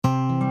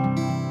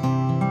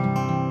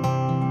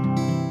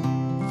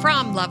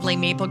from lovely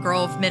Maple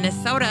Grove,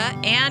 Minnesota,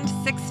 and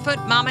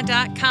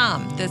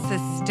 6footmama.com. This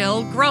is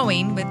Still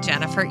Growing with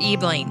Jennifer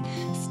Ebling.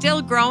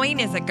 Still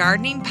Growing is a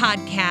gardening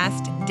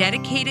podcast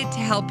dedicated to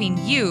helping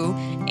you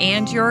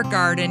and your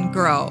garden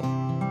grow.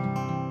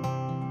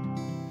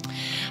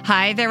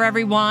 Hi there,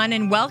 everyone,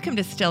 and welcome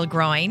to Still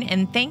Growing,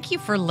 and thank you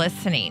for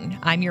listening.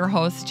 I'm your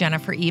host,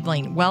 Jennifer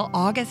Ebling. Well,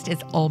 August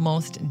is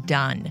almost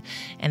done,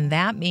 and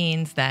that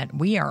means that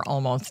we are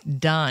almost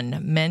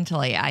done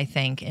mentally, I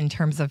think, in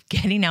terms of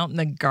getting out in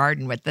the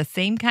garden with the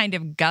same kind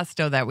of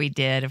gusto that we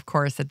did, of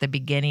course, at the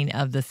beginning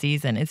of the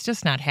season. It's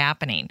just not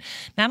happening.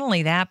 Not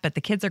only that, but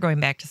the kids are going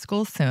back to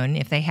school soon,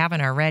 if they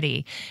haven't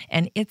already,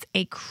 and it's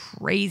a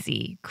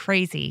crazy,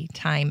 crazy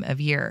time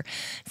of year.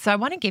 So I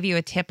want to give you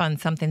a tip on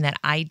something that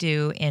I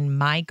do in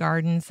my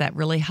gardens that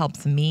really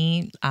helps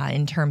me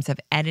in terms of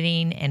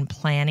editing and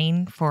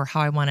planning for how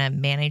I want to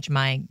manage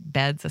my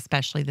beds,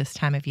 especially this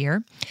time of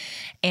year.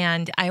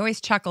 And I always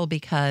chuckle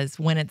because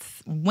when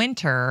it's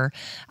winter,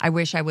 I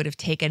wish I would have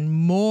taken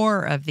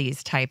more of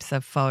these types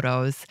of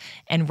photos.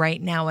 And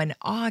right now in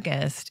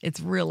August,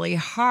 it's really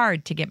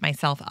hard to get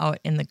myself out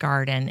in the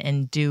garden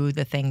and do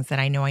the things that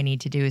I know I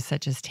need to do,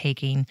 such as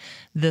taking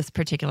this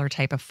particular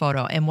type of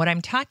photo. And what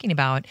I'm talking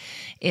about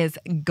is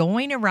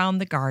going around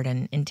the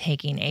garden and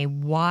taking a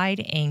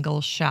wide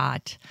angle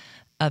shot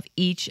of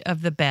each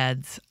of the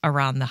beds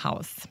around the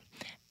house.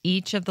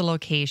 Each of the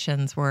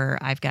locations where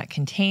I've got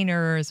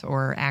containers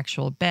or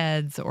actual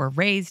beds or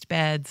raised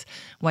beds,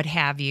 what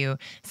have you,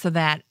 so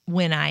that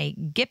when I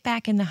get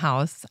back in the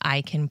house,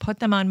 I can put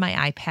them on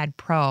my iPad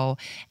Pro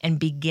and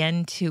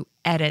begin to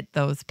edit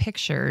those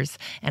pictures.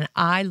 And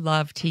I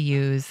love to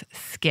use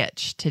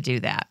Skitch to do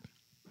that.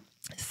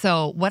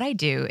 So what I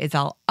do is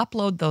I'll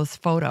upload those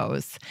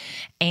photos,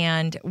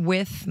 and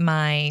with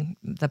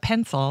the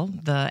pencil,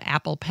 the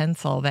Apple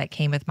Pencil that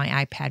came with my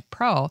iPad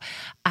Pro,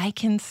 I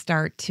can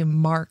start to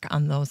mark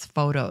on those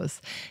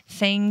photos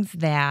things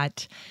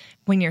that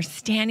when you're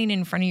standing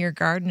in front of your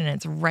garden and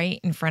it's right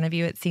in front of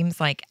you, it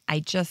seems like I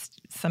just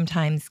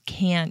sometimes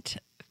can't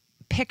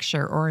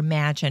picture or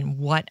imagine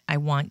what I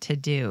want to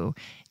do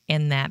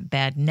in that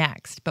bed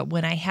next. But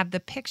when I have the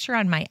picture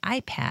on my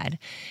iPad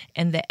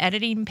and the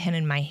editing pen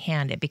in my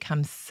hand, it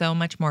becomes so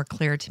much more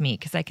clear to me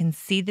because I can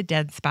see the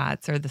dead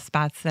spots or the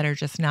spots that are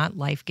just not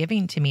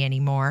life-giving to me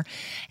anymore.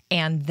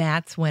 And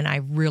that's when I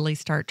really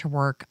start to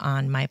work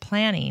on my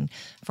planning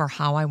for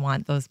how I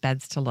want those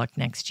beds to look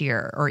next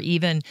year, or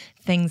even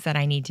things that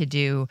I need to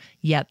do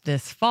yet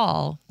this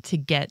fall to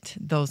get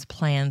those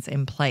plans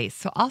in place.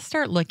 So I'll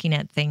start looking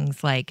at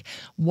things like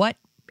what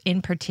in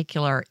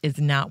particular is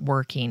not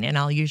working. And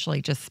I'll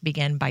usually just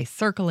begin by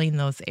circling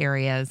those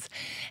areas.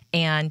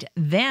 And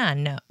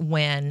then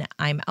when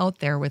I'm out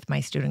there with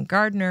my student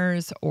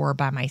gardeners or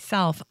by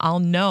myself, I'll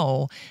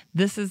know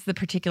this is the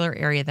particular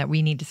area that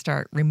we need to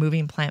start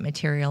removing plant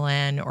material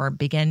in or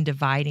begin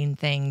dividing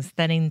things,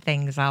 thinning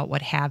things out,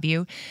 what have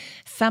you.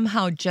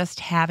 Somehow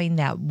just having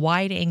that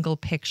wide angle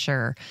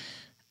picture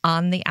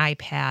on the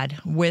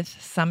iPad with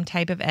some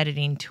type of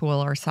editing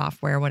tool or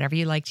software, whatever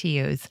you like to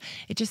use,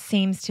 it just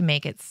seems to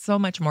make it so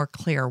much more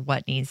clear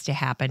what needs to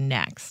happen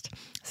next.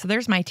 So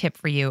there's my tip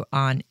for you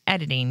on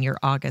editing your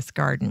August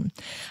garden.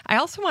 I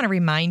also want to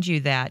remind you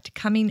that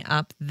coming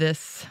up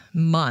this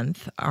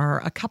month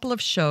are a couple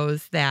of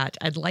shows that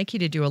I'd like you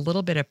to do a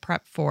little bit of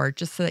prep for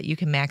just so that you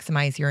can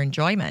maximize your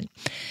enjoyment.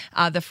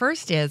 The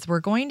first is we're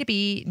going to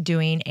be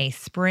doing a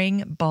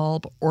spring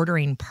bulb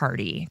ordering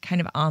party, kind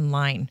of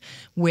online,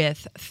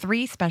 with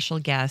 3 special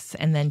guests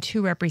and then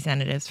 2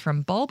 representatives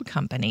from bulb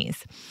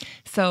companies.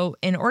 So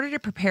in order to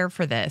prepare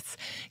for this,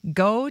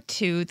 go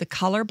to the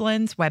Color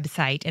Blends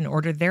website and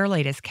order their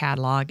latest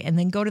catalog, and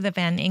then go to the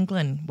Van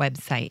Engelen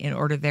website and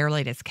order their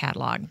latest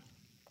catalog.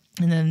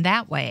 And then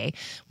that way,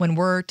 when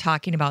we're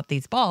talking about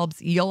these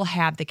bulbs, you'll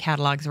have the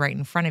catalogs right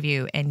in front of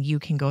you and you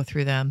can go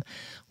through them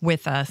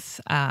with us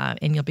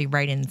and you'll be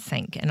right in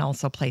sync and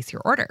also place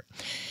your order.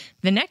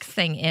 The next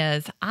thing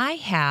is I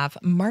have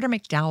Marta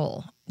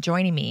McDowell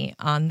joining me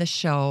on the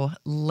show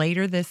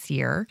later this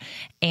year,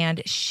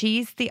 and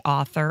she's the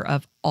author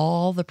of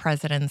All the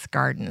President's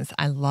Gardens.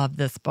 I love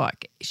this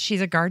book.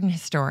 She's a garden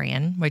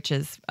historian, which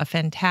is a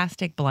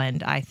fantastic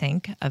blend, I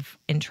think, of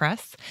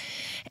interests.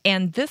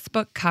 And this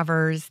book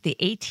covers the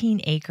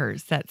 18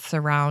 acres that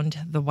surround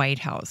the White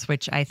House,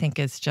 which I think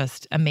is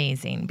just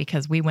amazing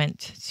because we went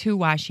to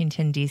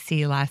Washington,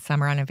 D.C. last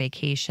summer on a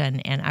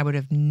vacation, and I would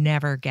have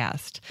never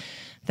guessed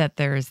that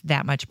there's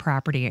that much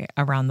property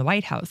around the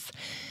White House.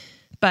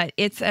 But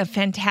it's a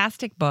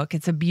fantastic book.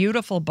 It's a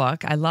beautiful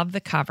book. I love the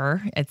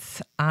cover.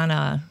 It's on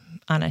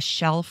a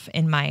shelf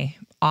in my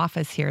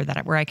office here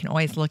where I can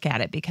always look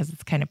at it because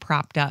it's kind of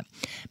propped up.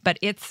 But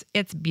it's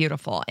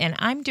beautiful. And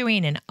I'm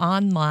doing an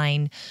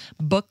online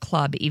book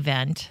club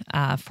event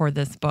for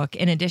this book,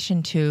 in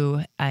addition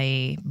to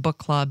a book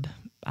club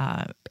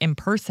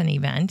in-person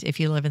event if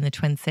you live in the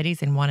Twin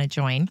Cities and want to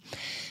join.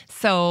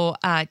 So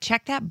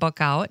check that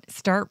book out.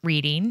 Start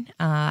reading.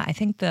 I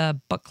think the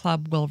book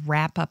club will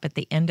wrap up at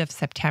the end of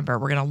September.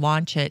 We're going to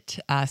launch it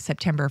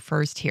September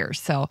 1st here.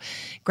 So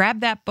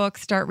grab that book,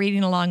 start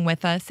reading along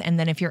with us. And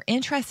then if you're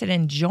interested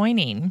in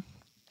joining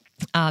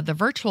the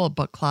virtual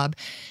book club,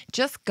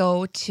 just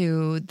go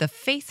to the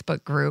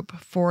Facebook group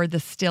for the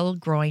Still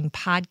Growing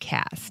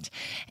podcast.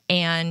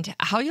 And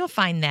how you'll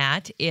find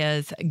that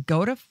is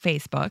go to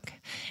Facebook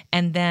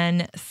and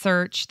then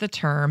search the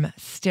term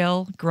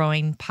Still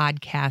Growing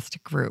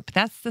Podcast Group.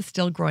 That's the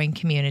Still Growing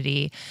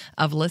community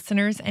of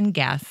listeners and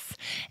guests.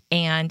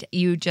 And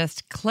you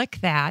just click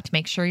that,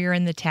 make sure you're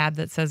in the tab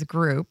that says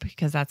group,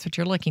 because that's what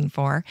you're looking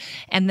for,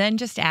 and then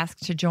just ask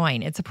to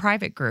join. It's a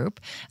private group.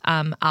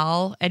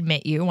 I'll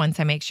admit you once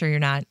I make sure you're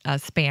not a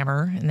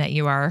spammer and that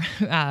you are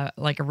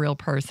like a real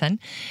person.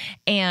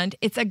 And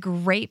it's a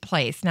great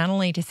place, not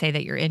only to say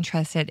that you're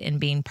interested in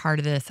being part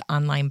of this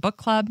online book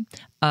club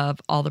of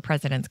All the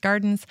President's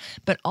Gardens,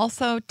 but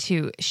also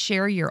to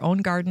share your own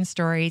garden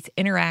stories,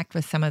 interact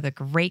with some of the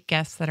great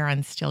guests that are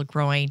on Still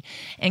Growing,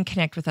 and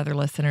connect with other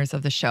listeners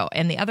of the show.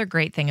 And the other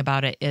great thing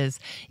about it is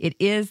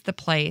the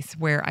place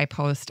where I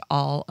post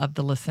all of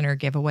the listener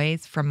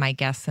giveaways from my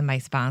guests and my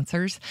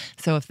sponsors.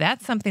 So if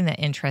that's something that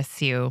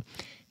interests you,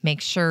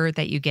 make sure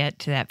that you get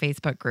to that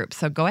Facebook group.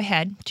 So go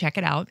ahead, check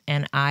it out,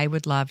 and I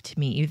would love to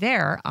meet you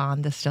there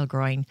on the Still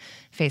Growing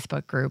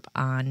Facebook group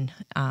on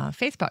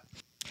Facebook.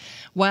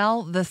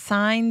 Well, the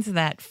signs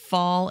that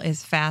fall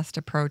is fast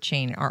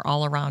approaching are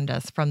all around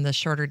us, from the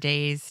shorter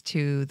days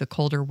to the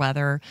colder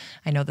weather.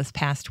 I know this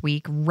past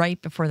week,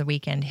 right before the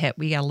weekend hit,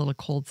 we got a little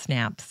cold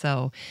snap,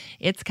 so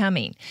it's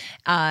coming.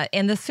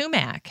 And the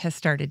sumac has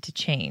started to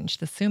change.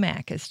 The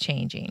sumac is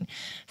changing.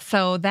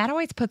 So that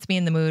always puts me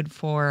in the mood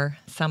for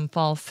some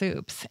fall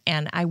soups.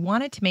 And I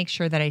wanted to make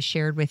sure that I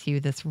shared with you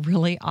this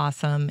really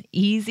awesome,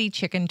 easy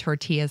chicken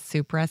tortilla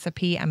soup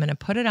recipe. I'm going to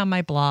put it on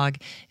my blog.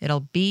 It'll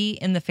be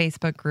in the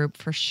Facebook group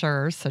for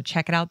sure, so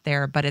check it out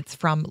there. But it's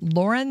from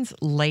Lauren's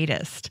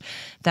Latest.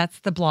 That's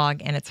the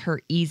blog, and it's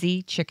her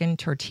easy chicken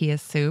tortilla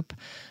soup.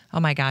 Oh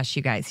my gosh,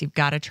 you guys, you've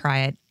got to try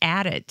it.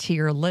 Add it to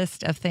your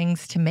list of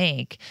things to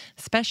make,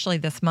 especially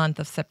this month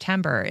of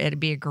September. It'd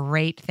be a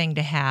great thing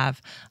to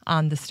have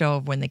on the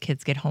stove when the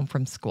kids get home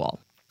from school.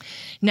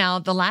 Now,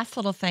 the last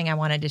little thing I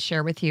wanted to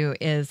share with you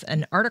is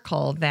an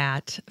article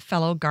that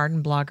fellow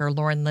garden blogger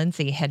Lauren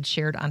Lindsay had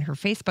shared on her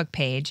Facebook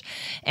page,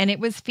 and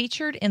it was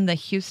featured in the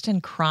Houston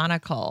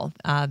Chronicle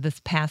this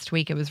past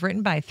week. It was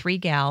written by three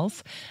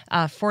gals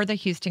for the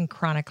Houston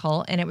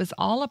Chronicle, and it was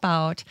all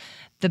about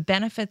the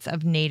benefits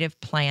of native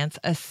plants,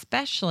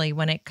 especially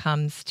when it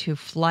comes to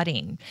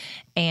flooding.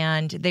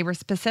 And they were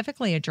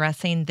specifically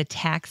addressing the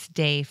tax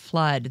day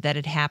flood that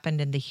had happened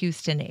in the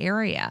Houston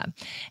area,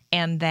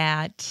 and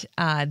that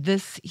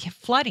this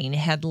flooding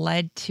had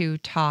led to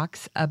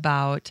talks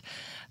about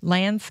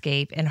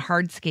landscape and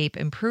hardscape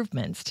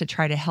improvements to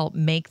try to help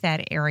make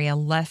that area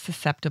less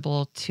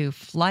susceptible to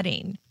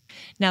flooding.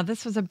 Now,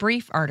 this was a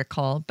brief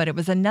article, but it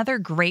was another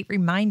great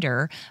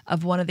reminder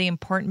of one of the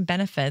important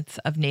benefits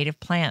of native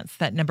plants,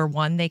 that number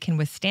one, they can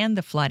withstand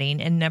the flooding,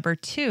 and number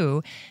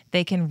two,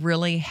 they can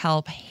really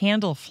help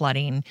handle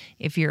flooding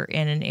if you're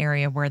in an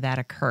area where that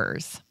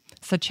occurs.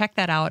 So check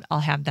that out. I'll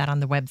have that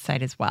on the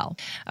website as well.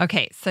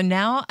 Okay, so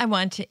now I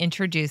want to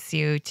introduce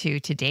you to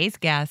today's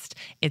guest.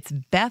 It's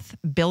Beth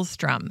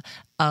Billstrom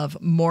of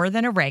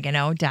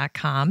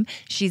morethan-oregano.com.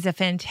 She's a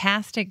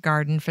fantastic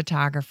garden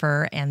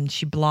photographer, and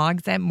she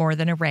blogs at More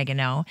Than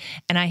Oregano.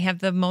 And I have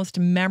the most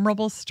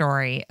memorable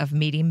story of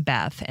meeting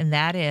Beth, and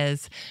that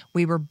is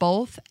we were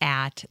both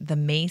at the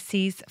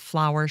Macy's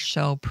Flower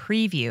Show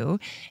preview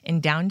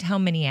in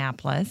downtown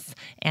Minneapolis,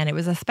 and it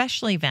was a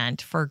special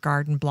event for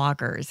garden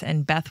bloggers.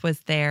 And Beth was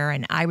there,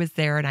 and I was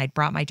there, and I'd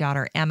brought my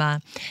daughter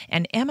Emma.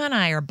 And Emma and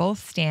I are both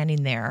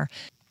standing there.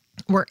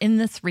 We're in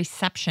this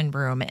reception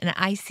room, and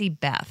I see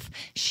Beth.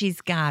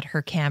 She's got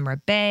her camera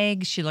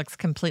bag. She looks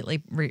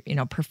completely,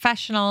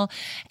 professional.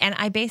 And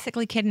I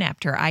basically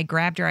kidnapped her. I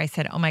grabbed her. I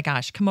said, "Oh my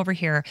gosh, come over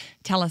here.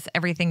 Tell us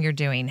everything you're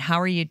doing. How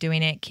are you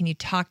doing it? Can you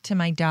talk to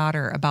my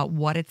daughter about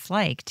what it's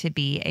like to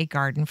be a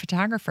garden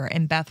photographer?"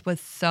 And Beth was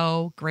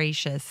so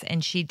gracious,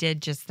 and she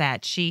did just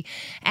that. She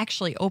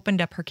actually opened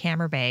up her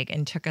camera bag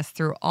and took us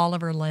through all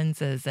of her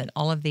lenses and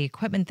all of the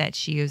equipment that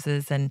she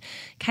uses, and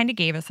kind of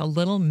gave us a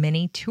little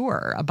mini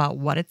tour about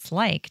what it's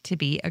like to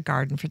be a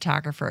garden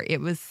photographer. It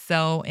was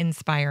so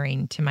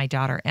inspiring to my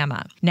daughter,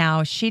 Emma.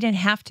 Now, she didn't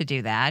have to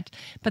do that,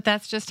 but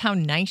that's just how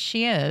nice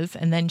she is.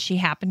 And then she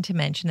happened to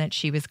mention that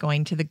she was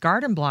going to the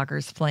Garden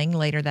Bloggers Fling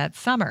later that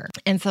summer.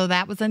 And so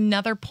that was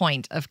another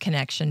point of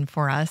connection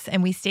for us.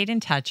 And we stayed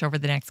in touch over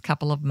the next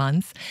couple of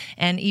months.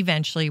 And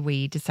eventually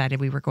we decided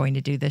we were going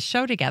to do this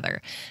show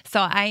together.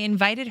 So I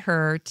invited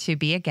her to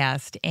be a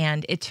guest,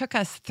 and it took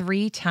us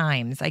 3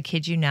 times, I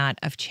kid you not,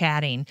 of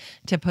chatting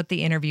to put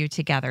the interview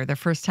together. together. The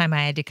first time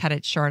I had to cut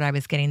it short, I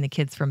was getting the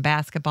kids from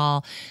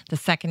basketball. The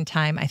second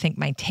time, I think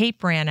my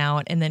tape ran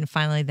out. And then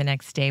finally, the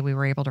next day, we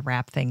were able to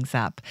wrap things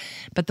up.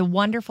 But the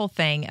wonderful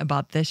thing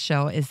about this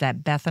show is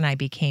that Beth and I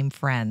became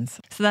friends.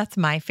 So that's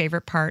my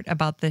favorite part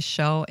about this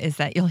show, is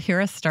that you'll hear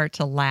us start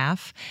to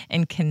laugh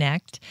and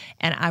connect.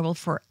 And I will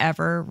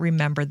forever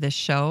remember this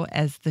show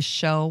as the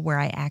show where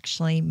I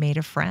actually made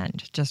a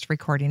friend, just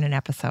recording an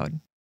episode.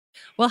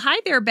 Well, hi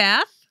there,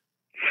 Beth.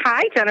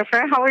 Hi,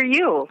 Jennifer. How are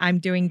you? I'm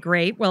doing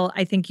great. Well,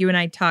 I think you and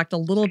I talked a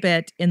little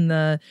bit in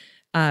the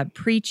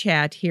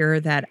pre-chat here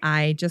that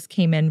I just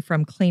came in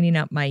from cleaning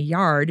up my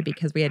yard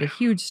because we had a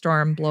huge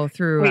storm blow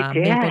through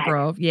Maple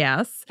Grove.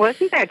 Yes.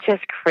 Wasn't that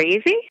just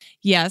crazy?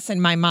 Yes.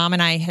 And my mom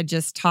and I had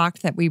just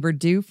talked that we were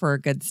due for a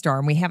good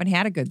storm. We haven't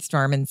had a good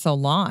storm in so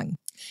long.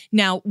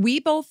 Now, we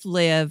both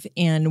live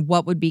in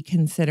what would be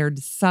considered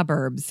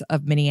suburbs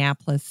of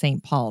Minneapolis,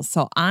 St. Paul.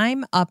 So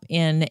I'm up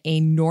in a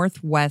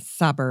northwest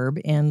suburb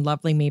in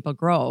lovely Maple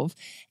Grove,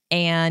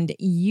 and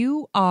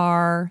you're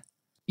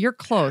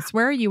close.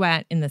 Where are you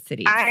at in the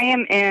city? I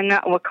am in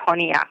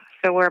Waconia.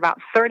 So we're about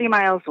 30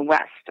 miles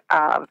west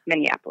of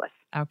Minneapolis.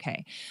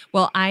 Okay.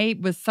 Well, I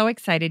was so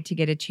excited to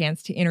get a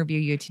chance to interview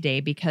you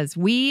today because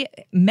we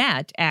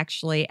met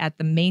actually at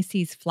the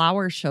Macy's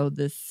Flower Show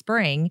this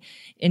spring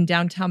in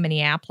downtown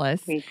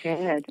Minneapolis. We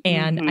did.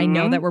 And I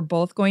know that we're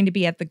both going to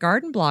be at the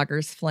Garden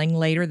Bloggers Fling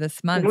later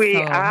this month. We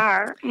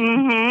are.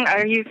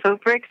 Are you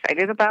super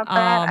excited about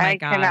that? Oh my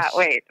gosh. I cannot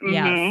wait.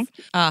 Yes.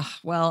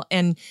 Well,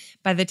 and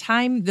by the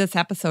time this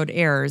episode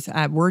airs,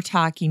 we're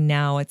talking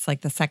now, it's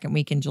like the second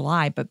week in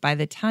July, but by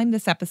the time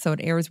this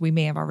episode airs, we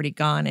may have already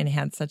gone and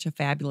had such a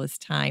fabulous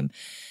time.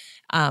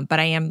 But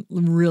I am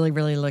really,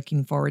 really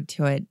looking forward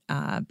to it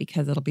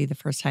because it'll be the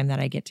first time that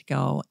I get to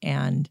go.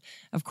 And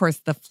of course,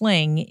 the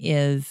Fling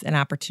is an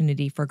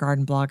opportunity for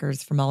garden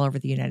bloggers from all over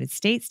the United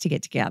States to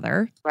get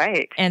together.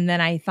 Right. And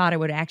then I thought it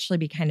would actually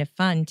be kind of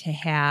fun to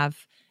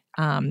have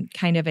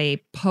kind of a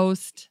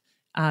post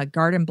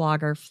garden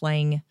blogger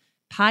Fling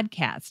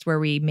podcast where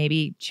we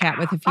maybe chat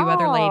with a few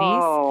other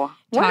ladies.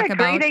 What a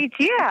great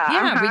idea.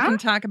 Yeah, we can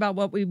talk about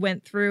what we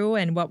went through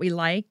and what we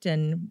liked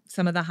and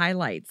some of the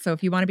highlights. So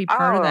if you want to be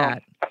part of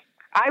that.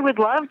 I would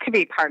love to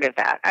be part of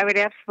that. I would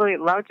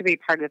absolutely love to be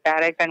part of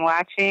that. I've been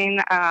watching,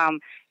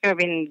 I've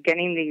been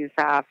getting these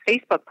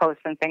Facebook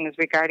posts and things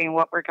regarding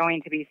what we're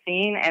going to be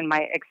seeing, and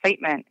my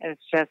excitement is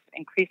just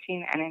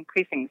increasing and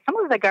increasing.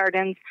 Some of the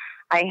gardens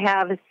I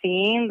have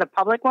seen, the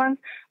public ones,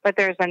 but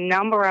there's a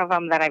number of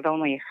them that I've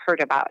only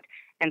heard about.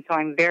 And so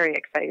I'm very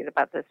excited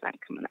about this event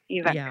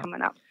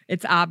coming up.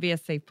 It's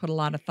obvious they've put a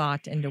lot of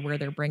thought into where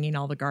they're bringing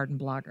all the garden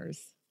bloggers.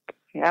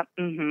 Yep.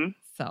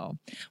 So,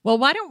 well,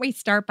 why don't we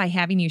start by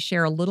having you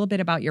share a little bit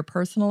about your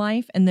personal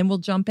life, and then we'll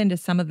jump into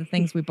some of the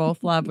things we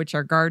both love, which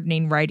are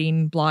gardening,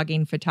 writing,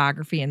 blogging,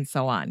 photography, and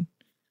so on.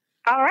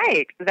 All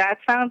right. That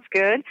sounds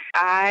good.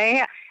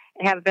 I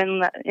have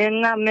been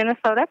in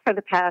Minnesota for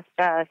the past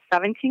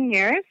 17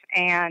 years,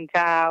 and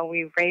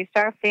we've raised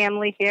our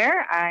family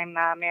here. I'm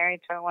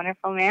married to a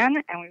wonderful man,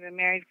 and we've been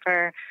married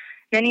for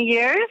many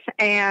years,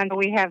 and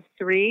we have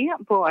 3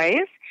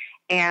 boys,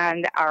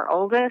 and our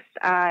oldest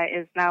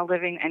is now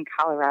living in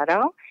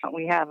Colorado.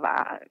 We have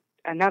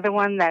another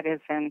one that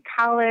is in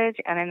college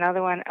and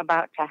another one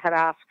about to head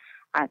off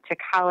to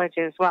college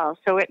as well.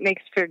 So it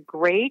makes for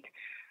great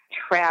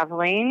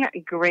traveling,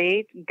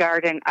 great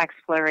garden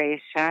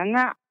exploration.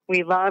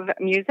 We love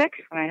music.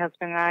 My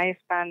husband and I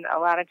spend a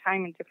lot of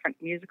time in different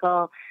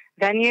musical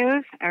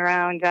venues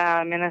around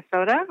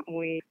Minnesota.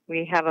 We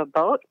have a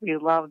boat. We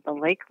love the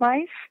lake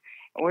life.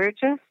 We're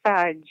just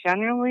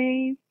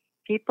generally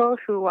people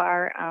who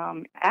are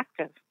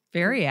active.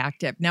 Very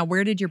active. Now,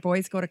 where did your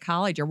boys go to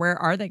college, or where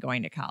are they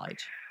going to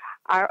college?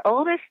 Our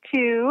oldest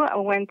 2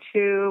 went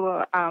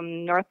to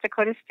North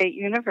Dakota State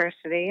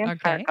University in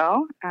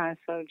Fargo.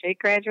 So Jake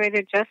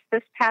graduated just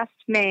this past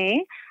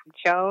May.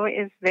 Joe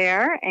is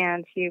there,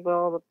 and he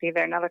will be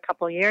there another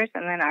couple of years.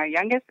 And then our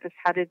youngest is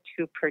headed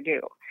to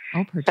Purdue.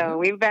 Oh, Purdue. So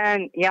we've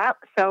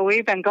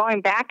been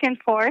going back and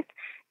forth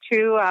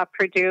to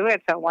Purdue.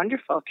 It's a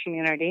wonderful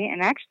community,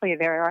 and actually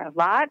there are a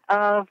lot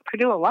of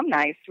Purdue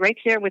alumni right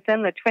here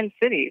within the Twin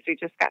Cities. We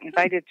just got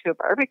invited to a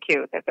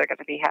barbecue that they're going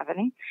to be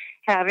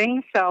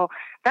having. So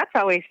that's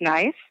always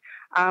nice.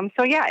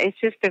 It's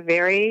just a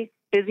very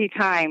busy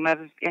time of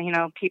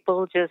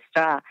people just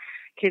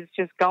kids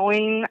just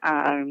going,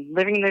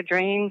 living their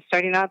dreams,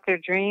 starting out their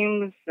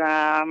dreams.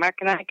 Mark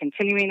and I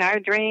continuing our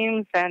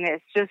dreams, and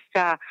it's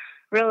just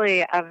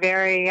really a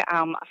very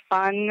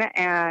fun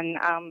and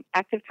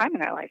active time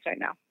in our lives right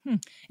now.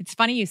 It's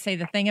funny you say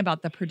the thing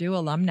about the Purdue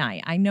alumni.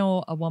 I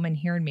know a woman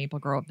here in Maple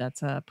Grove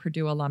that's a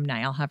Purdue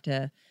alumni. I'll have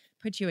to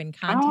put you in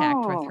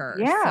contact with her.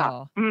 Yeah.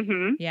 So,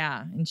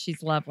 yeah, and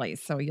she's lovely,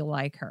 so you'll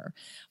like her.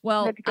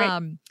 Well,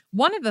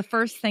 one of the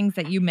first things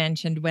that you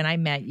mentioned when I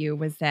met you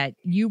was that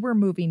you were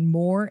moving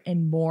more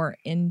and more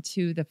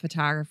into the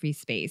photography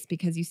space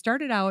because you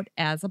started out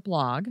as a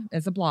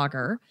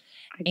blogger,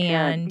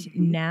 and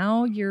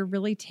now you're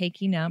really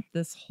taking up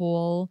this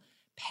whole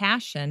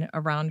passion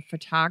around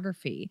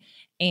photography,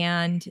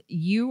 and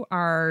you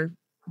are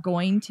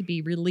going to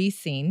be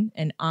releasing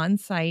an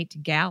on-site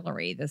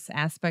gallery, this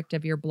aspect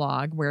of your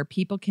blog where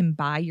people can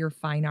buy your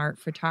fine art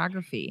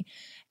photography.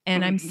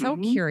 And I'm so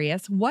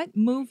curious, what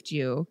moved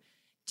you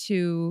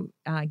to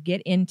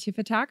get into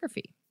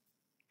photography?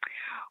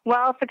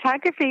 Well,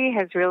 photography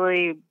has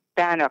really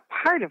been a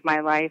part of my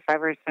life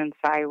ever since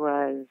I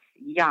was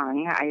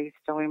young. I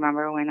still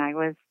remember when I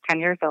was 10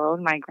 years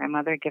old, my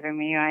grandmother giving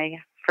me my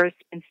first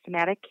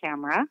Instamatic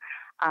camera.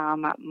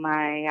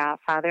 My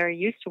father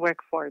used to work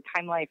for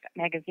Time Life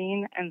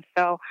magazine, and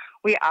so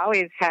we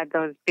always had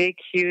those big,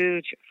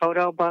 huge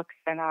photo books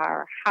in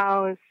our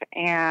house,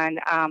 and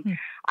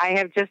I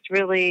have just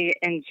really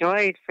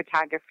enjoyed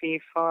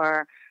photography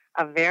for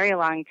a very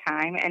long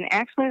time. And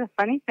actually, the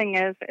funny thing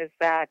is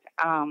that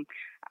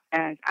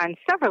and on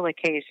several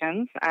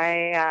occasions,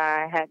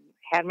 I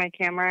had my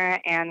camera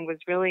and was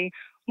really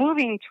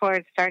moving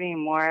towards starting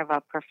more of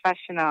a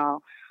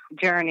professional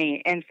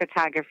journey in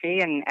photography.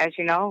 And as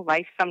you know,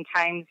 life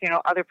sometimes,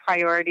 other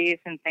priorities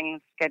and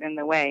things get in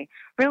the way.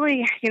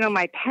 Really,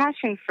 my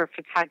passion for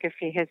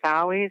photography has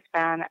always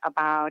been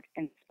about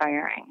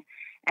inspiring.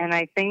 And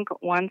I think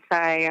once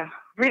I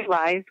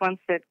realized, once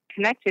it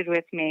connected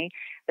with me,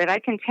 that I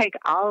can take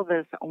all of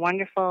this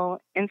wonderful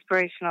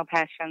inspirational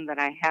passion that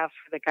I have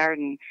for the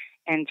garden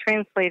and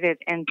translate it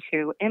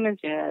into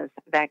images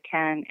that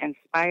can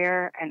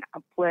inspire and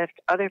uplift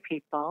other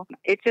people.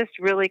 It just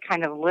really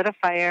kind of lit a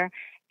fire,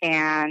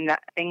 and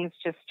things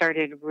just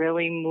started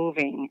really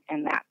moving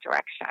in that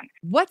direction.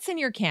 What's in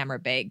your camera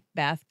bag,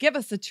 Beth? Give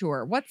us a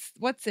tour.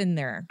 What's in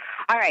there?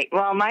 All right.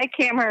 Well, my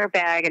camera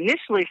bag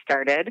initially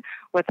started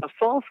with a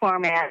full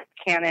format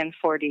Canon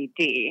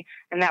 40D,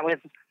 and that was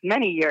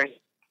many years.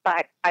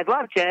 But I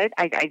loved it.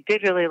 I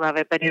did really love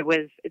it, but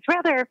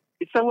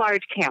it's a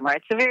large camera.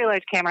 It's a very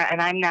large camera,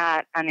 and I'm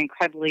not an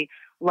incredibly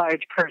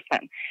large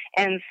person.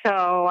 And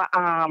so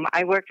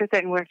I worked with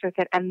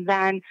it, and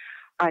then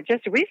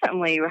just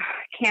recently,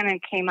 Canon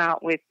came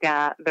out with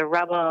the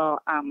Rebel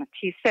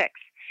T6.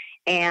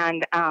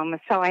 And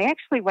so I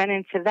actually went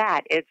into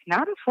that. It's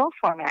not a full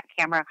format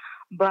camera,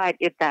 but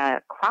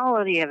the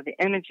quality of the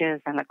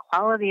images and the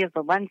quality of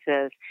the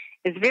lenses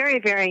is very,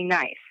 very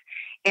nice.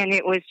 And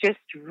it was just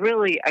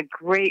really a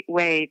great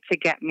way to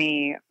get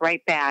me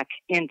right back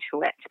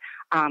into it.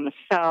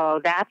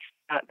 So that's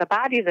the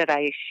body that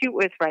I shoot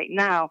with right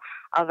now,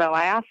 although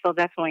I also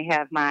definitely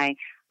have my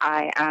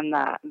eye on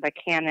the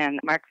Canon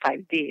Mark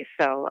 5D,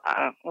 so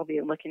we'll be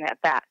looking at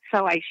that.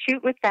 So I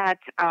shoot with that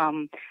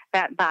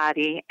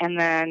body, and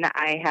then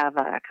I have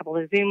a couple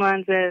of zoom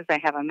lenses. I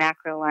have a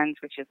macro lens,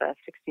 which is a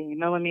 60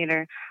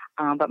 millimeter.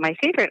 But my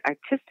favorite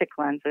artistic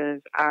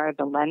lenses are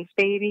the Lens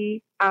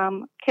Baby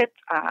kit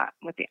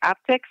with the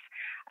optics.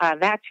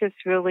 That just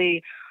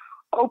really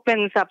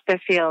opens up the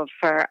field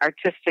for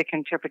artistic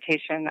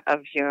interpretation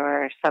of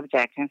your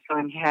subject. And so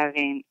I'm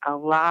having a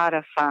lot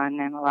of fun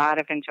and a lot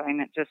of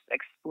enjoyment just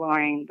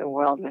exploring the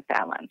world with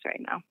that lens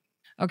right now.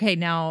 Okay,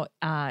 now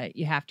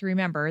you have to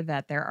remember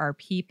that there are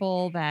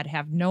people that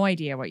have no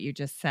idea what you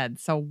just said.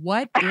 So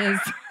what is,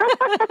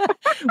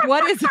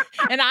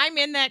 and I'm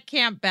in that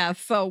camp,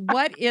 Beth. So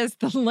what is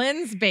the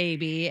Lens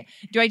Baby?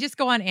 Do I just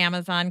go on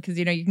Amazon? Because,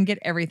 you can get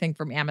everything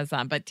from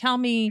Amazon. But tell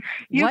me,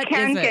 what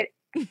is it?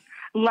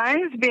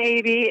 Lens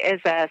Baby is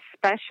a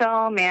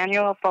special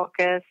manual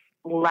focus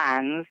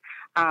lens.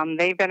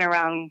 They've been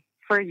around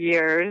for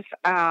years.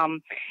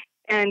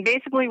 And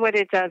basically what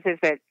it does is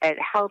it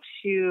helps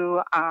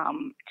you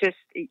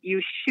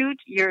you shoot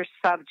your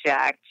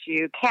subject,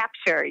 you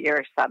capture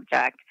your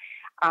subject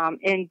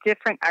in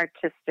different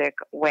artistic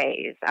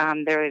ways.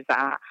 There's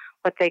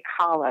what they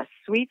call a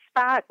sweet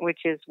spot, which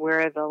is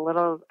where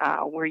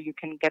where you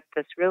can get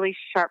this really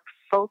sharp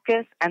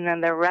focus, and then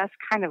the rest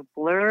kind of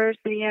blurs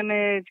the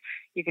image.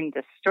 You can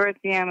distort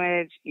the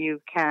image. You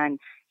can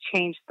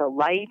change the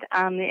light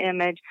on the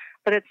image,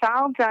 but it's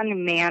all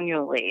done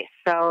manually.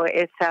 So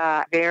it's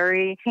a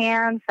very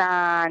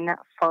hands-on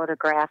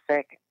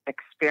photographic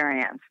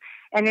experience.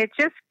 And it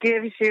just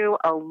gives you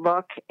a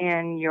look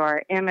in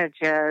your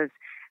images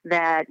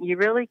that you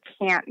really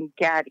can't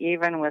get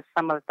even with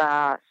some of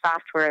the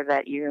software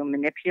that you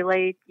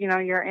manipulate,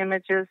 your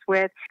images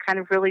with, kind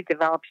of really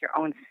develop your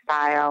own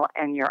style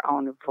and your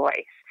own voice.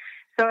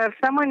 So if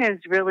someone is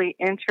really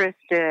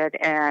interested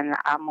in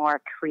a more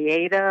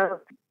creative,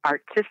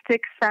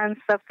 artistic sense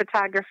of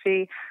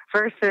photography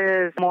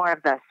versus more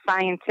of the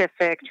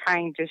scientific,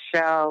 trying to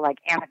show like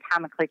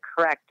anatomically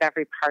correct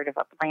every part of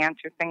a plant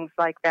or things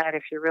like that,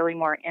 if you're really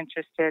more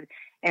interested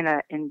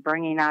in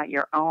bringing out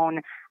your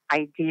own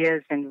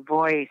ideas and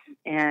voice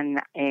in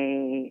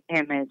a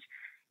image,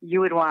 you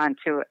would want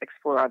to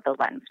explore the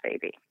Lens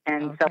Baby.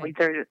 And so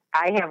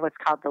I have what's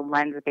called the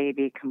Lens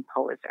Baby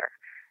Composer.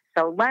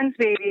 So Lens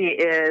Baby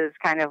is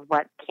kind of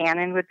what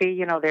Canon would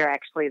be. They're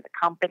actually the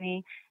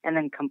company, and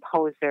then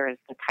Composer is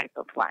the type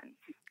of lens.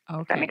 Okay.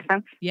 Does that make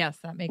sense? Yes,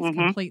 that makes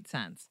complete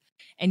sense.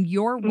 And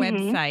your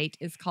website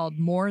is called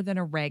More Than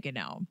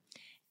Oregano.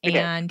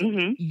 And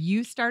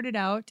you started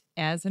out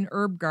as an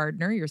herb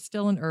gardener. You're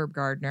still an herb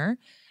gardener.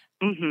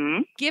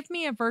 Give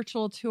me a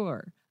virtual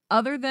tour.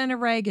 Other than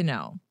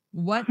oregano,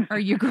 What are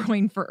you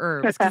growing for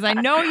herbs? Because I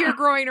know you're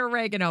growing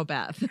oregano,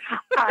 Beth.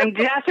 I'm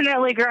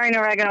definitely growing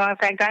oregano. In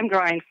fact, I'm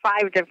growing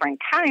 5 different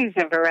kinds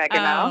of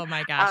oregano. Oh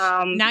my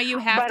gosh! Now you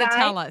have to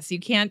tell us. You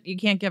can't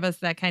give us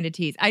that kind of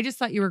tease. I just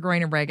thought you were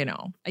growing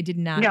oregano. I did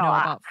not know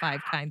about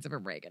 5 kinds of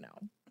oregano.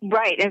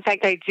 Right. In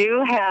fact, I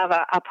do have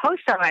a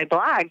post on my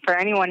blog for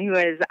anyone who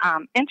is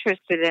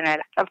interested in it.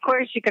 Of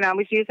course, you can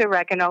always use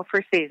oregano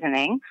for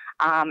seasoning,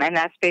 and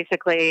that's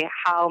basically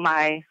how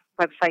my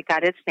website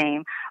got its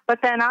name. But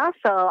then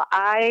also,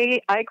 I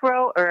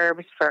grow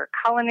herbs for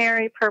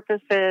culinary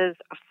purposes,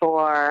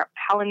 for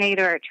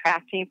pollinator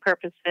attracting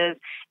purposes,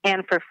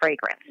 and for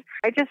fragrance.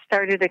 I just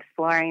started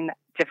exploring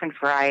different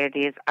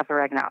varieties of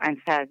oregano and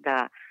said,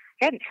 I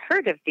hadn't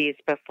heard of these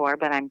before,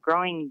 but I'm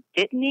growing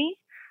Dittany.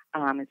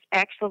 It's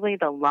actually,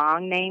 the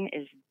long name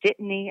is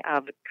Dittany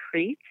of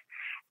Crete,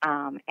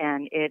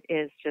 and it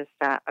is just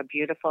a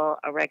beautiful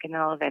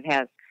oregano that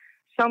has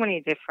so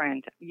many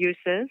different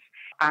uses.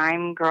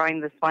 I'm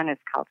growing this one.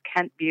 It's called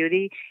Kent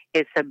Beauty.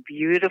 It's a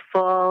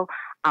beautiful,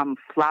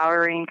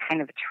 flowering,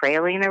 kind of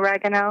trailing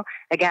oregano.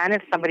 Again,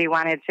 if somebody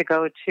wanted to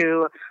go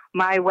to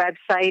my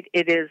website,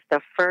 it is the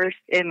first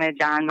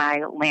image on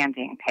my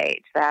landing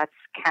page. That's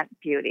Kent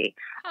Beauty.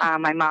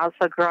 I'm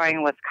also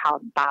growing what's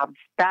called Bob's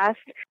Best.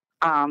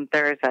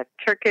 There's a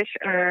Turkish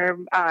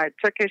herb,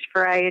 Turkish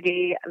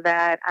variety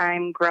that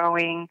I'm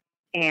growing.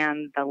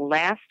 And the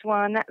last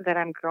one that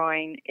I'm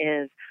growing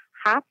is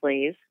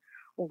Hopley's,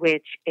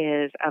 which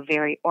is a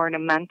very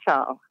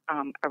ornamental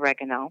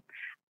oregano.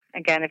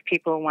 Again, if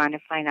people want to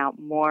find out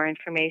more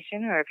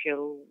information or if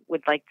you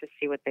would like to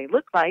see what they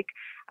look like,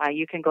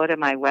 you can go to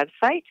my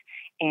website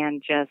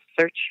and just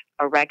search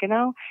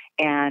oregano,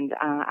 and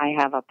I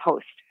have a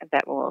post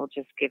that will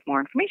just give more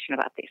information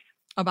about these.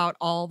 About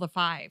all the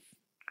 5?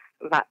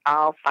 About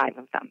all 5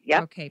 of them,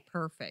 yep. Okay,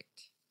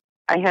 perfect.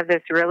 I have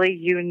this really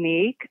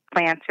unique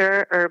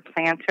herb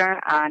planter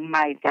on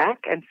my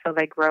deck, and so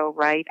they grow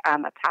right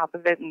on the top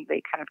of it, and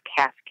they kind of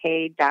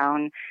cascade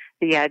down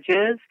the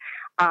edges.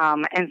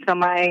 And so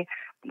my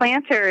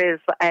planter is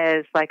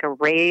like a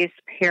raised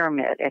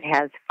pyramid. It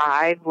has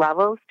 5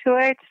 levels to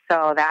it,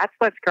 so that's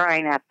what's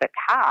growing at the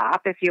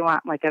top if you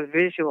want like a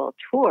visual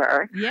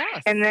tour.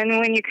 Yes. And then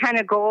when you kind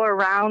of go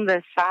around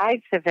the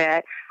sides of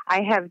it,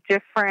 I have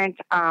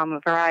different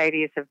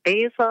varieties of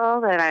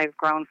basil that I've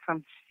grown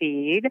from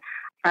seed.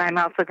 I'm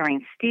also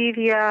growing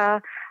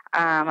stevia.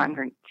 I'm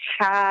growing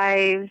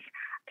chives,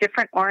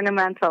 different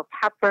ornamental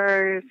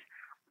peppers.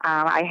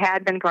 I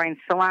had been growing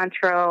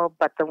cilantro,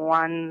 but the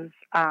ones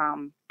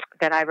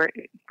that I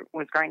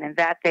was growing in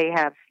that, they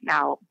have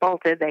now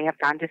bolted. They have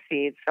gone to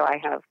seed, so I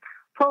have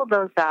pulled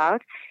those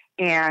out,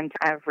 and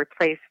I've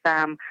replaced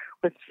them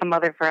with some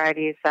other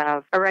varieties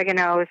of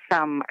oregano,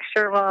 some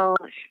chervil,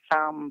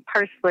 some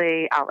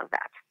parsley, all of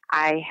that.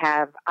 I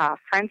have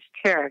French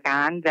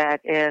tarragon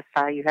that if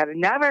you have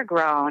never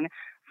grown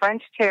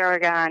French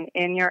tarragon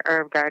in your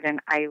herb garden,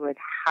 I would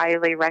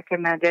highly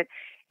recommend it.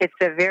 It's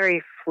a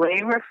very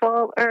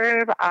flavorful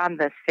herb on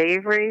the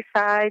savory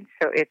side,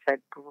 so it's a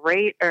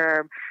great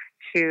herb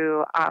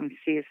to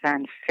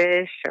season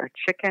fish or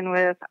chicken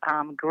with.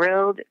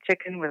 Grilled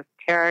chicken with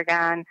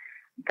tarragon,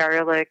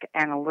 garlic,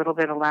 and a little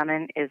bit of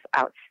lemon is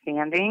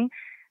outstanding.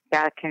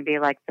 That can be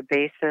like the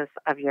basis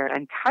of your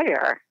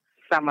entire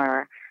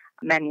summer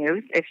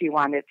menus if you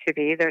want it to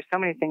be. There's so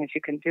many things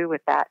you can do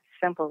with that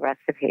simple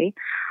recipe.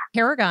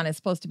 Tarragon is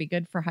supposed to be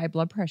good for high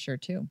blood pressure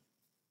too.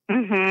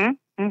 Tarragon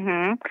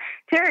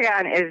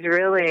is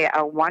really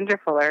a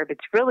wonderful herb.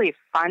 It's really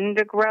fun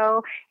to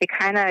grow. It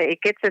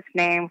gets its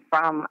name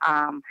from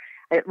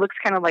it looks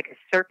kind of like a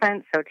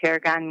serpent, so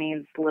tarragon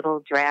means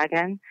little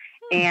dragon.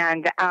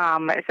 And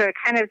so it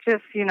kind of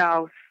just,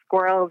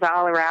 squirrels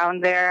all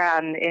around there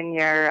in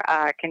your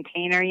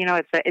container.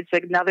 It's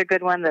another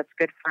good one that's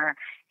good for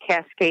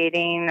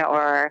cascading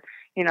or,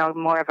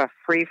 more of a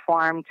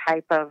free-form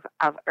type of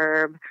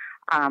herb.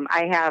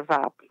 I have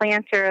a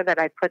planter that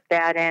I put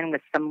that in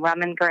with some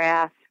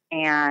lemongrass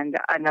and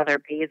another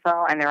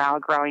basil, and they're all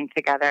growing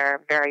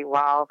together very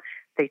well.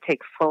 They take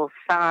full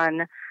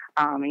sun,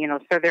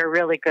 so they're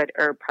really good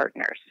herb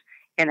partners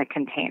in a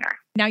container.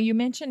 Now, you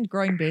mentioned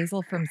growing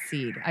basil from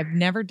seed. I've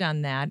never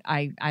done that.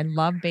 I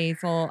love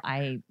basil.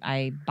 I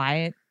buy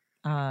it,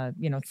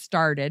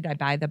 started. I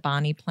buy the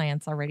Bonnie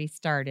plants already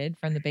started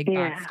from the big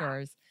box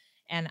stores.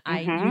 And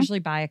I usually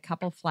buy a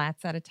couple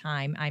flats at a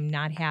time. I'm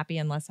not happy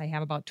unless I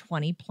have about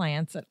 20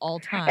 plants at all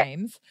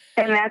times.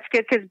 And that's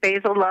good because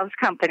basil loves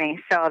company,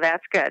 so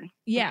that's good.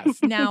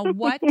 Yes. Now,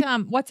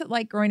 what's it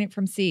like growing it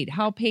from seed?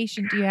 How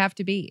patient do you have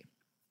to be?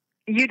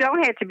 You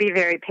don't have to be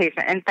very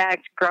patient. In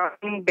fact,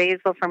 growing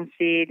basil from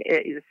seed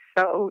is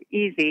so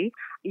easy.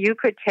 You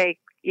could take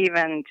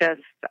even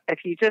just,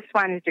 if you just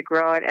wanted to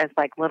grow it as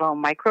like little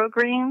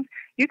microgreens,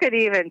 you could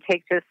even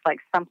take just like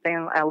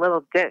something, a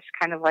little dish,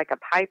 kind of like a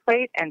pie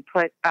plate, and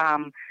put,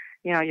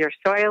 your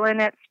soil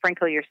in it,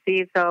 sprinkle your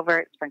seeds over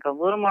it, sprinkle a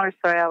little more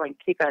soil, and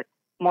keep it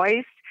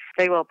moist.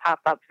 They will pop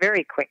up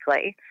very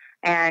quickly.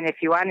 And if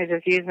you want to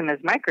just use them as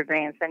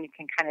microgreens, then you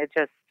can kind of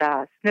just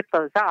snip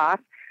those off,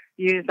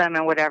 use them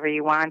in whatever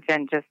you want,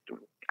 and just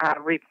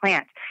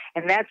replant.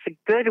 And that's a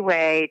good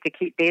way to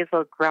keep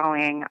basil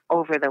growing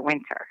over the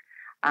winter.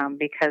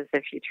 Because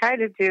if you try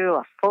to do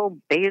a full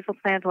basil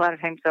plant, a lot of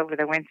times over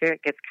the winter,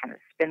 it gets kind of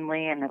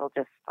spindly and it'll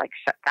just like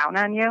shut down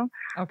on you.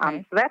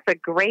 Okay. So that's a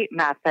great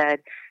method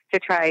to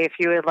try if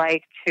you would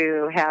like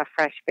to have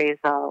fresh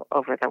basil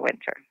over the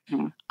winter.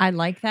 Mm-hmm. I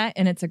like that.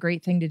 And it's a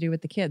great thing to do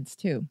with the kids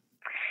too.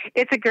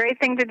 It's a great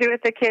thing to do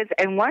with the kids.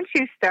 And once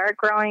you start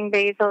growing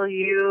basil,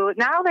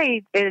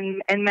 they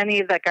in many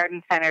of the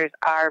garden centers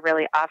are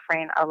really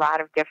offering a lot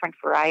of different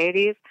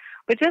varieties.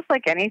 But just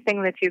like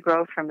anything that you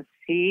grow from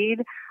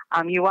seed,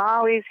 you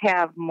always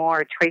have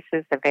more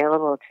choices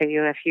available to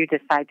you if you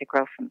decide to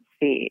grow from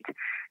seed.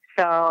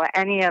 So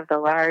any of the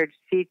large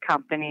seed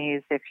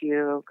companies, if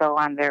you go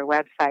on their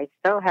websites,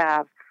 they'll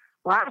have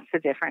lots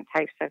of different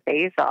types of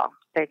basil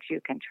that you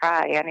can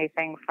try.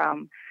 Anything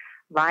from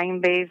vine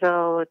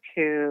basil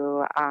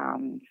to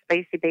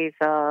spicy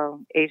basil,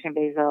 Asian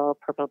basil,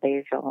 purple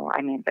basil.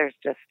 I mean, there's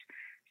just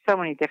so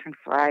many different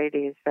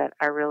varieties that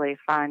are really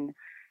fun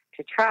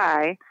to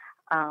try.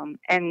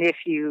 And if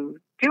you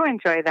do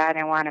enjoy that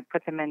and want to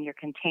put them in your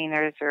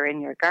containers or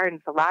in your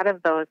gardens, a lot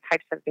of those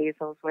types of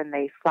basils, when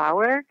they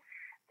flower,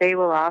 they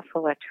will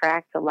also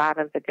attract a lot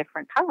of the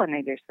different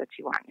pollinators that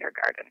you want in your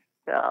garden.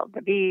 So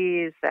the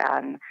bees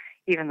and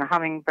even the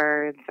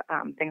hummingbirds,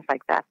 things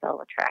like that,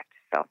 they'll attract.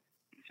 So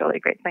it's really a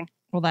great thing.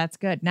 Well, that's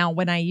good. Now,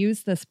 when I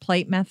use this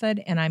plate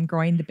method and I'm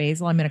growing the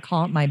basil, I'm going to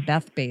call it my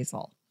Beth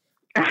basil.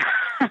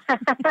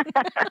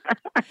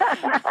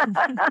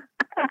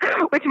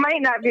 Which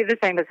might not be the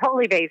same as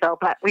holy basil,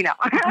 but we know.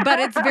 But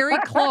it's very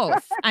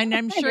close. And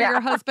I'm sure your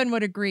husband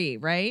would agree,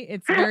 right?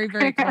 It's very,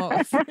 very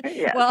close.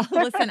 Yes. Well,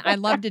 listen, I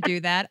love to do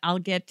that. I'll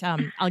get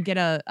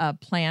a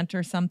plant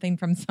or something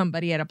from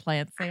somebody at a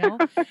plant sale.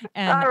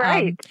 And all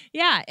right.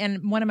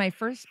 And one of my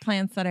first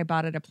plants that I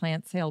bought at a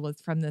plant sale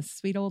was from this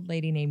sweet old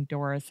lady named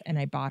Doris, and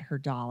I bought her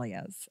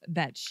dahlias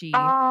that she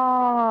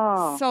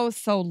so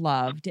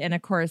loved. And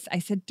of course, I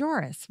said,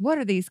 Doris, what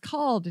are these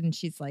called? And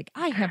she's like,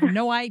 I have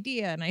no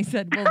idea. And I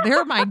said, well,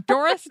 they're my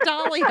Doris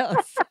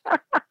dahlias.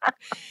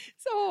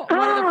 So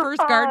one of the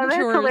first garden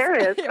tours,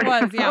 hilarious. It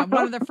was,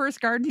 one of the first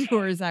garden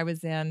tours I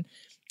was in,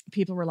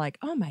 people were like,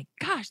 oh my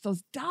gosh,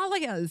 those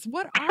dahlias,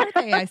 what are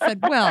they? I said,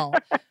 well,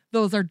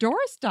 those are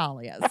Doris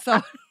dahlias.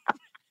 So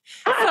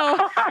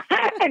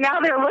and now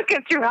they're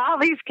looking through all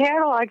these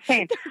catalogs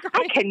saying,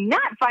 I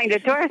cannot find a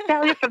Doris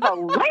dahlia for the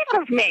life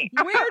of me.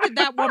 Where did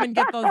that woman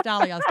get those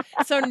dahlias?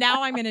 So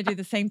now I'm going to do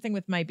the same thing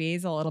with my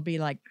basil. It'll be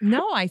like,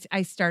 no,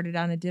 I started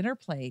on a dinner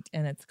plate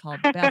and it's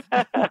called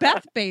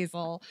Beth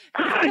basil.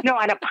 No,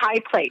 on a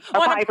pie plate. A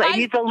pie plate. It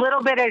needs a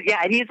little bit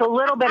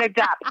of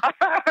depth.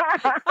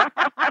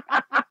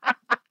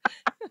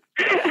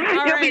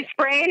 You'll be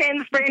spraying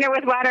it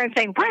with water and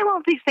saying, why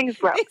won't these things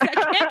grow? I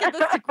can't get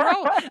this to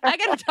grow. I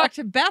got to talk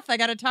to Beth. I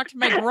got to talk to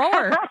my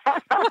grower.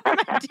 What am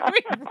I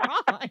doing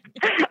wrong?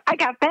 I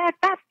got bad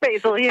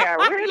basil here.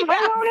 Why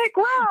won't it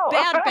grow?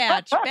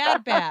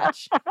 Bad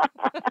batch.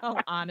 Oh,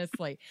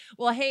 honestly.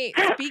 Well, hey,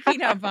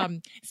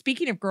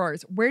 speaking of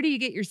growers, where do you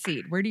get your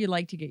seed? Where do you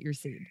like to get your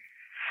seed?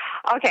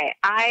 Okay,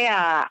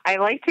 I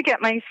like to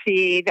get my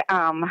seed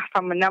from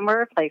a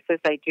number of places.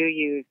 I do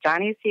use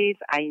Johnny seeds.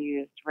 I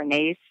use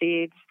Renee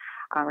seeds,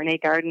 Renee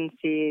Garden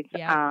seeds.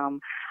 Yeah.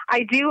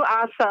 I do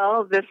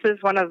also, this is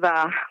one of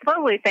the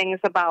lovely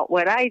things about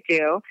what I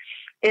do,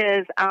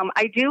 is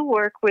I do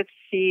work with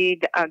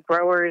seed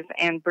growers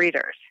and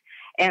breeders.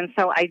 And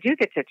so I do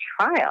get to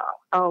trial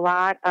a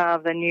lot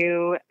of the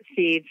new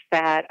seeds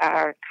that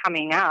are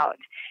coming out.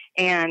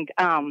 And,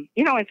 and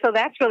so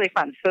that's really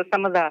fun. So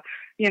some of the,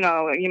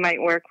 you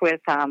might work with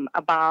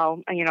a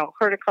bow,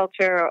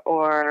 horticulture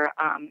or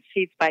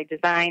Seeds by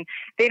Design.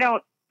 They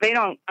don't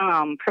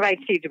provide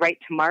seeds right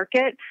to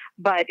market,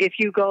 but if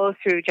you go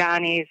through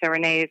Johnny's or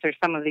Renee's or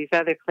some of these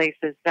other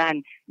places,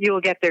 then you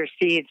will get their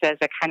seeds as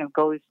it kind of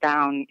goes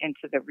down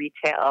into the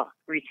retail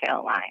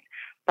line.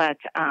 But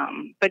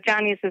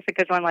Johnny's is a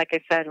good one. Like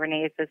I said,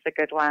 Renee's is a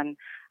good one.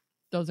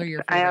 Those are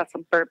your favorites. I have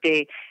some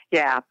Burpee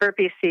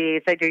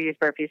seeds. I do use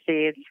Burpee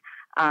seeds.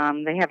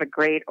 They have a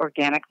great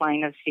organic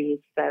line of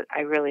seeds that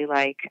I really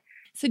like.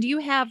 So do you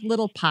have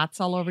little pots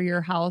all over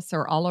your house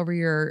or all over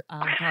your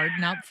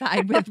garden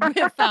outside with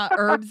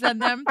herbs in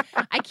them?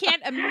 I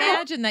can't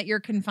imagine that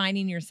you're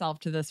confining yourself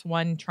to this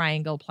one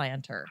triangle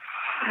planter.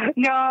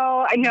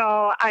 No,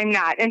 I'm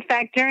not. In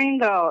fact, during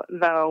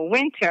the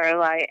winter,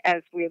 like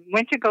as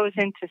winter goes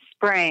into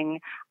spring,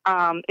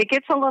 it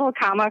gets a little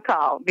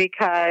comical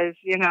because,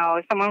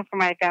 someone from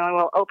my family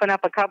will open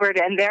up a cupboard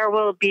and there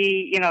will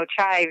be,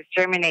 chives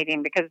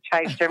germinating because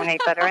chives germinate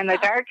better in the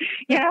dark,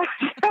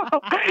 so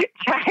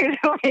chives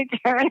will be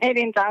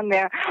germinating down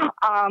there.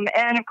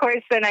 And of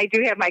course, then I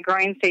do have my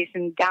growing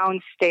station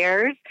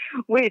downstairs,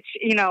 which,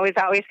 is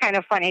always kind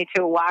of funny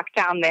to walk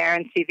down there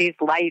and see these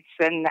lights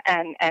and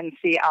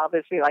see all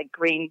this like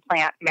green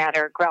plant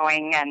matter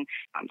growing, and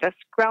I'm just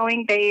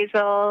growing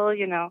basil,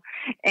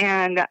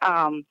 and,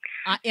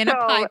 in a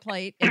pie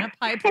plate. In a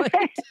pie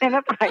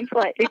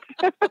plate.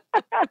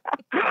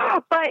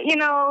 But,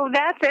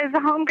 that's as a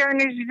home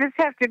gardener, you just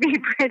have to be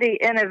pretty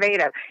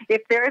innovative.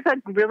 If there's a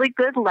really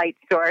good light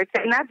source,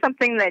 and that's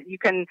something that you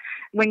can,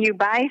 when you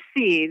buy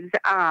seeds,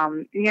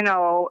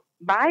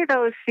 buy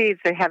those seeds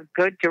that have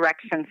good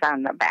directions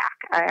on the back.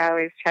 I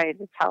always try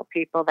to tell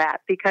people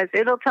that because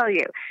it'll tell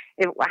you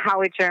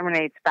how it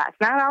germinates best.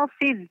 Not all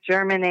seeds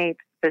germinate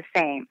the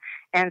same.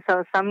 And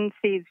so some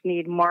seeds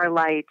need more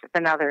light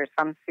than others.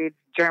 Some seeds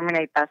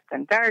germinate best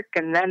in dark,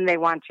 and then they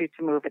want you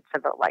to move it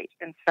to the light.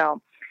 And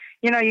so,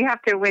 you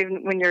have to,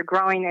 when you're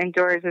growing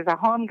indoors as a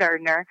home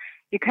gardener,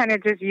 you kind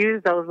of just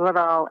use those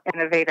little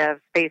innovative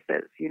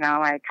spaces.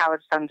 My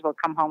college sons will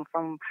come home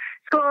from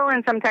school,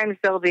 and sometimes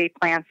there'll be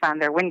plants on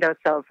their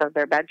windowsills of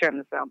their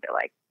bedrooms. They'll be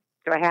like,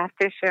 do I have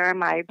to share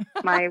my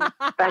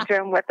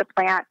bedroom with the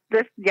plant?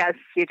 Yes,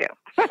 you do.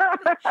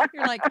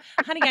 You're like,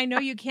 honey, I know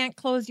you can't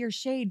close your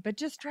shade, but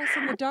just dress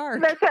in the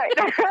dark. That's right.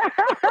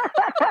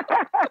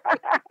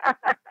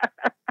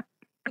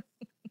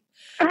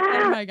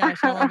 Oh my gosh,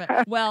 I love it.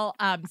 Well,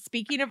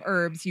 speaking of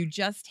herbs, you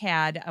just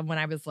had, when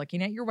I was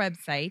looking at your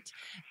website,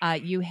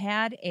 you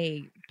had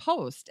a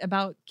post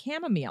about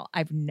chamomile.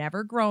 I've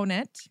never grown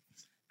it.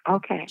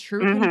 Okay.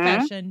 True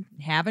confession,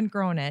 haven't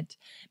grown it.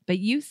 But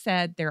you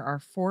said there are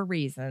 4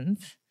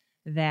 reasons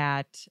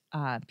that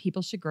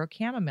people should grow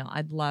chamomile.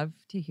 I'd love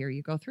to hear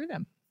you go through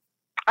them.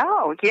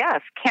 Oh,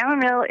 yes.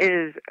 Chamomile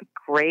is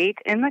great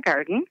in the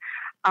garden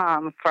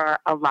for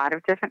a lot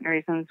of different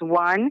reasons.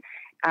 One,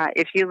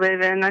 if you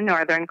live in a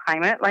northern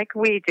climate like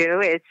we do,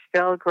 it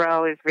still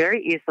grows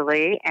very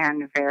easily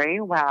and very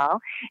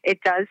well.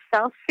 It does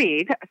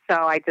self-seed, so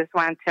I just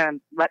want to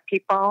let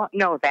people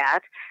know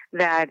that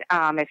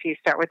if you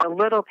start with a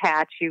little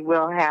patch, you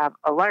will have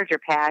a larger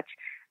patch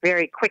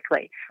very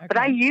quickly. Okay. But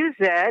I use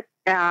it,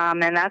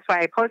 and that's why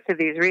I posted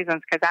these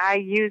reasons, because I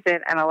use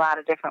it in a lot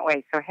of different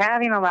ways. So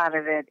having a lot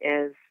of it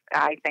is,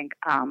 I think,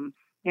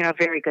 a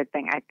very good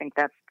thing. I think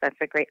that's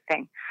a great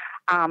thing.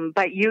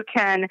 But you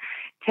can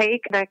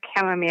take the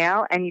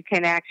chamomile and you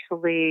can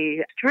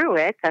actually strew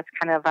it. That's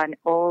kind of an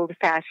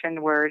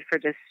old-fashioned word for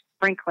just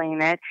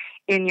sprinkling it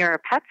in your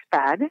pet's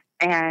bed,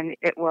 and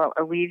it will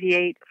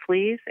alleviate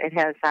fleas. It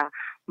has a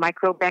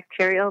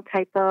microbacterial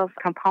type of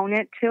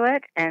component to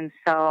it, and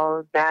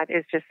so that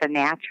is just a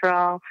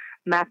natural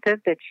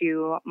method that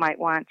you might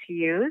want to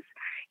use.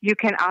 You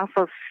can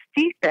also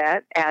steep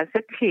it as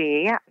a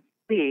tea,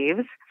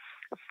 leaves,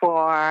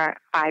 for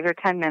 5 or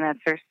 10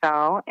 minutes or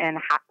so in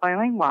hot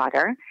boiling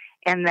water,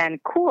 and then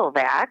cool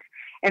that.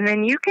 And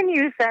then you can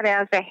use that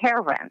as a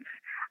hair rinse.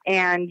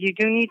 And you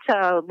do need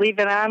to leave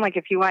it on, like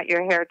if you want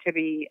your hair to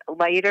be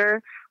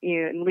lighter,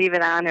 you leave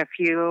it on a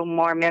few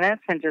more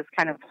minutes and just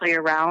kind of play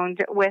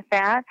around with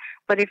that.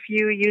 But if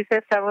you use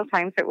it several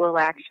times, it will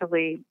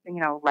actually,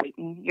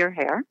 lighten your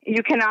hair.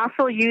 You can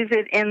also use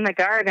it in the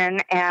garden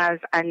as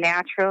a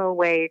natural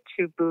way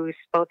to boost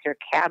both your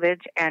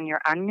cabbage and your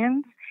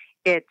onions.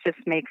 It just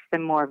makes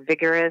them more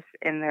vigorous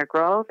in their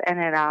growth, and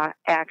it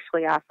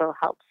actually also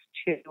helps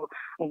to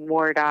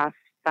ward off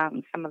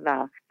some of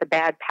the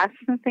bad pests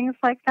and things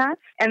like that.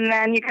 And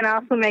then you can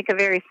also make a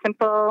very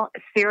simple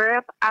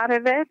syrup out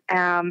of it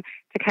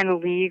to kind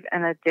of leave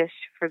in a dish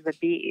for the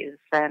bees.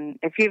 And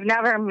if you've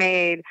never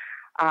made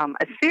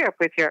a syrup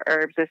with your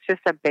herbs, it's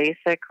just a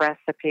basic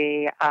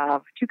recipe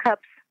of 2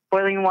 cups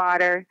boiling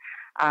water,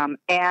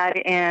 add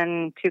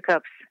in 2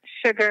 cups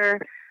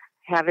sugar,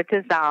 have it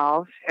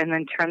dissolve, and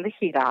then turn the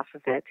heat off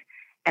of it.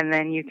 And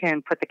then you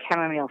can put the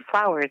chamomile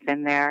flowers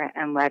in there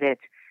and let it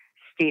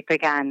steep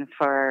again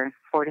for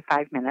 4 to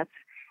 5 minutes,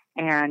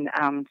 and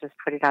just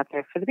put it out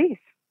there for the bees.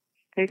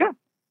 There you go.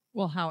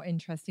 Well, how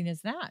interesting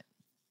is that?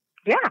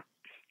 Yeah.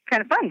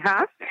 Kind of fun,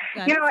 huh?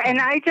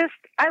 And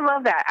I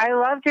love that. I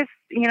love just,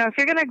 if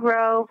you're going to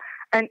grow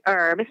an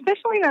herb,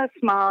 especially in a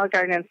small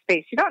garden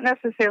space, you don't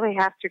necessarily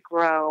have to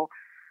grow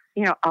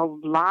a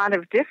lot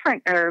of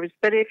different herbs,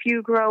 but if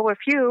you grow a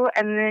few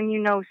and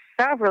then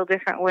several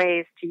different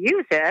ways to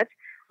use it,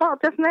 well,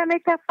 doesn't that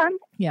make that fun?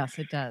 Yes,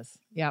 it does.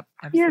 Yep,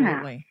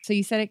 absolutely. Yeah. So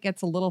you said it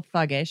gets a little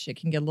thuggish. It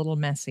can get a little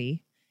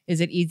messy.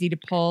 Is it easy to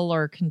pull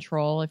or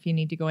control if you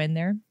need to go in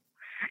there?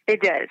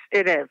 It is.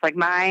 It is. Like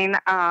mine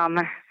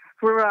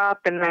grew up,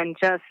 and then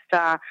just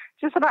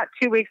about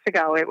 2 weeks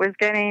ago, it was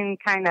getting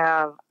kind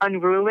of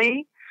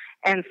unruly,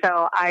 and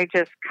so I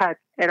just cut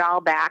it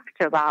all back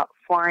to about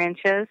 4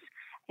 inches.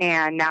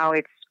 And now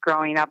it's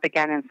growing up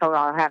again, and so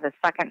I'll have a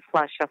second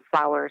flush of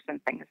flowers and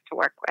things to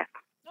work with.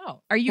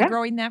 Oh, are you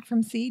growing that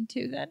from seed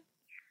too then?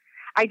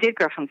 I did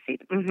grow from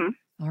seed. Mm-hmm.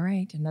 All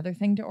right, another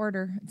thing to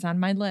order. It's on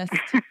my list.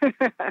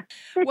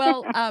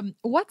 Well,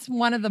 what's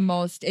one of the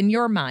most, in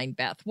your mind,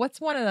 Beth,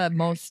 what's one of the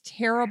most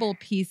terrible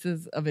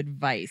pieces of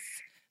advice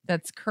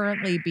that's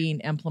currently being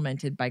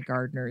implemented by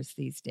gardeners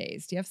these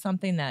days? Do you have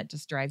something that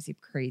just drives you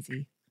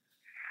crazy?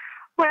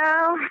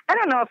 Well, I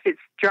don't know if it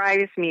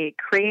drives me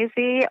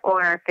crazy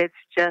or if it's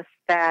just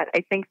that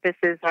I think this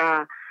is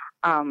a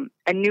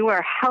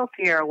newer,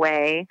 healthier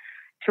way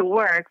to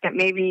work that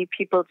maybe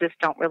people just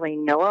don't really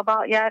know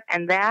about yet.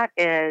 And that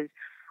is,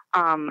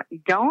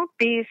 don't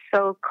be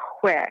so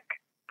quick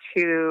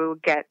to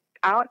get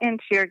out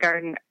into your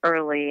garden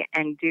early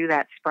and do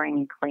that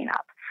spring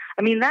cleanup.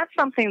 I mean, that's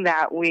something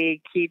that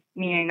we keep,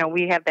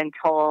 we have been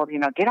told,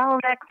 get all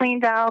of that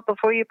cleaned out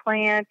before you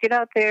plant, get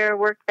out there,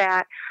 work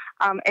that.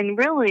 And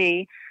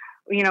really,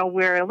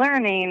 we're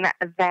learning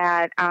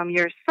that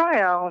your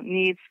soil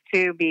needs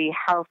to be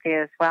healthy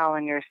as well,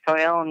 and your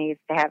soil needs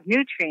to have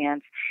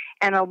nutrients.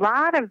 And a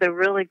lot of the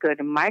really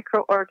good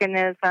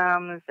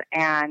microorganisms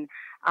and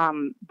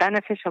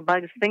beneficial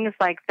bugs, things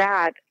like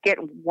that, get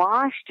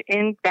washed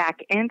back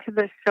into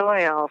the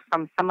soil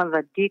from some of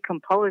the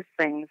decomposed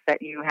things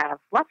that you have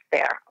left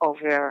there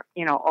over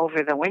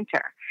the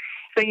winter.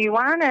 So you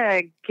want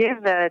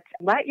to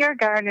let your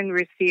garden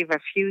receive a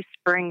few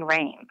spring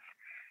rains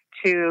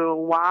to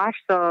wash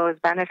those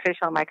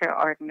beneficial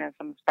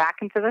microorganisms back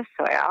into the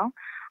soil,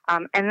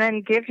 and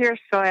then give your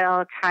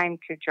soil time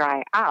to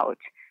dry out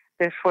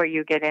before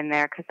you get in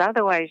there, because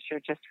otherwise you're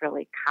just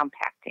really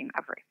compacting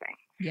everything.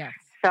 Yes.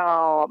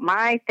 So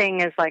my thing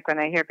is, like, when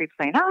I hear people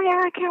saying, "Oh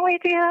yeah, I can't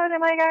wait to get out in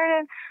my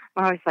garden,"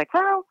 I'm always like,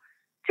 well,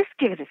 just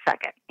give it a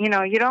second. You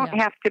don't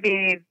have to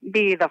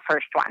be the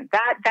first one.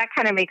 That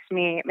kind of makes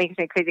me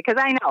crazy, because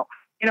I know,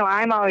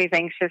 I'm always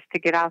anxious to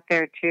get out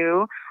there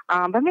too.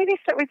 But maybe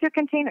start with your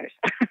containers.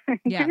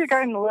 Yes. Give your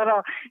garden a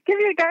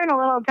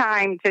little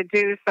time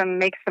to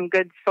make some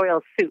good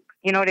soil soup.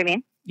 You know what I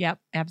mean? Yep,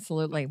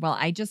 absolutely. Well,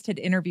 I just had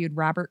interviewed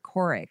Robert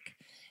Korick,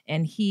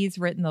 and he's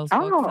written those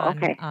books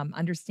on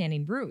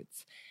understanding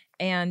roots.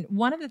 And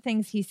one of the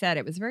things he said,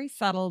 it was very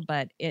subtle,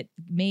 but it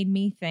made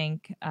me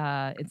think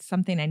it's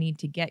something I need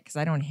to get because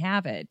I don't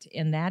have it,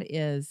 and that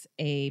is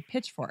a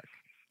pitchfork.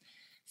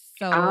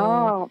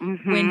 So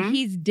when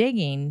he's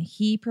digging,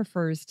 he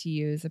prefers to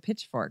use a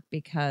pitchfork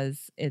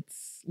because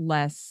it's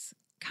less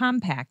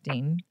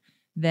compacting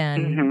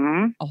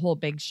than a whole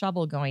big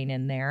shovel going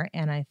in there.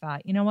 And I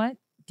thought, you know what?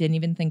 Didn't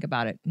even think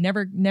about it.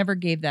 Never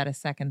gave that a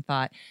second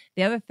thought.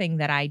 The other thing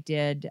that I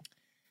did,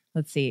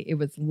 let's see, it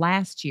was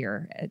last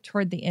year,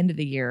 toward the end of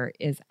the year,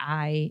 is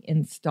I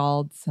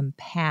installed some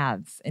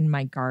paths in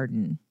my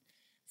garden.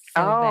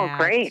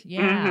 Great.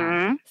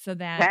 Yeah. So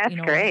that's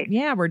great.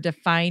 Yeah, we're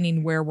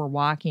defining where we're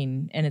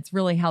walking. And it's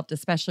really helped,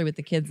 especially with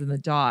the kids and the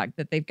dog,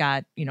 that they've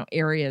got,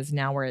 areas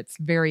now where it's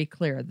very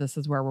clear this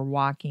is where we're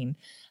walking.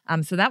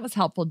 So that was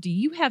helpful. Do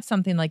you have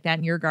something like that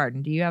in your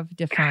garden? Do you have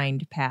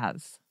defined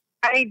paths?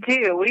 I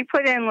do. We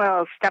put in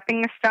little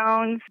stepping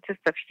stones just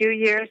a few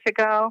years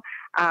ago.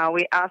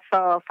 We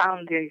also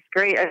found these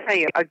I'll tell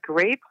you, a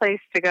great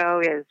place to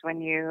go is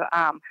when you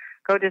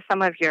go to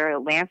some of your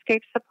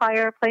landscape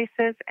supplier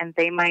places, and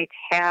they might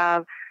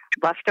have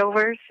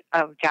leftovers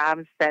of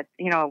jobs that,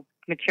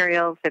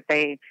 materials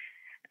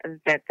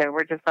that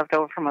were just left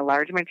over from a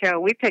large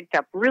material. We picked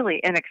up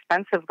really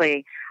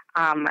inexpensively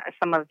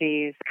some of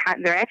these.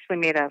 They're actually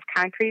made of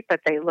concrete, but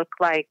they look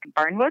like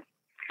barnwood.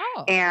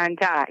 Oh. And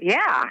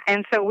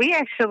and so we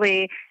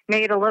actually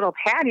made a little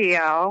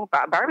patio,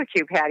 a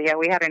barbecue patio.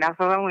 We had enough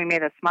of them. We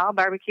made a small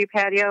barbecue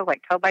patio,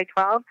 like 12 by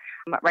 12,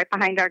 right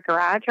behind our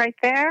garage right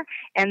there,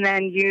 and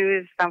then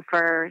used them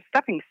for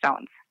stepping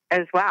stones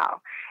as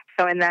well.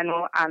 So, and then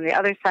on the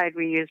other side,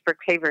 we used brick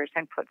pavers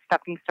and put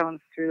stepping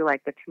stones through,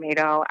 like the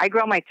tomato. I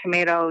grow my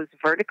tomatoes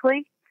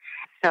vertically.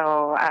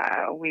 So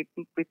we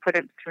put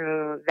it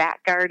through that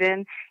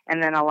garden,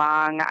 and then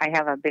along, I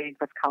have a big,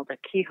 what's called a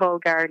keyhole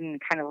garden,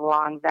 kind of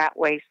along that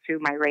way through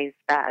my raised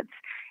beds.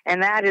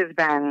 And that has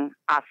been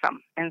awesome.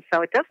 And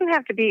so it doesn't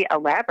have to be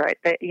elaborate.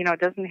 It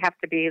doesn't have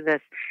to be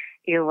this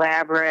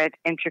elaborate,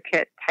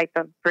 intricate type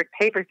of brick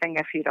paver thing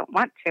if you don't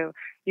want to.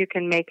 You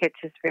can make it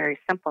just very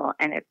simple,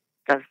 and it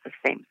does the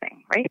same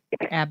thing, right?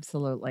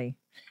 Absolutely.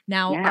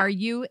 Now, Are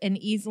you an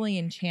easily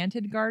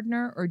enchanted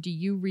gardener, or do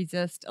you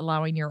resist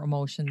allowing your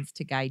emotions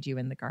to guide you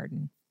in the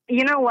garden?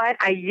 You know what?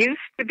 I used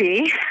to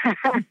be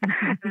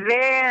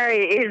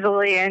very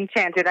easily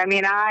enchanted. I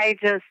mean, I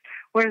just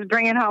was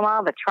bringing home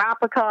all the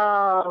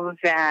tropicals,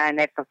 and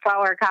if the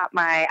flower caught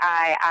my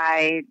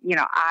eye,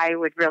 I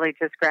would really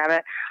just grab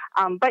it.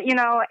 But,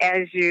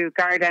 as you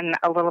garden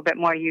a little bit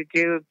more, you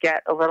do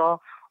get a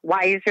little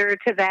wiser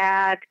to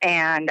that.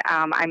 And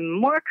I'm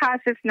more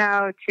cautious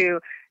now to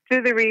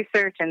do the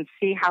research and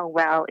see how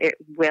well it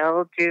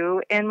will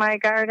do in my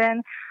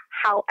garden.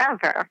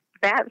 However,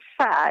 that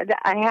said,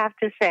 I have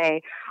to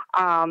say,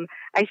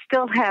 I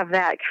still have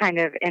that kind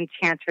of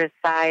enchantress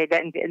side,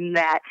 and in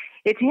that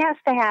it has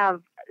to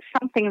have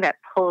something that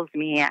pulls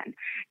me in,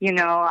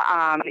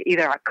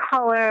 either a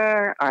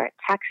color or a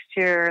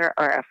texture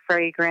or a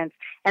fragrance.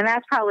 And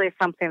that's probably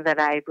something that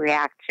I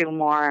react to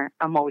more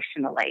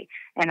emotionally.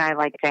 And I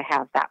like to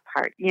have that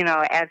part,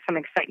 add some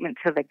excitement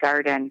to the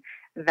garden.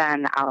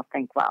 Then I'll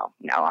think, well,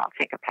 no, I'll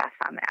take a pass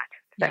on that.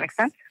 Does that make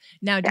sense?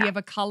 Now, do you have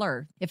a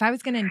color? If I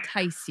was going to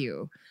entice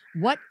you,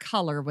 what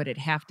color would it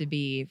have to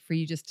be for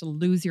you just to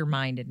lose your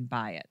mind and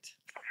buy it?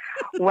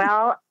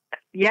 Well,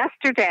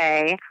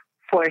 yesterday,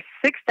 for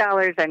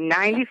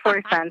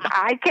 $6.94.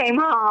 I came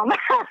home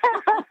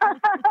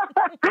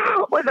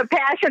with a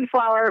passion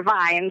flower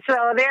vine.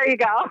 So there you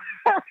go.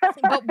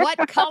 But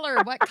what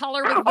color? What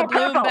color was the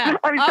bloom, purple. Beth?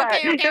 I'm sorry.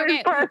 Okay. It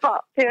was purple.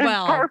 It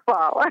was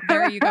purple.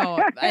 There you go.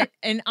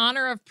 In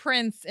honor of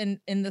Prince in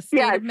the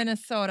state of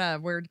Minnesota,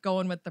 we're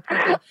going with the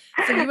purple.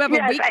 So you have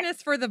a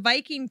weakness for the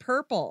Viking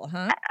purple,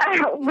 huh?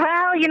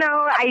 Well,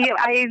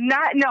 I'm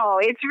not. No,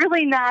 it's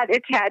really not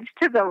attached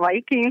to the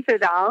Vikings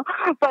at all.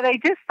 But I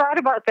just thought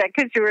about that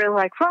because you were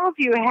like, well,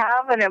 do you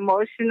have an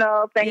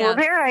emotional thing? Yes. Well,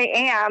 there I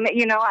am.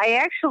 I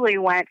actually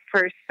went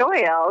for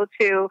soil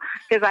because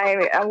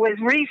I was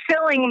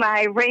refilling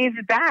my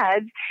raised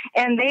beds,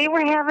 and they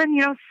were having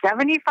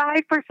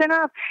 75%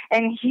 off.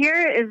 And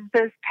here is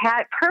this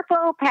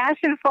purple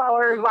passion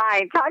flower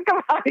vine. Talk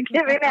about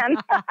giving in.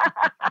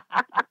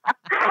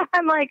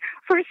 I'm like,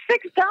 for $6,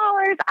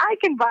 I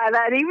can buy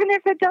that, even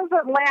if it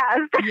doesn't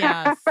last.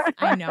 Yes,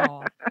 I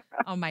know.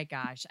 Oh my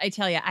gosh. I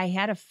tell you, I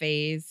had a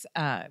phase.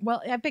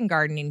 I've been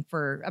gardening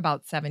for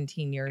about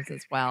 17 years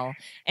as well.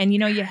 And,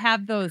 you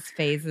have those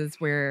phases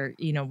where,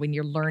 when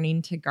you're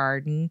learning to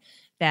garden,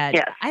 that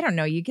I don't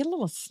know, you get a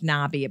little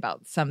snobby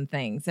about some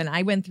things. And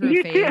I went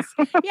through a phase.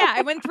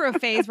 I went through a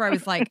phase where I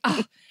was like,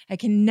 oh, I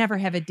can never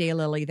have a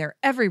daylily. They're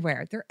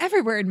everywhere. They're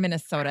everywhere in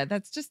Minnesota.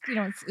 That's just,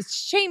 it's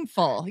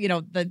shameful,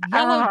 the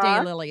yellow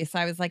daylily. So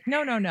I was like,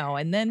 no.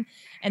 And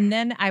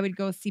then I would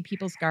go see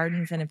people's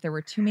gardens. And if there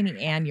were too many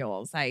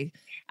annuals, I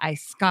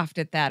scoffed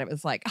at that. It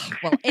was like, oh,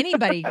 well,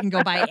 anybody can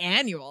go buy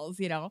annuals,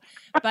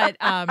 but,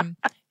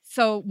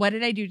 so what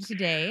did I do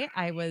today?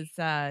 I was,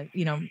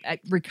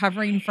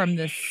 recovering from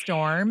this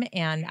storm,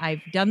 and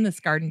I've done this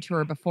garden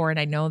tour before, and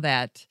I know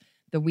that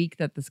the week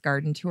that this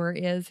garden tour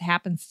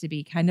happens to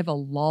be kind of a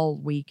lull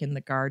week in the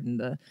garden.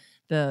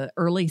 The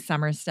early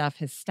summer stuff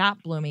has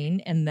stopped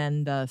blooming, and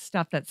then the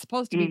stuff that's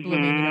supposed to be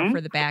blooming, for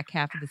the back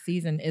half of the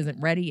season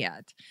isn't ready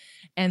yet.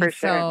 And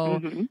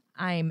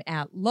I'm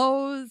at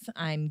Lowe's.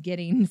 I'm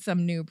getting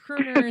some new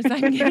pruners.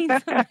 I'm getting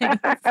some things.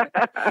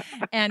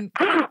 And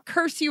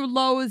curse you,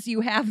 Lowe's,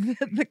 you have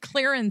the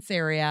clearance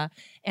area,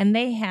 and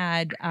they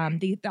had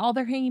all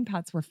their hanging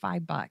pots were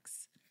 $5.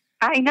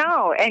 I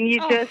know. And you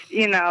just,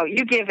 you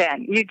give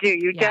in. You do.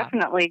 You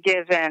definitely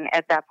give in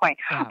at that point.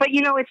 Yeah. But,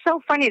 it's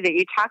so funny that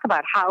you talk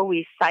about how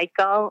we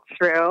cycle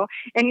through.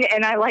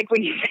 And I like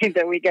when you say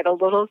that we get a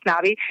little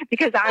snobby,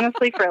 because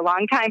honestly, for a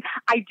long time,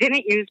 I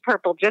didn't use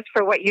purple just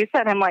for what you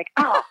said. I'm like,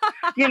 how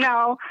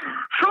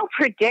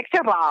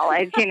predictable.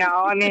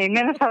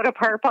 Minnesota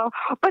purple.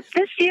 But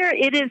this year,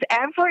 it is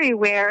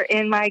everywhere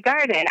in my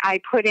garden. I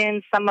put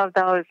in some of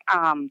those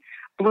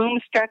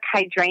bloom-struck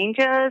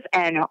hydrangeas,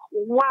 and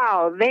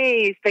wow,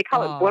 they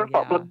call it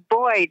purple. But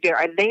boy,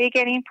 are they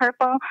getting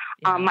purple.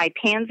 My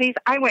pansies,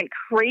 I went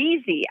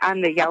crazy on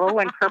the yellow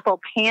and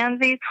purple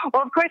pansies.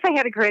 Well, of course, I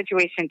had a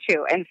graduation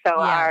too, and so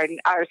our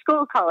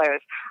school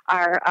colors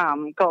are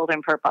gold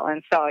and purple,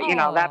 and so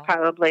that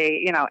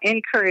probably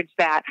encouraged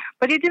that,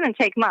 but it didn't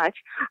take much,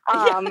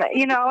 and I,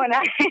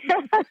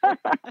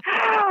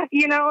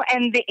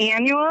 and the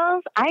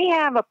annuals. I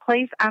have a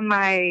place on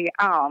my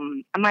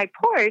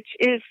porch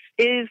is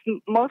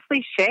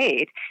mostly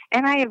shade.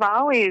 And I have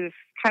always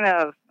kind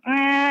of,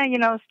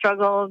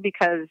 struggled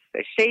because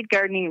shade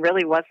gardening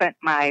really wasn't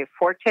my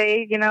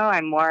forte.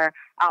 I'm more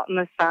out in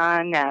the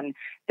sun and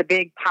the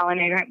big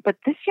pollinator. But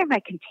this year my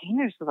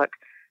containers look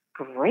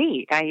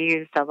great. I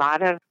used a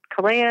lot of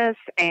Coleus,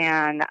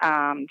 and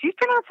do you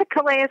pronounce it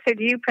Coleus or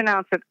do you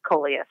pronounce it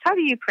Coleus? How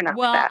do you pronounce that?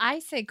 Well, I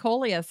say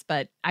Coleus,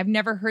 but I've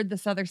never heard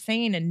this other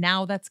saying, and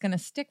now that's going to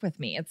stick with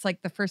me. It's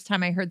like the first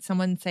time I heard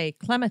someone say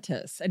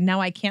clematis, and now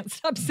I can't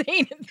stop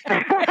saying it.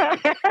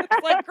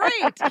 It's like,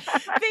 great.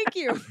 Thank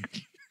you.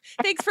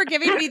 Thanks for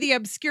giving me the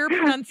obscure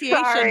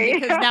pronunciation,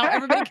 because now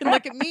everybody can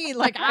look at me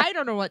like I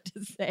don't know what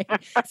to say.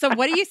 So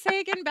what do you say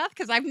again, Beth?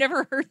 Because I've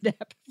never heard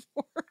that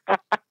before.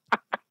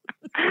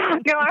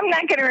 No, I'm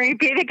not going to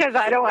repeat it because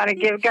I don't want to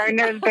give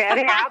gardeners bad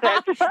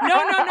habits.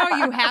 No.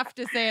 You have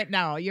to say it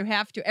now. You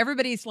have to.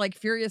 Everybody's like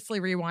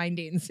furiously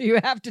rewinding, so you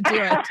have to do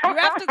it. You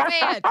have to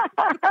say it.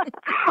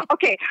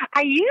 Okay.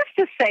 I used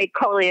to say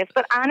Coleus,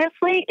 but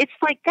honestly, it's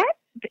like that.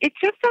 It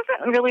just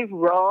doesn't really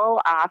roll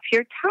off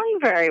your tongue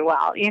very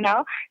well,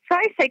 So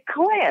I say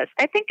Coleus.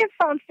 I think it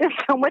sounds just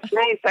so much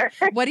nicer.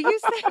 What do you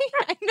say?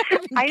 I'm not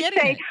even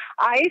getting it.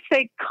 I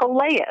say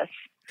Coleus.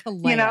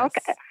 Coleus.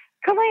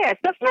 Coleus.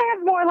 Doesn't it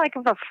have more like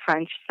of a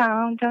French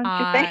sound, don't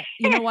you think?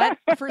 You know what?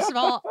 First of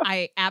all,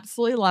 I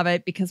absolutely love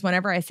it, because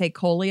whenever I say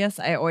Coleus,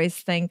 I always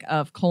think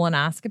of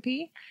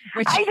colonoscopy,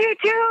 which I do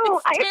too.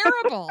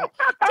 Terrible.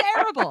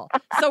 Terrible.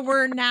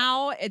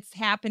 So it's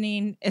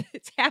happening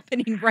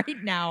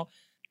right now.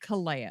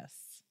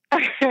 Coleus.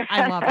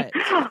 I love it.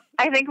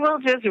 I think we'll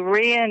just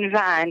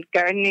reinvent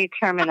gardening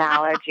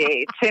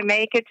terminology to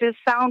make it just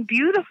sound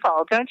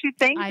beautiful, don't you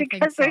think? I think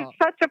Because so. there's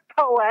such a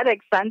poetic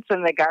sense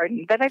in the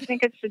garden that I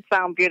think it should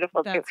sound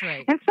beautiful too. That's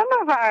right. And some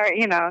of our,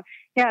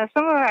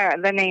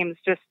 the names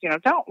just,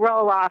 don't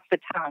roll off the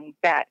tongue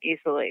that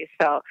easily.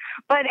 So,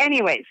 but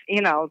anyways,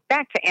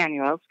 back to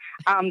annuals.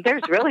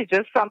 There's really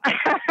just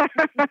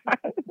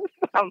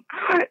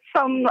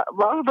some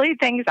lovely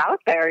things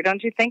out there,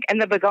 don't you think?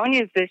 And the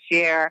begonias this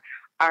year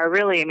are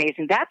really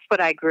amazing. That's what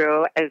I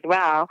grew as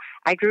well.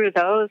 I grew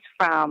those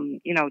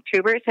from,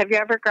 tubers. Have you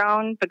ever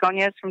grown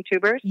begonias from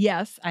tubers?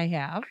 Yes, I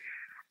have.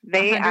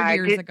 They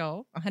 100 years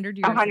ago. 100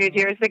 years 100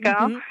 years ago.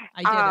 Mm-hmm.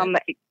 I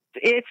did it.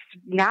 It's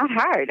not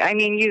hard. I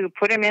mean, you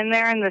put them in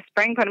there in the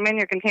spring, put them in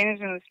your containers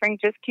in the spring,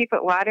 just keep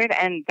it watered,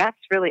 and that's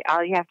really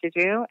all you have to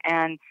do.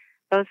 And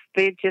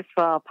they just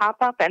will pop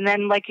up. And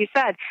then, like you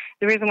said,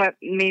 the reason what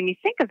made me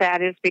think of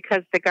that is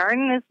because the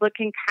garden is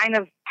looking kind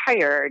of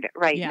tired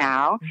right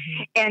now.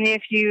 Mm-hmm. And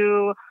if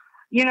you,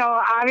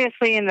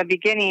 obviously in the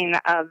beginning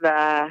of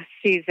the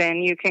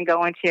season, you can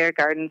go into your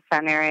garden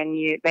center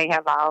and they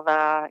have all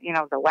the,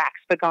 the wax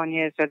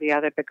begonias or the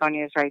other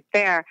begonias right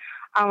there.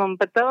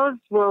 But those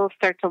will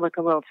start to look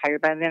a little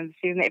tired by the end of the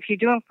season. If you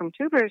do them from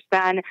tubers,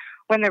 then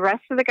when the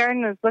rest of the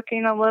garden is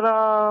looking a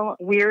little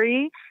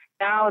weary,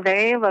 now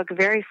they look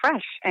very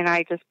fresh. And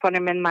I just put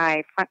them in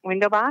my front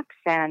window box,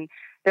 and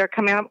they're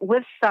coming up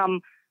with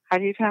some, how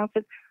do you pronounce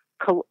it?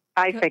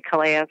 I say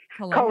Calais.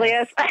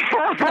 Calais.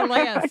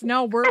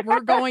 No,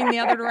 we're going the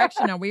other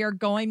direction now. We are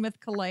going with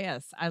Calais.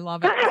 I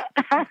love it.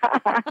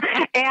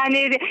 And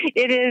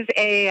it is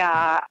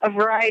a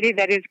variety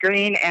that is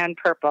green and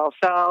purple.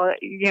 So,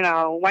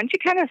 once you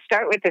kind of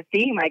start with the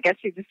theme, I guess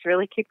you just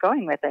really keep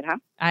going with it, huh?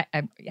 I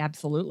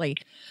absolutely.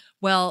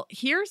 Well,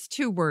 here's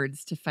 2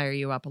 words to fire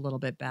you up a little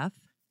bit, Beth.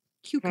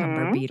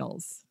 Cucumber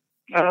beetles.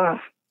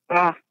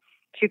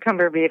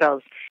 Cucumber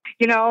beetles.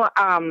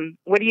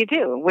 What do you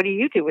do? What do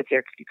you do with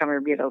your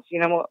cucumber beetles? You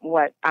know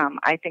what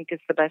I think is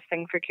the best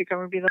thing for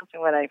cucumber beetles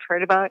and what I've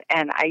heard about?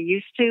 And I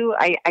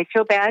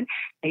feel bad.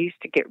 I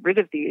used to get rid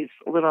of these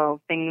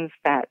little things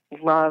that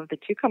love the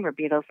cucumber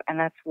beetles, and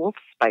that's wolf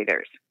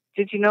spiders.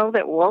 Did you know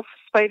that wolf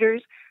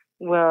spiders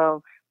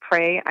will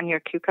prey on your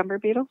cucumber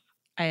beetles?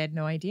 I had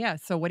no idea.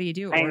 So what do you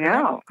do? I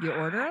know. You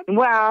order them?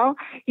 Well,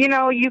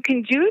 you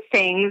can do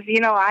things.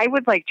 I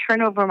would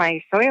turn over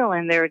my soil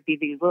and there would be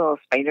these little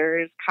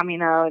spiders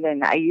coming out.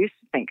 And I used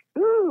to think,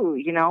 ooh,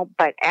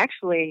 but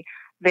actually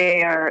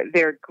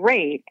they're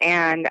great.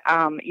 And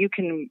you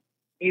can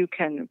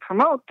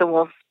promote the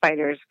wolf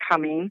spiders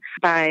coming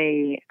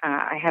by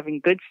having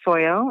good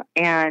soil.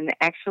 And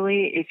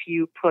actually, if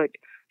you put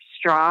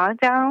straw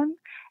down,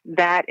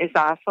 that is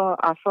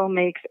also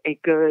makes a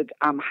good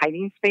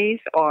hiding space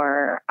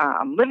or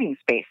living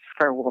space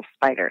for wolf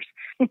spiders.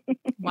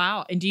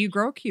 Wow. And do you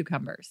grow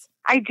cucumbers?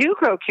 I do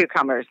grow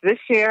cucumbers. This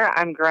year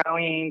I'm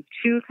growing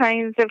 2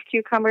 kinds of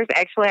cucumbers.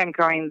 Actually, I'm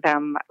growing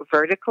them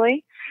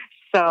vertically.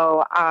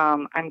 So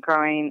I'm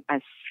growing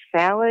a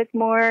salad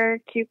more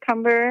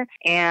cucumber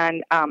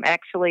and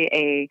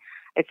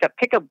it's a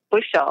pick a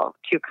bushel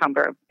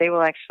cucumber. They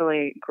will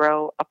actually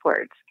grow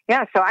upwards.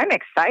 Yeah, so I'm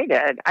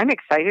excited. I'm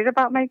excited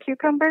about my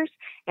cucumbers,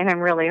 and I'm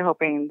really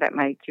hoping that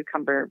my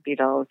cucumber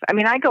beetles,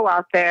 I go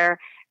out there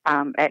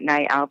at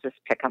night, I'll just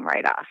pick them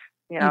right off.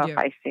 If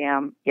I see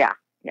them, yeah,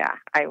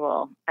 I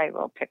will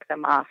pick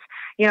them off.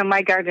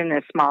 My garden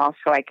is small,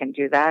 so I can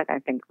do that. I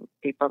think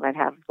people that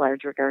have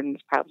larger gardens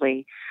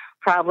probably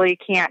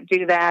can't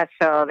do that,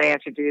 so they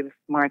have to do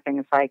more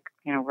things like,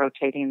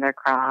 rotating their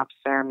crops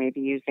or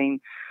maybe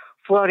using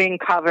floating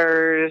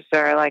covers,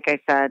 or like I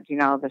said,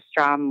 the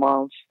straw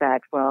mulch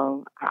that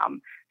will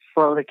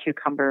slow the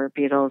cucumber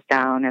beetles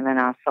down. And then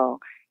also,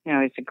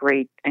 it's a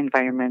great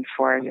environment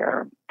for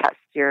your pests,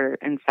 your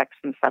insects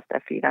and stuff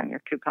that feed on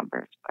your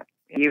cucumbers. But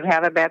you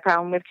have a bad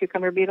problem with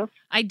cucumber beetles?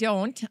 I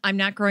don't. I'm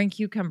not growing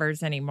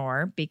cucumbers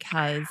anymore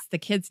because the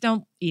kids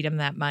don't eat them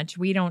that much.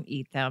 We don't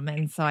eat them.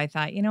 And so I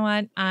thought, you know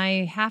what?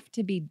 I have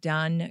to be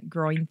done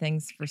growing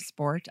things for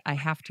sport. I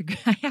have to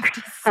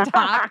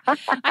stop.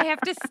 I have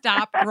to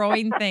stop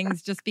growing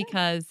things just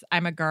because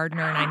I'm a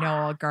gardener and I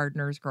know all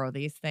gardeners grow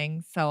these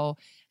things. So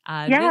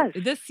yes.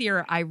 This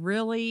year I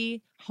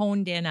really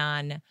honed in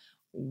on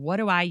what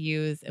do I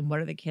use and what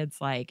are the kids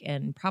like?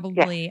 And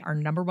probably our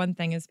number one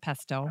thing is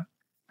pesto.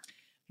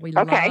 We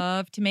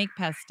love to make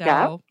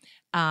pesto.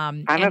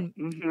 Yeah.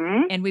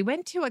 And we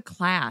went to a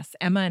class,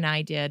 Emma and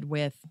I did,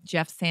 with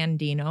Jeff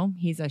Sandino.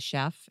 He's a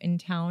chef in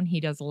town. He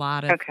does a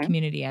lot of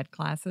community ed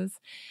classes.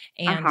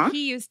 And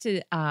he used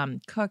to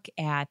cook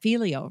at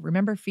Filio.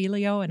 Remember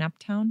Filio in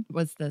Uptown? It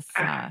was this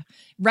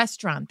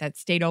restaurant that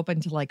stayed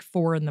open till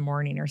 4 a.m.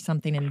 or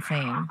something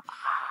insane.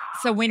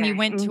 So when you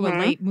went to a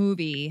late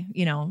movie,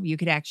 you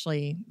could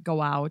actually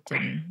go out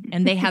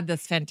and they had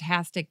this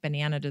fantastic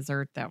banana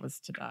dessert that was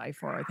to die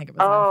for. I think it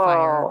was on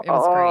fire. It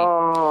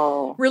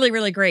was great. Really,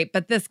 really great.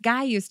 But this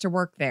guy used to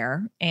work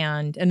there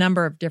and a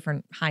number of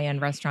different high-end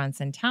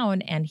restaurants in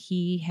town. And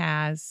he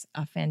has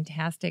a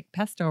fantastic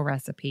pesto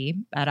recipe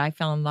that I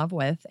fell in love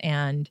with.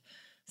 And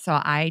So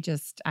I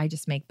just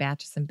make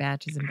batches and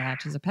batches and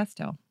batches of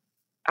pesto.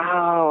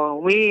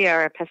 Oh, we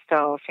are a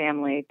pesto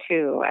family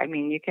too. I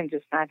mean, you can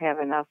just not have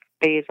enough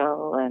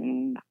basil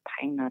and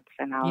pine nuts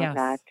and all of Yes.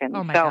 that. And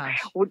Oh my so,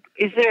 gosh.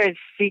 is there a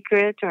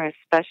secret or a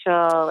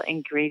special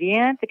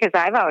ingredient? Because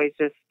I've always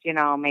just,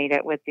 made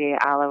it with the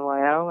olive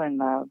oil and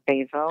the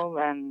basil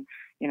and,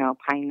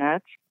 pine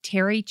nuts.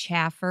 Terry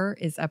Chaffer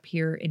is up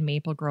here in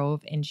Maple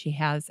Grove, and she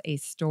has a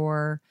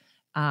store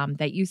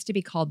that used to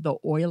be called The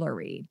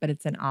Oilery, but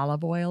it's an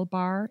olive oil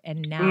bar.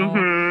 And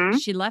now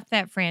she left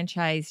that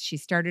franchise. She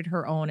started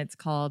her own. It's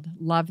called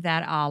Love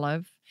That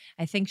Olive.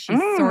 I think she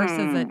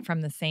sources it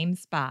from the same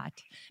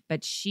spot,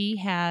 but she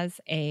has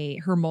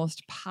her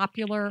most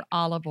popular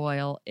olive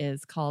oil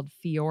is called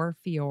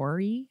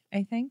Fiore,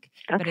 I think,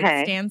 but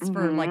it stands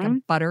for like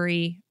a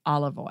buttery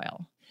olive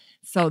oil.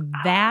 So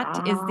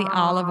that is the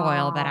olive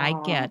oil that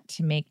I get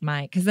to make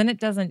because then it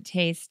doesn't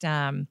taste,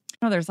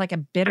 there's like a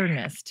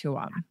bitterness to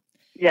them.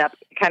 Yep,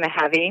 kind of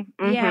heavy.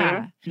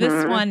 Yeah.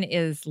 This one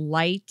is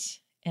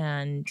light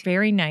and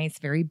very nice,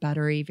 very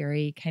buttery,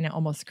 very kind of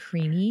almost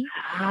creamy.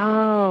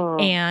 Oh.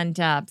 And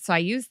so I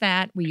use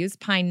that. We use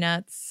pine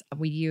nuts.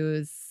 We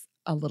use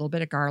a little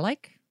bit of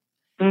garlic,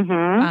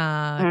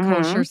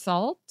 kosher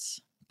salt.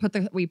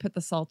 We put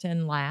the salt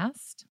in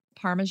last.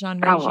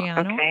 Parmesan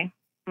Reggiano. Oh, okay.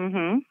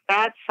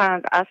 That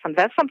sounds awesome.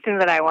 That's something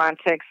that I want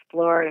to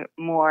explore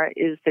more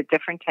is the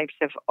different types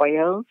of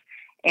oils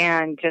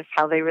and just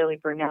how they really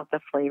bring out the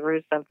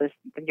flavors of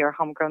your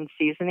homegrown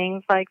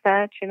seasonings like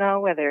that,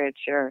 whether it's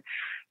your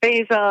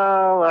basil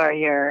or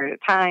your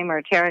thyme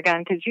or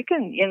tarragon, because you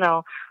can,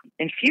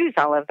 infuse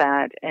all of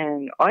that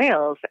in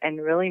oils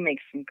and really make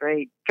some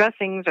great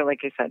dressings or,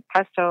 like you said,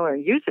 pesto, or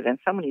use it in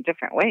so many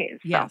different ways.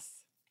 Yes. So.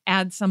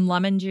 Add some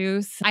lemon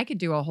juice. I could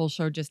do a whole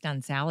show just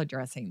on salad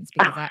dressings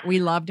because we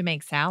love to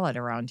make salad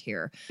around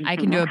here. I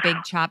can do a big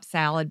chopped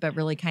salad, but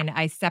really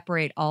I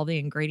separate all the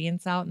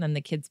ingredients out and then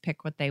the kids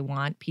pick what they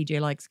want. PJ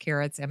likes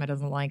carrots. Emma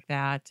doesn't like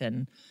that.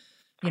 And,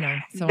 so on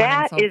and so forth.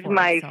 That is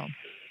my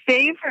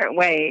favorite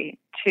way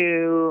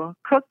to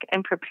cook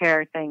and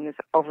prepare things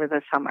over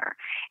the summer.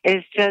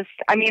 Is just,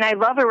 I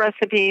love a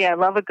recipe. I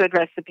love a good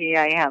recipe.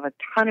 I have a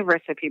ton of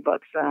recipe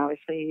books.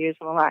 Obviously, you use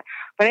them a lot.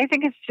 But I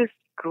think it's just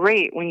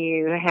great when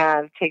you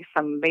take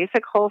some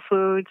basic whole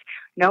foods,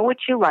 know what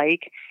you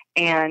like,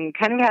 and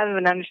kind of have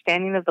an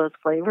understanding of those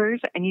flavors,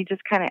 and you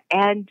just kind of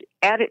add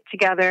it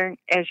together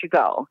as you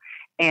go.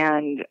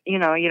 And, you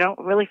don't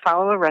really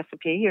follow a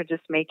recipe. You're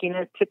just making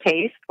it to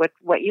taste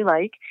what you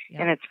like,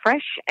 and it's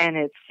fresh and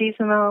it's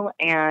seasonal.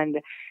 And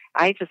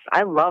I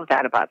love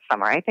that about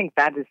summer. I think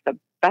that is the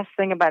best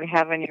thing about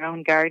having your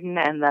own garden,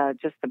 and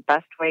just the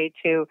best way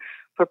to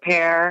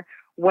prepare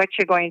what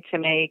you're going to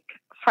make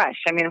fresh.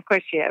 Of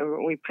course,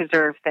 we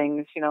preserve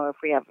things, if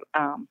we have,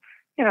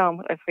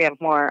 if we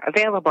have more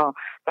available.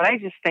 But I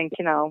just think,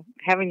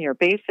 having your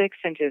basics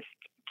and just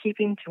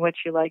keeping to what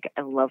you like,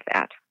 I love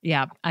that.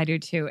 Yeah, I do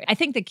too. I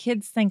think the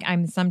kids think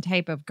I'm some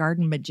type of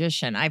garden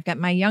magician. I've got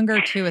my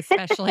younger two,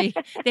 especially,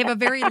 they have a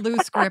very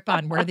loose grip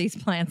on where these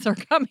plants are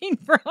coming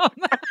from.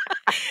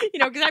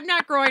 Because I'm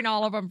not growing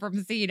all of them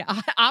from seed.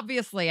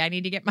 Obviously, I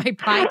need to get my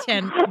pie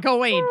tin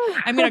going.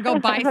 I'm going to go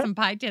buy some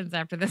pie tins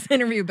after this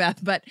interview, Beth.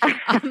 But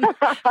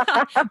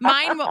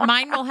mine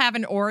will have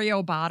an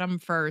Oreo bottom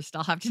first.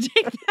 I'll have to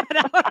take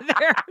that out of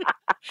there.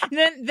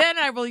 Then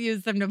I will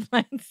use them to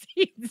plant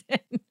seeds in.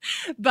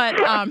 But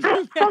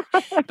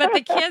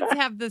the kids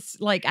have this,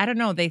 I don't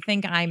know, they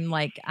think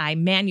I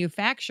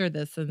manufacture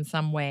this in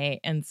some way.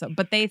 And so,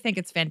 but they think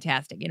it's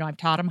fantastic. I've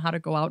taught them how to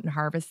go out and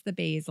harvest the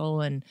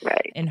basil and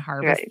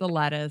harvest the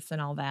lettuce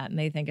and all that. And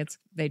they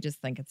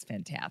just think it's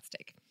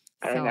fantastic.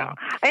 So. I know.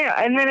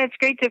 And then it's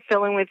great to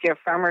fill in with your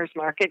farmer's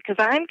market,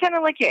 because I'm kind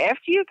of like you.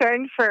 After you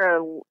garden for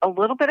a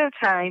little bit of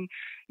time,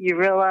 you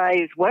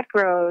realize what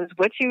grows,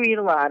 what you eat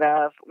a lot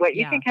of, what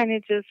you can kind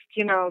of just,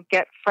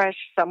 get fresh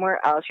somewhere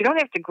else. You don't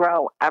have to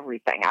grow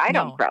everything. I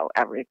don't grow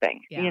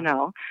everything,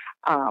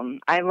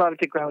 I love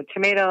to grow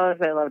tomatoes.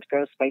 I love to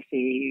grow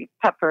spicy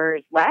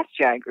peppers. Last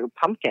year I grew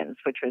pumpkins,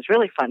 which was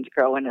really fun to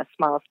grow in a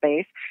small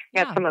space.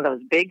 Got some of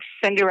those big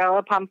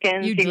Cinderella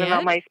pumpkins,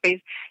 though my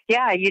space.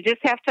 Yeah, you just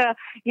have to,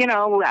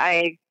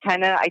 I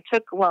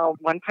took,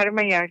 one part of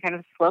my yard kind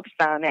of slopes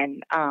down,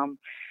 and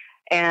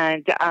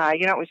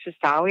it was just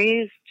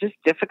always just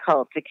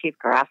difficult to keep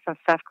grass and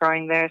stuff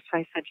growing there. So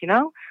I said,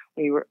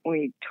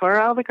 we tore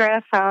all the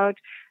grass out,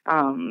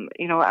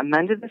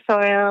 amended the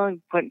soil,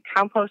 put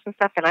compost and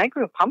stuff, and I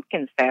grew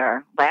pumpkins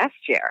there last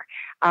year.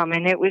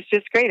 And it was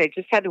just great. I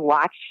just had to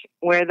watch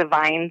where the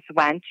vines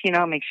went,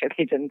 make sure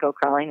they didn't go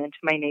crawling into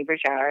my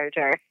neighbor's yard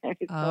or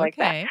anything like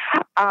that.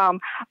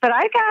 But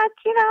I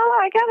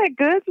got a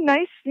good,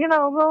 nice,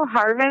 little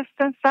harvest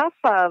and stuff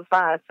of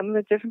some of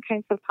the different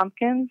kinds of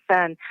pumpkins.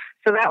 And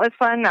so that was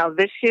fun. Now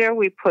this year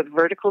we put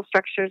vertical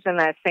structures in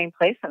that same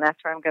place, and that's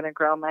where I'm going to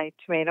grow my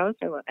tomatoes.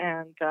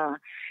 And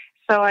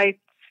so I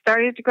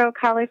started to grow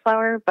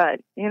cauliflower, but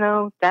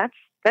that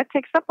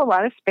takes up a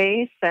lot of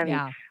space,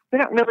 and we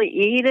don't really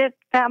eat it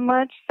that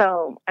much,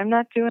 so I'm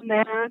not doing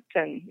that.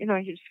 And you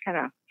just kind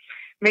of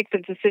make the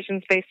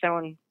decisions based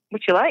on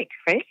what you like,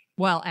 right?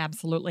 Well,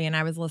 absolutely. And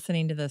I was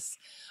listening to this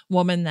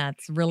woman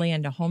that's really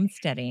into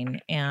homesteading,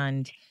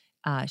 and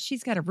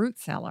she's got a root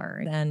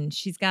cellar, and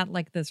she's got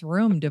like this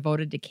room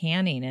devoted to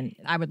canning. And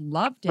I would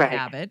love to Right.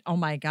 have it. Oh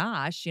my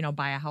gosh,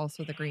 buy a house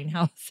with a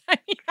greenhouse. I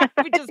mean,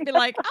 I would just be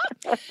like,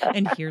 oh,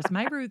 and here's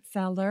my root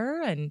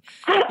cellar, and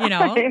I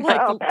know.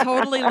 like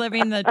totally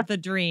living the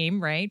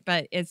dream, right?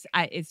 But it's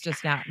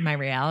just not my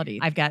reality.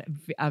 I've got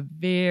a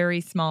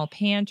very small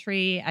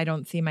pantry. I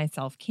don't see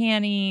myself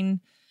canning.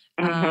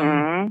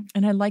 Mhm.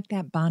 And I like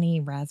that Bonnie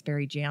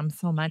raspberry jam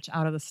so much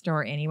out of the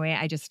store anyway.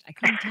 I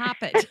couldn't top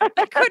it.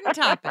 I couldn't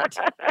top it.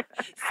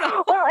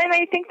 So, Well, and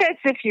I think that's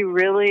if you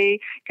really,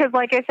 because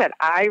like I said,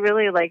 I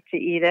really like to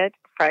eat it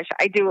fresh.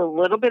 I do a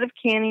little bit of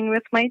canning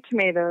with my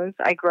tomatoes.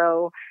 I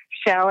grow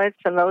shallots,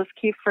 and those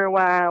keep for a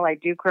while. I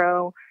do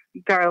grow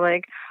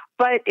garlic,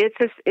 but it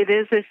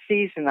is a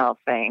seasonal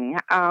thing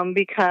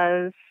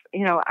because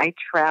I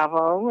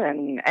travel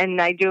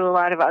and I do a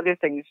lot of other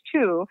things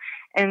too.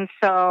 And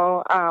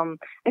so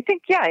I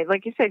think, yeah,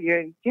 like you said,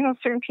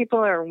 certain people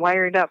are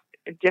wired up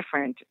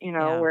different,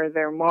 Yeah. where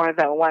they're more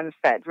the ones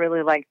that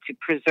really like to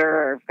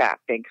preserve that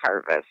big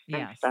harvest and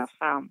Yes. stuff.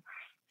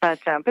 But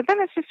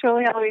then it's just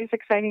really always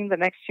exciting the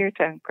next year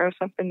to grow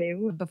something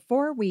new.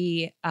 Before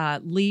we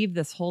leave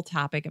this whole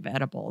topic of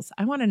edibles,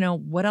 I want to know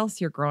what else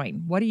you're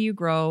growing. What do you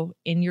grow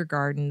in your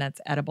garden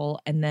that's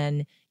edible? And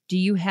then do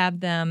you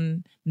have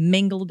them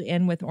mingled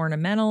in with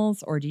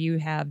ornamentals, or do you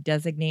have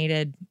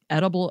designated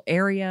edible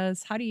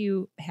areas? How do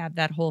you have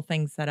that whole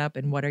thing set up,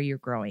 and what are you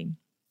growing?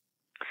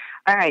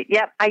 All right.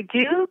 Yep. I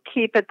do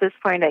keep at this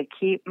point, I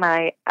keep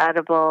my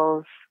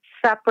edibles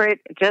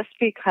separate just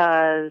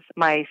because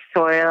my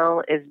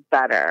soil is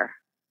better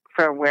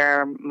for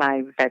where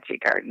my veggie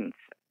gardens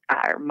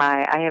are.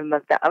 I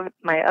have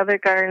my other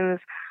gardens.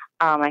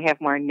 I have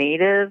more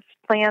native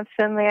plants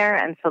in there,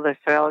 and so the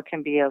soil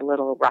can be a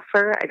little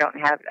rougher. I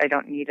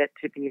don't need it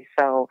to be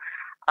so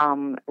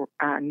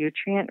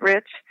nutrient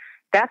rich.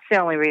 That's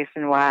the only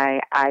reason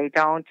why I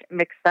don't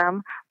mix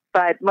them.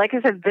 But like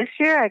I said, this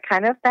year I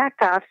kind of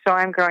backed off, so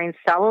I'm growing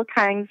several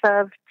kinds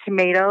of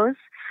tomatoes,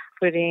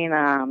 including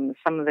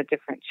some of the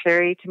different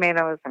cherry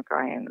tomatoes. I'm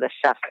growing the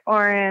Chef's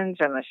Orange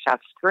and the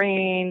Chef's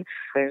Green.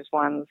 There's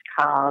ones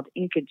called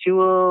Inca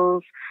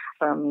Jewels,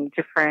 some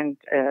different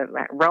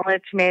Roma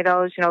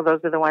tomatoes. Those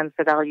are the ones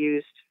that I'll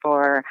use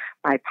for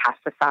my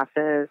pasta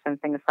sauces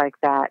and things like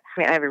that.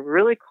 I have a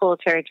really cool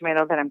cherry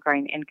tomato that I'm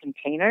growing in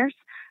containers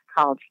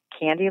called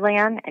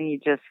Candyland, and you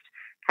just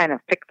kind of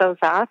pick those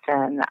off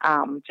and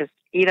just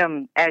eat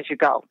them as you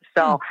go.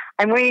 So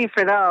I'm waiting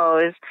for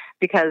those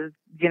because,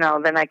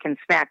 then I can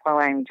snack while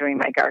I'm doing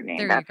my gardening.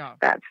 There you go.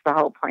 That's the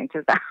whole point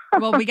of that.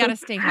 Well, we got to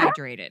stay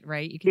hydrated,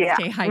 right? You can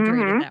stay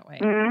hydrated that way.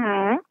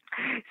 Mm-hmm.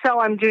 So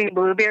I'm doing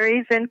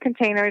blueberries in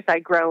containers.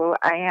 I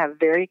have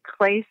very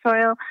clay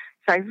soil.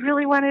 So I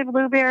really wanted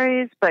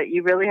blueberries, but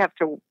you really have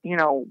to,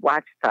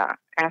 watch the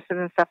acid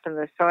and stuff in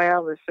the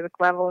soil, the acidic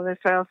level in the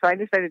soil. So I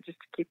decided just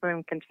to keep them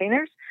in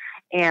containers,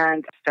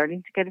 and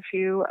starting to get a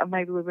few of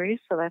my blueberries.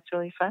 So that's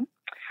really fun.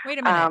 Wait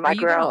a minute. Are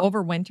you going to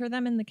overwinter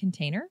them in the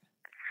container?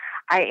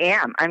 I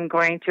am. I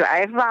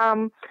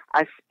have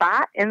a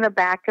spot in the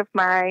back of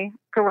my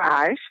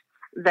garage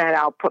that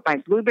I'll put my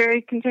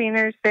blueberry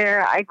containers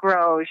there. I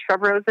grow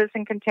shrub roses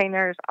in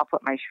containers. I'll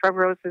put my shrub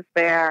roses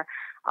there.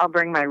 I'll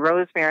bring my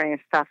rosemary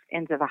and stuff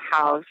into the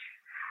house.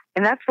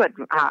 And that's what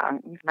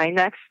my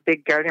next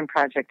big garden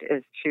project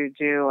is, to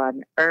do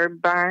an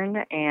herb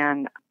barn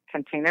and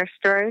container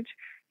storage,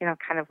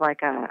 kind of like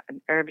an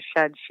herb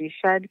shed, she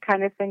shed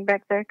kind of thing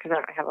back there, because I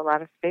don't have a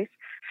lot of space.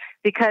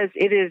 Because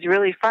it is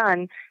really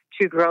fun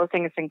to grow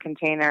things in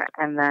container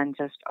and then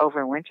just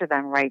overwinter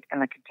them right in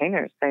the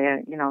containers.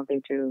 They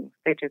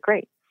do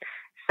great.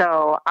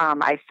 So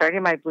I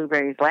started my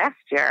blueberries last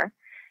year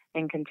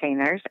in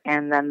containers,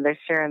 and then this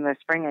year in the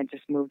spring I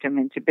just moved them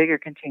into bigger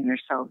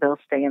containers, so they'll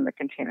stay in the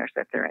containers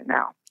that they're in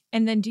now.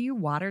 And then do you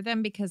water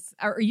them?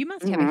 Or you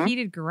must have a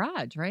heated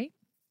garage, right?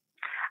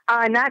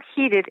 Not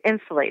heated,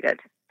 insulated,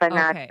 but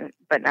Okay.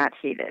 not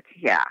heated.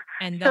 Yeah.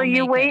 And So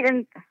you wait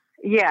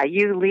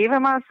you leave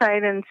them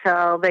outside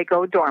until they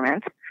go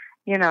dormant,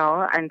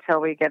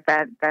 until we get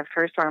that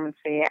first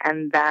dormancy,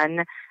 and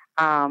then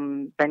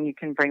you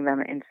can bring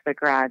them into the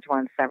garage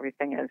once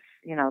everything is,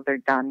 they're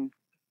done.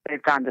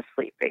 They've gone to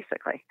sleep,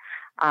 basically.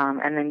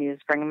 And then you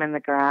just bring them in the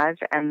garage,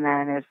 and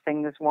then as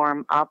things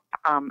warm up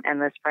in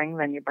the spring,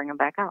 then you bring them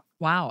back out.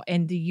 Wow.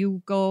 And do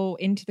you go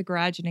into the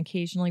garage and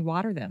occasionally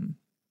water them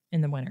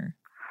in the winter?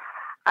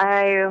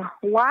 I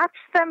watched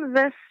them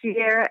this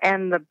year,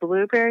 and the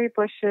blueberry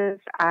bushes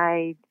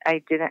I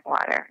didn't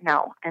water,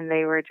 no, and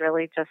they were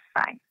really just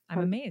fine. I'm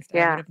amazed.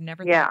 Yeah. I would have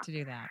never thought to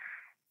do that.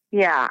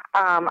 Yeah,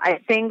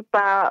 I think,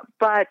 but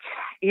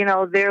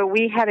there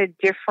we had a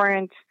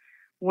different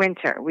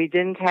winter. We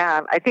didn't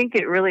have. I think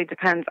it really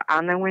depends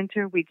on the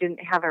winter. We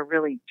didn't have a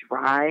really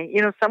dry.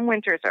 Some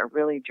winters are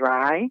really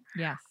dry.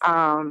 Yes.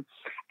 And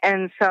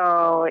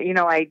so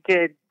I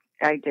did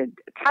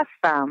test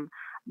them.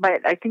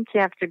 But I think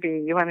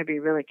you want to be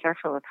really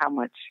careful with how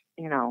much,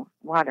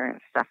 water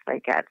and stuff they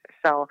get.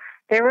 So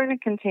they were in a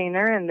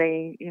container and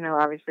they,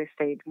 obviously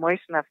stayed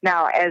moist enough.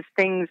 Now, as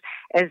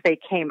they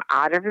came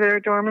out of their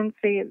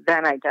dormancy,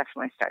 then I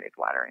definitely started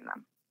watering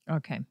them.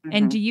 Okay. Mm-hmm.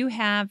 And do you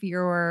have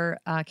your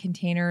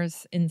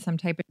containers in some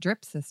type of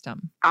drip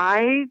system?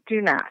 I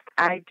do not.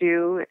 I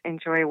do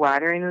enjoy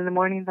watering in the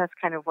morning. That's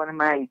kind of one of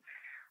my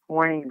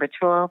morning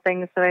ritual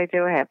things that I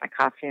do. I have my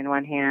coffee in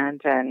one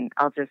hand, and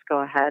I'll just go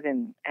ahead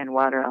and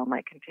water all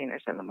my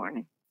containers in the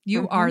morning.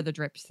 You are the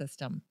drip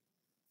system.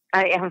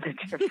 I am the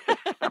drip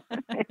system.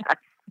 Yes.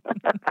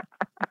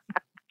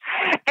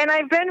 And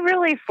I've been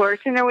really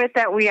fortunate with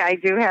that. I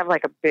do have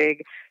like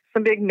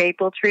some big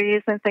maple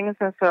trees and things,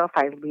 and so if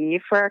I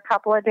leave for a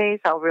couple of days,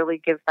 I'll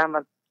really give them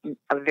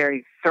a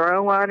very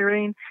thorough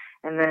watering.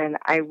 And then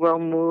I will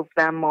move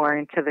them more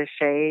into the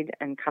shade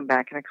and come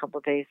back in a couple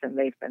of days, and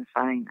they've been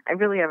fine. I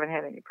really haven't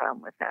had any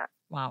problem with that.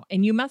 Wow.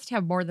 And you must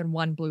have more than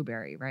one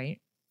blueberry,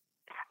 right?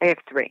 I have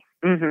 3.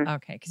 Mm-hmm.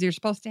 Okay. Because you're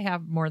supposed to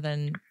have more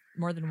than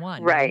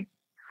one. Right.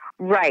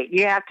 Right.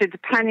 You have to,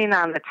 depending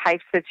on the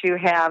types that you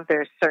have,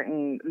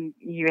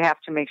 you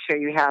have to make sure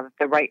you have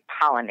the right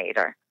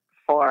pollinator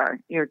for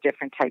your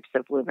different types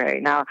of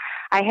blueberry. Now,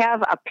 I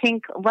have a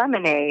pink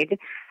lemonade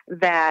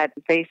that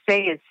they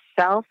say is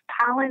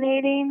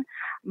self-pollinating,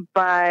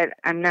 but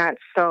I'm not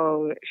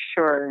so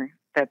sure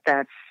that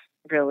that's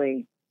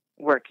really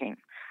working.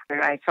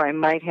 Right, so I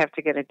might have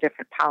to get a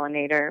different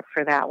pollinator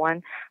for that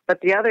one.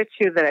 But the other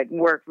 2 that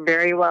work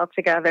very well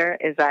together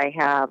is I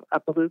have a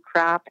blue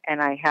crop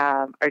and I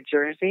have a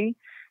Jersey,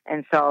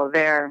 and so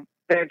they're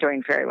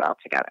doing very well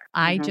together.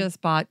 I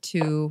just bought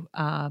 2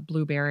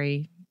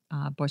 blueberry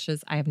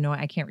bushes.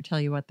 I can't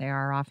tell you what they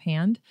are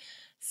offhand.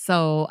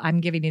 So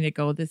I'm giving it a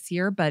go this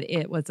year, but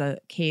it was a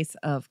case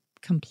of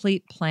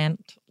complete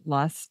plant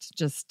lust,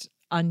 just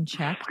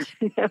unchecked.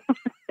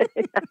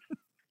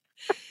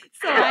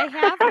 So I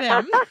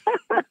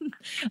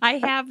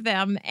have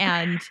them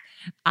and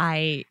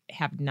I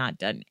have not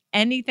done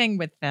anything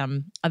with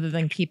them other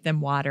than keep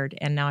them watered.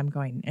 And now I'm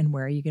going, and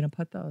where are you going to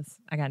put those?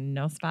 I got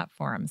no spot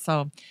for them.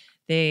 So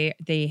they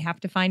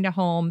have to find a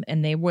home,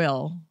 and they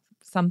will.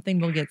 Something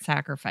will get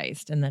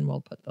sacrificed, and then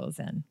we'll put those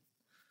in.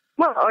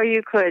 Well, or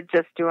you could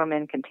just do them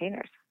in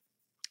containers.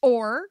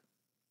 Or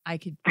I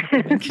could put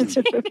them in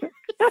containers.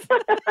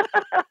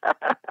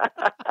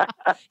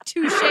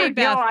 Touche, Beth.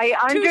 No, I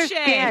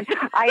understand.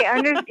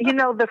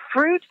 The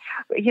fruit,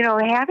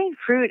 having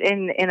fruit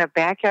in a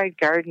backyard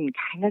garden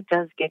kind of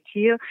does get to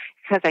you,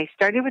 because I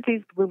started with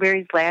these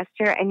blueberries last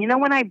year, and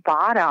when I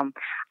bought them,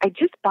 I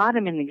just bought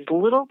them in these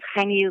little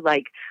tiny,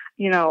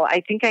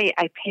 I think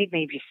I paid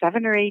maybe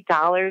 $7 or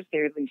 $8.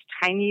 They're these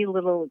tiny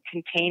little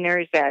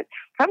containers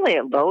probably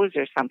at Lowe's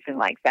or something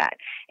like that.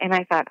 And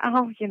I thought,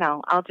 I'll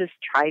just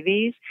try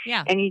these.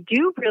 Yeah. And you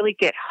do really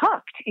get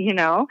hooked,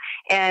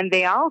 and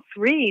they all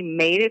 3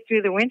 made it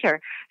through the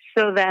winter.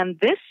 So then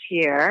this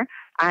year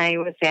I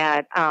was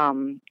at, I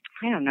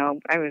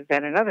was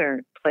at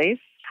another place.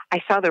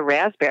 I saw the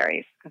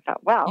raspberries. I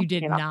thought, well, you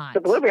did not. The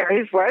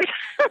blueberries were.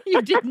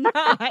 You did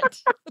not.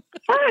 So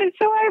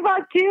I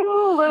bought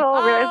 2 little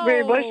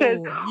raspberry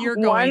bushes. You're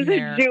going one's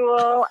there. A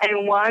Jewel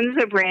and one's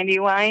a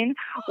Brandywine.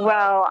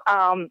 Well,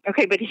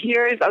 okay, but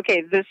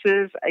this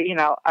is,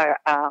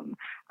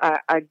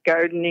 a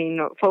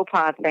gardening faux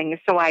pas thing.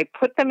 So I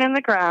put them in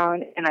the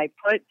ground and I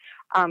put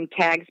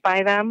tags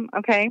by them,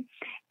 okay?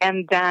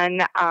 And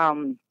then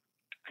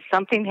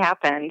something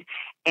happened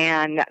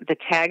and the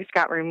tags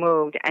got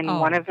removed and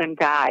one of them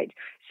died.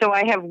 So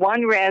I have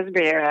one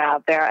raspberry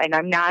out there and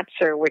I'm not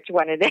sure which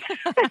one it is.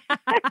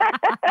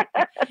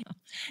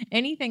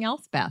 Anything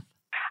else, Beth?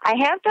 I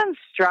have done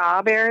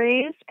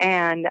strawberries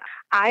and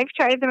I've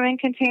tried them in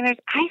containers.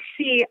 I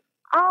see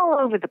all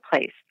over the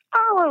place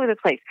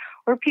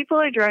where people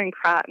are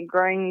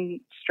growing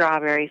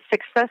strawberries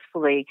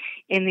successfully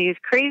in these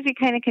crazy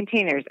kind of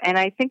containers. And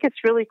I think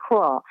it's really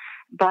cool.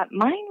 But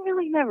mine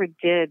really never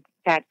did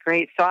that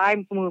great. So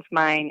I moved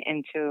mine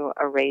into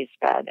a raised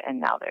bed,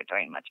 and now they're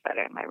doing much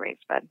better in my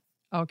raised bed.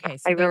 Okay.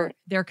 So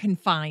they're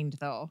confined,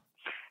 though.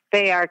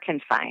 They are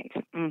confined.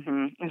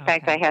 Mm-hmm. In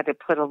fact, I had to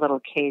put a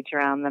little cage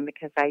around them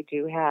because I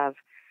do have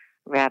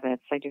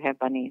rabbits. I do have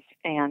bunnies.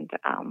 And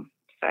so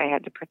I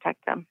had to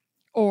protect them.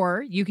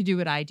 Or you could do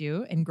what I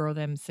do and grow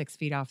them 6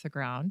 feet off the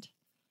ground.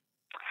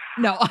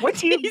 No, what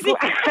do you?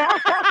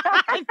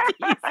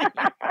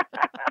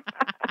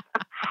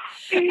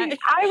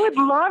 I would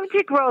love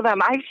to grow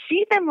them. I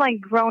see them like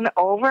grown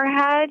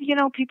overhead. You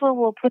know, people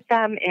will put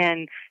them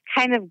in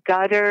kind of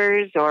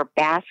gutters or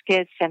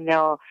baskets, and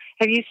have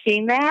you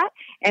seen that?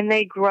 And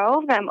they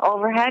grow them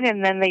overhead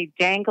and then they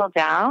dangle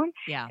down.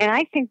 Yeah. And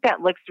I think that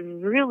looks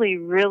really,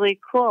 really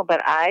cool,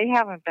 but I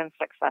haven't been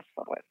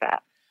successful with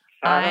that.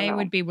 So I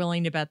would be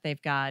willing to bet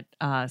they've got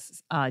a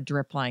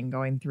drip line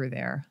going through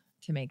there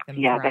to make them.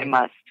 Yeah, thrive. they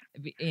must.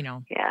 You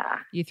know. Yeah.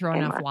 You throw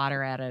enough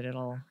water at it,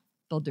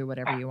 they'll do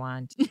whatever you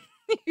want.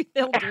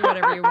 They'll do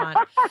whatever you want.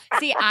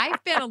 See,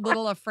 I've been a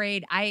little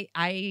afraid. I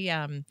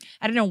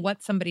don't know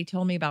what somebody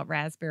told me about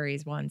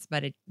raspberries once,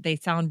 but they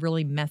sound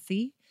really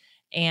messy.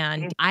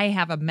 And I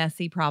have a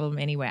messy problem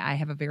anyway. I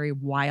have a very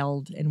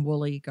wild and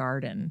woolly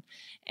garden.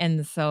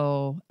 And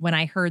so when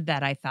I heard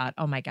that, I thought,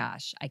 oh my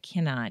gosh, I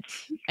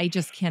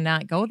just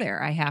cannot go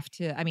there. I have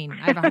I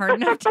have a hard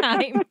enough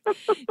time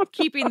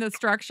keeping the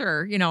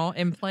structure,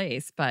 in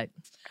place. But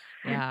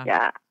yeah.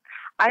 Yeah.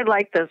 I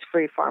like those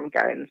free-form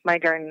gardens. My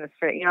garden is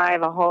free. I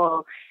have a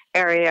whole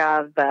area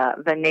of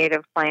the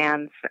native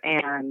plants,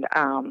 and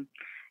I'm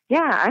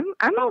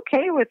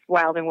okay with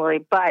wild and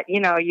woolly, but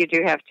you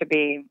do have to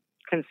be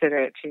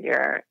considerate to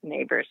your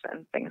neighbors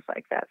and things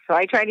like that. So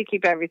I try to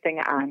keep everything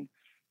on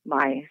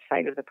my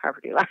side of the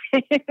property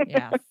line.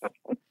 Yes.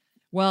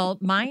 Well,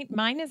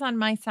 mine is on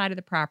my side of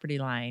the property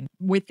line,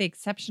 with the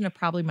exception of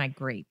probably my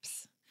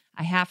grapes.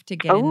 I have to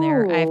get in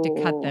there. I have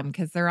to cut them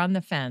because they're on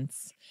the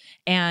fence.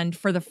 And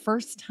for the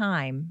first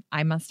time,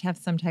 I must have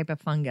some type of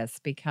fungus,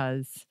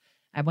 because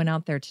I went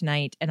out there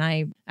tonight and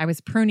I was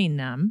pruning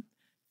them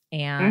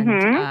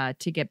and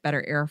to get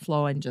better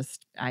airflow, and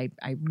just I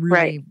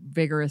really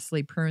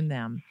vigorously pruned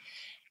them.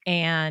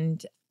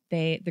 And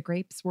the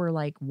grapes were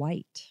like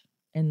white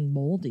and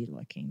moldy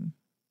looking.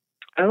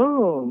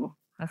 Oh.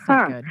 That's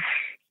not good.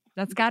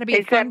 That's got to be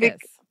a fungus.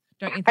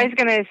 Don't you think? I was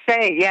going to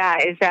say,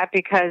 is that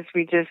because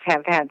we just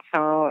have had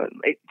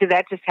did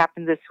that just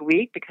happen this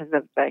week because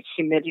of the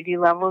humidity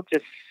level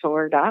just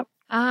soared up?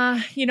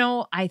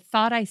 I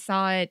thought I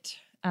saw it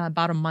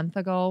about a month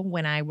ago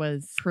when I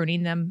was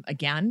pruning them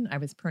again. I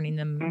was pruning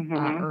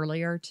them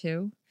earlier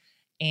too.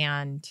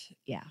 And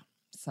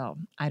so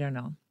I don't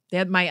know.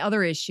 My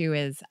other issue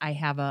is I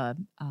have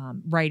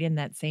right in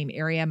that same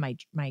area,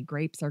 my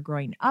grapes are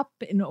growing up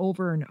and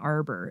over an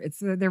arbor.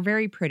 They're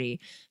very pretty.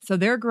 So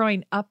they're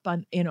growing up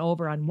and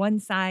over on one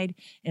side.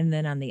 And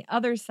then on the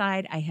other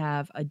side, I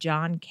have a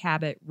John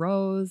Cabot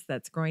rose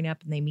that's growing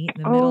up, and they meet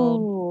in the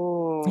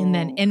middle. And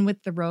then in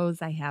with the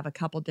rose, I have a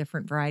couple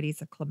different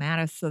varieties of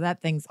clematis. So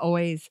that thing's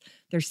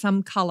there's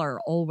some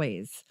color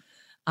always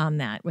on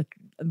that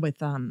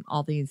with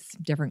all these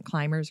different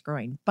climbers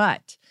growing.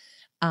 But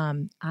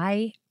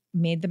I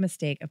made the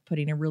mistake of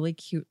putting a really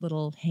cute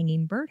little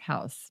hanging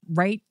birdhouse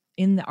right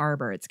in the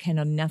arbor. It's kind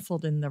of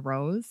nestled in the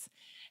rose.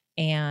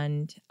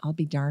 And I'll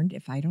be darned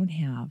if I don't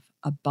have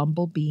a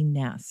bumblebee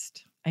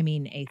nest. I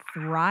mean, a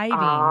thriving,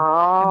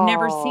 I've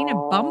never seen a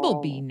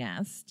bumblebee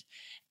nest.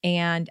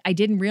 And I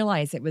didn't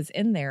realize it was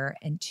in there.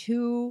 And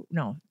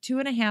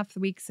 2.5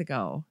 weeks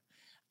ago,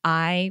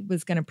 I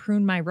was going to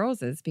prune my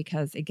roses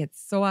because it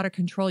gets so out of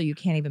control. You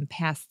can't even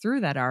pass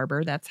through that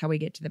arbor. That's how we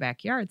get to the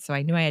backyard. So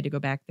I knew I had to go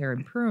back there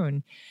and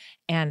prune.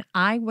 And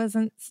I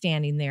wasn't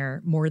standing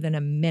there more than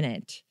a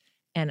minute.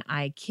 And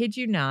I kid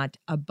you not,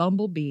 a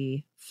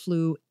bumblebee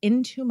flew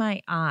into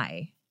my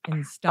eye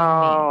and stung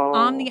me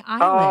on the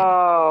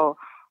eyelid.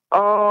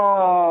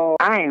 Oh,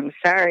 I am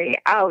sorry.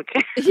 Ouch.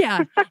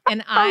 Yeah.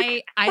 And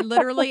I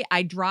literally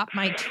dropped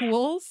my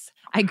tools.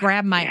 I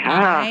grabbed my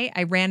eye.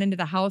 I ran into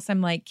the house.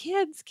 I'm like,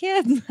 kids.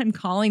 I'm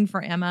calling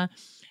for Emma.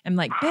 I'm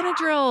like,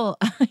 Benadryl,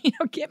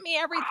 get me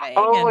everything.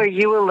 Oh, are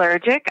you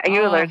allergic? Are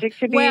you allergic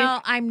to bees?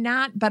 Well, I'm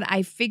not, but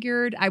I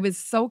figured I was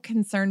so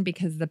concerned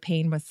because the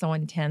pain was so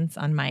intense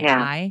on my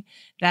eye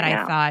that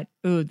I thought,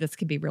 ooh, this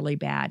could be really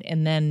bad.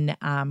 And then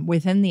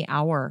within the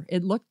hour,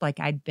 it looked like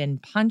I'd been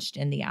punched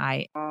in the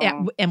eye.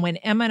 And when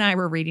Emma and I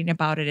were reading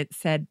about it,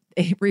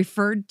 it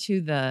referred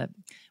to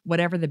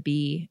whatever the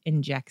bee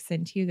injects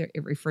into you,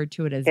 it referred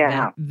to it as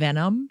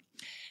venom.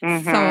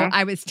 Mm-hmm. So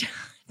I was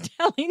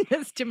telling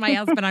this to my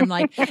husband. I'm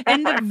like,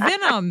 and the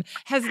venom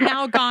has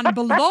now gone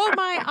below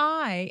my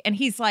eye. And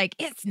he's like,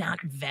 it's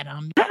not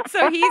venom.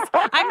 So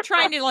I'm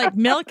trying to like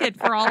milk it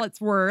for all it's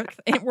worth,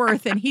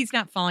 and he's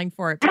not falling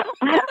for it.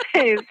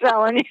 He's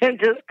telling you,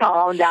 just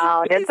calm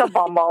down. It's a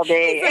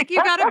bumblebee. He's like,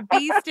 you got a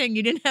bee sting.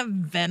 You didn't have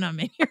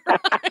venom in your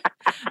eye.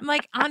 I'm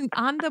like, on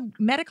the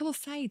medical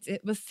sites,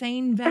 it was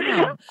saying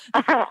venom.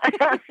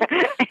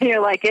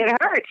 You're like, it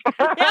hurts.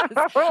 Yes,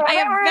 I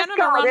have venom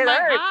around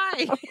my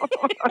eye.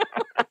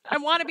 I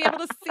want to be able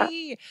to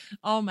see.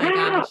 Oh my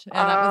gosh. And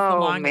that was the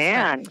longest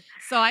man. step.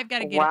 So I've got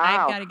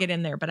to get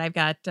in there, but I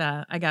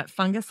got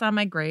fungus on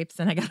my grapes,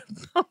 and I got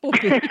a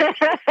bumblebee.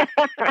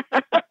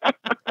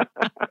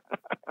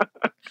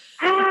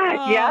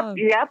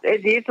 Yep.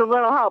 It needs a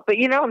little help, but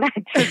that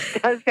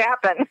just does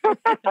happen.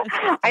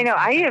 I know.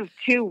 I have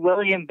 2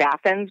 William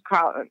Baffins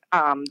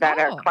that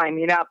are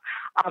climbing up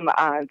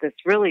this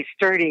really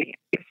sturdy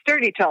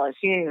trellis.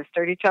 You need a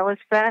sturdy trellis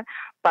for that,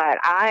 but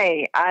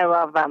I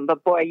love them.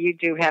 But boy, you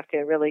do have to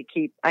really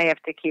I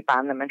have to keep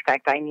on them. In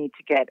fact, I need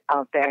to get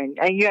out there, and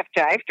I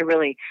have to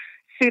really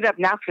suit up,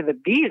 not for the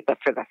bees, but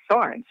for the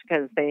thorns,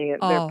 because they're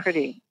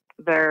pretty.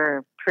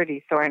 They're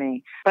pretty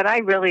thorny, but I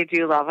really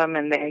do love them,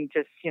 and they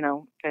just,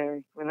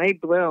 when they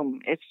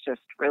bloom, it's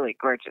just really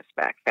gorgeous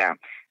back there.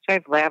 So I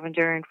have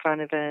lavender in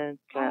front of it.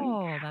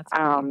 And, that's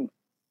cool.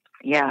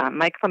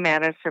 My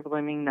clematis are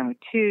blooming now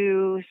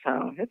too.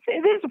 So it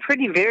is a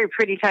very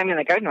pretty time in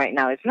the garden right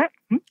now, isn't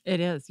it? It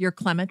is. Your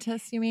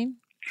clematis, you mean?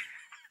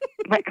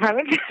 My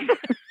clementine.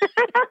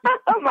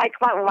 my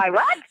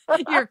what?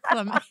 Your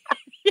clement.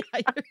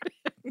 Yeah,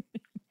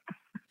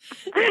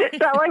 Is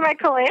that like my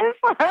coleus?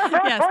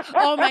 yes.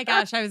 Oh my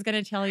gosh, I was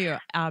going to tell you.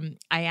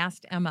 I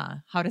asked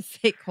Emma how to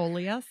say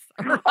coleus.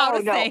 Or how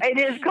to No, say... it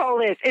is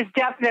coleus. It's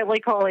definitely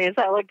coleus.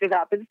 I looked it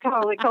up. It's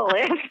totally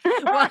coleus.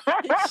 Well,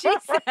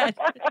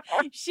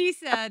 she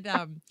said,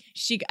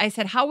 I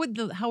said, how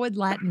would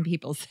Latin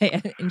people say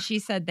it? And she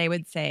said they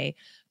would say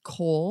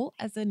col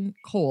as in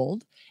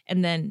cold,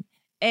 and then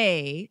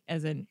a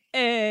as in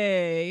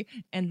a,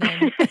 and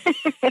then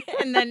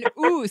and then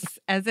us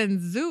as in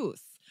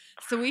Zeus.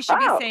 So we should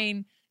be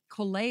saying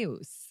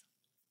coleus.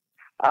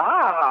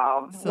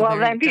 Oh, So well,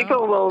 then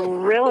people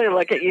will really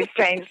look at you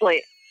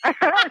strangely.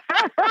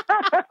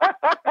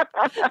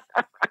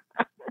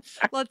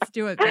 Let's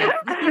do it, babe.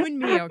 You and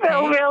me, okay?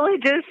 They'll really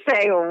just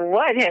say,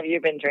 what have you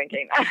been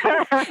drinking?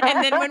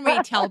 And then when we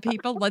tell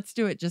people, let's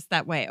do it just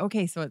that way.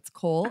 Okay, so it's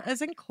col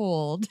as in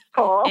cold.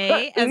 Cool.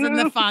 A as in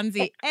the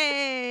Fonzie.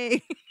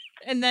 A.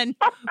 And then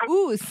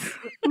oos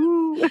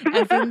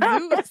as in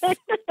Zeus.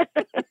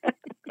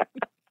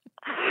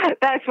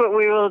 That's what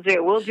we will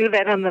do. We'll do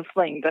that on the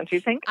fling, don't you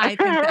think? I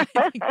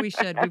think we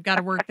should. We've got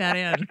to work that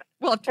in.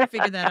 We'll have to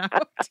figure that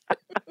out.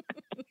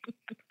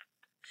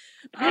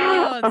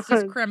 Oh, it's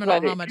just criminal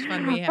how much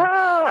fun we have.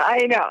 Oh,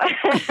 I know.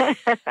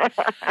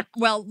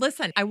 Well,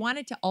 listen, I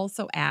wanted to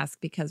also ask,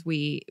 because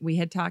we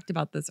had talked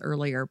about this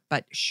earlier,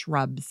 but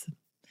shrubs.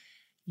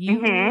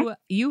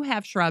 You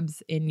have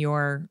shrubs in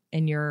your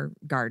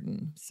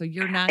garden. So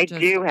you're not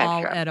just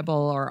all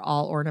edible or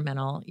all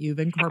ornamental. You've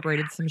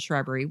incorporated some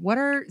shrubbery. What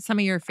are some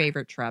of your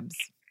favorite shrubs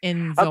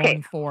in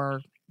zone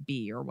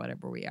 4B or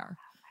whatever we are?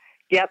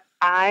 Yep.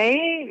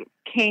 I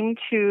came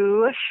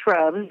to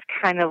shrubs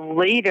kind of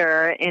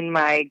later in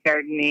my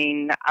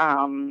gardening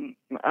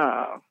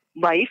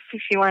life,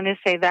 if you want to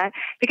say that,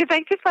 because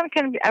I just want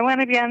to I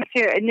want to be honest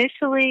here.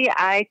 Initially,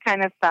 I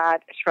kind of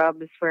thought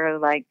shrubs were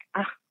like,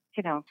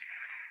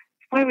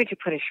 why would you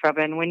put a shrub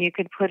in when you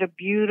could put a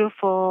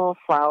beautiful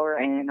flower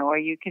in, or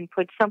you can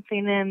put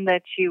something in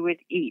that you would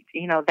eat?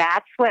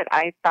 That's what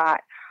I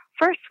thought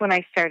first when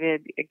I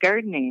started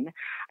gardening,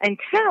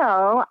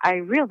 until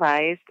I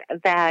realized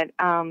that,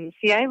 I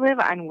live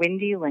on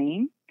Windy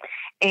Lane,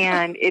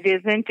 and it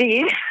is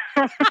indeed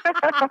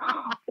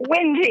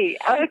windy.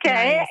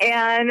 Okay.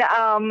 Nice.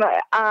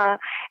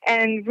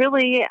 And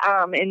really,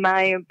 in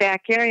my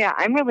back area,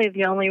 I'm really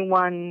the only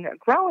one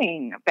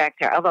growing back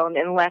there. Although in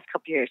the last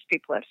couple of years,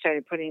 people have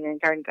started putting in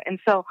gardens. And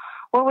so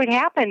what would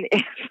happen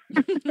is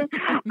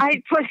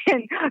I'd put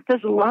in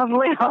this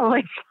lovely,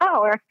 lovely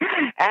flower,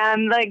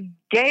 and the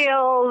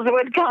gales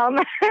would come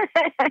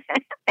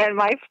and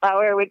my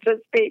flower would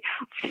just be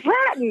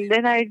flattened.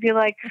 And I'd be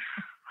like,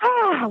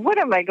 what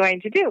am I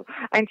going to do?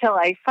 Until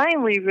I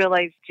finally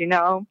realized,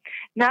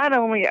 not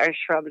only are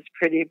shrubs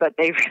pretty, but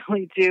they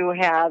really do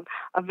have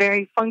a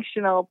very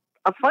functional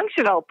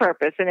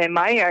purpose. And in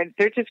my yard,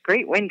 they're just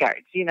great wind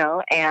guards,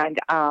 and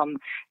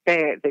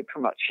they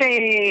promote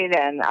shade,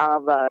 and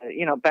all the,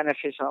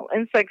 beneficial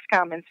insects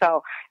come. And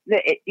so,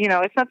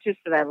 it's not just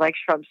that I like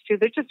shrubs too.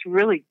 They're just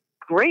really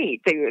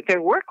great.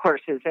 They're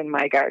workhorses in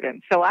my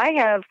garden. So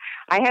I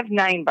have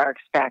 9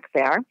 barks back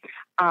there,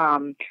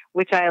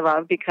 which I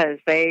love because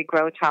they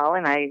grow tall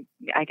and I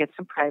get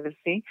some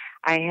privacy.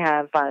 I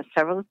have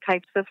several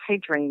types of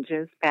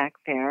hydrangeas back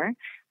there.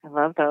 I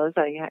love those.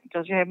 I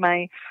have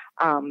my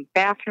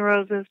bathroom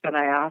roses, but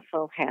I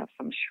also have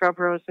some shrub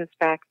roses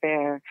back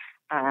there.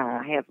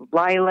 I have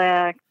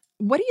lilac.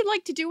 What do you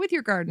like to do with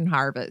your garden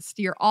harvest?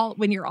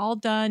 When you're all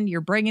done,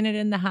 you're bringing it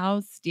in the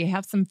house. Do you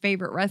have some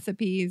favorite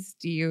recipes?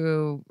 Do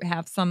you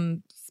have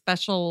some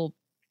special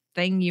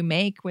thing you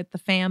make with the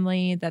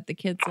family that the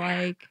kids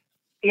like?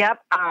 Yep.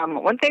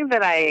 One thing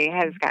that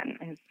has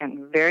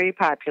gotten very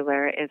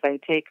popular is I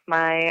take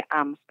my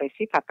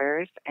spicy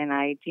peppers and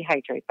I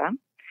dehydrate them,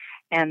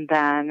 and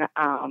then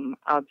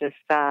I'll just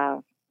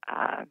put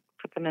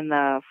them in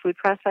the food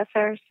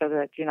processor so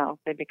that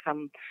they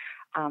become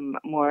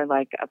more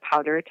like a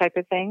powder type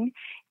of thing,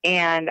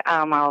 and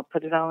I'll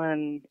put it all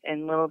in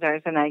little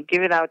jars, and I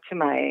give it out to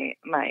my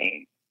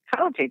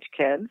college age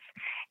kids,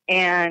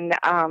 and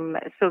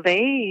so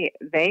they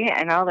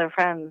and all their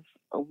friends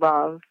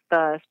love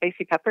the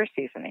spicy pepper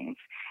seasonings,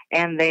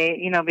 and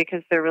they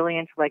because they're really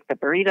into like the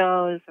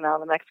burritos and all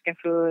the Mexican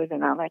food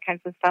and all that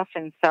kinds of stuff,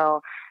 and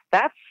so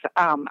that's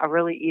a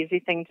really easy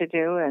thing to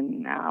do,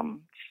 and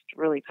just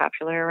really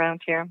popular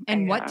around here.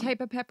 And what type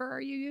of pepper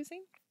are you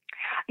using?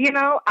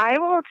 I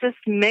will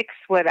just mix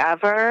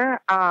whatever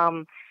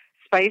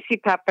spicy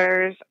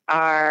peppers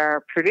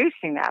are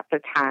producing at the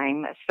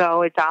time.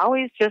 So it's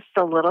always just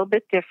a little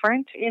bit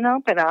different,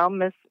 but I'll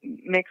mix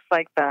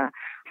like the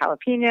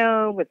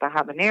jalapeno with the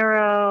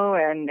habanero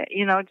and,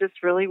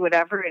 just really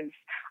whatever is,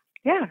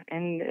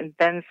 and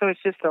then so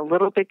it's just a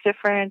little bit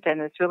different, and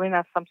it's really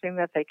not something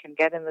that they can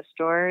get in the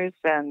stores.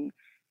 And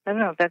I don't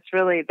know, that's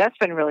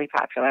been really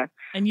popular.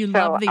 And you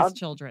love these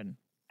children.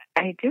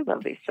 I do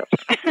love these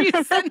children.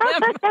 You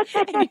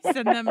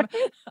send them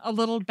a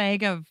little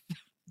bag of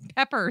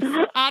peppers,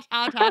 hot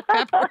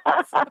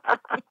peppers.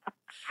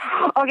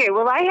 Okay,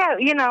 well, I have,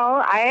 do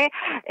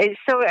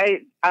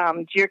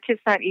your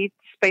kids not eat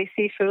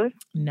spicy food?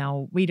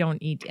 No, we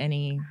don't eat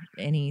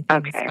anything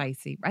Okay.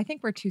 spicy. I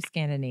think we're too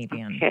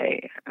Scandinavian.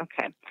 Okay.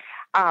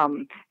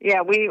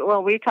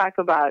 We talk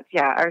about,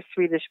 our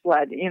Swedish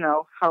blood,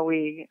 how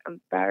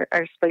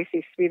our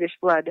spicy Swedish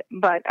blood,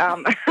 but,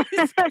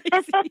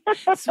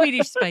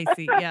 Swedish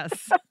spicy,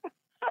 yes.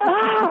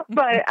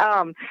 But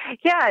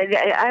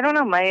I don't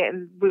know.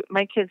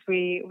 My kids,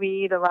 we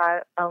eat a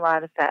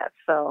lot of that,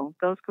 so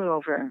those go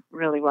over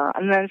really well.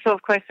 And then, so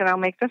of course, then I'll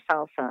make the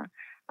salsa.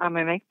 I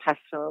make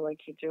pesto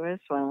like you do as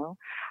well.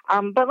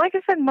 But like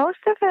I said, most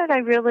of it I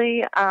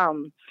really,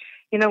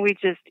 we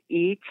just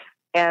eat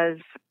as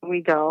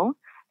we go,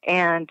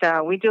 and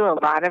we do a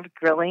lot of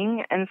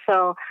grilling, and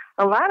so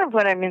a lot of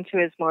what I'm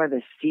into is more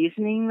the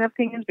seasoning of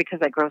things because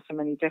I grow so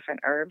many different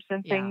herbs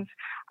and things.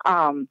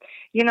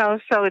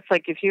 So it's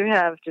like if you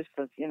have just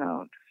a,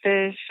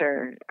 fish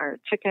or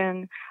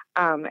chicken,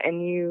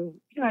 and you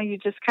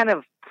just kind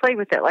of play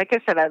with it. Like I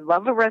said, I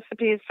love a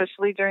recipe,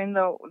 especially during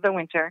the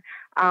winter.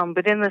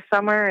 But in the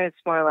summer, it's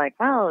more like,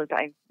 well,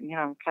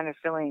 I'm kind of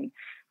feeling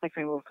like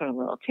maybe we'll put a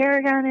little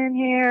tarragon in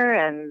here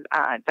and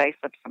dice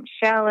up some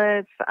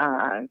shallots,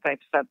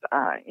 mince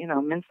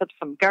up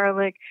some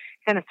garlic,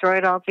 kind of throw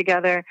it all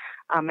together,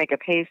 make a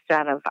paste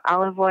out of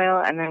olive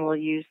oil, and then we'll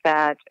use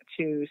that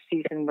to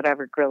season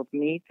whatever grilled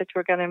meat that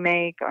we're going to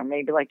make, or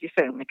maybe, like you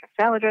said, we'll make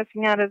a salad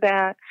dressing out of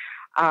that.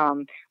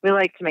 We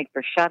like to make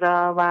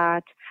bruschetta a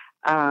lot,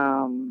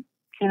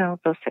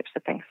 those types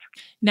of things.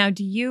 Now,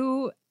 do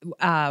you,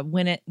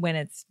 when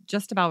it's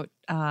just about,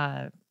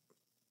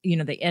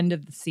 the end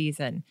of the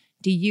season,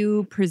 do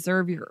you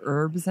preserve your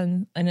herbs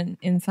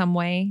in some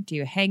way? Do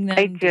you hang them?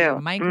 I do. Do you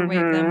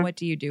microwave them? What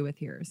do you do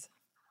with yours?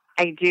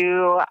 I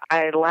do.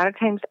 A lot of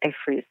times I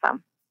freeze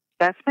them.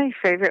 That's my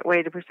favorite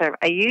way to preserve.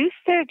 I used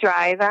to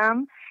dry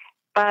them,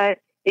 but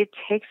it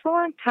takes a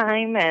long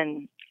time,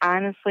 and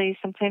honestly,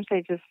 sometimes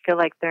I just feel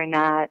like they're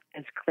not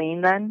as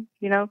clean then,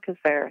 because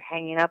they're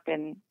hanging up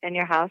in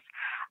your house.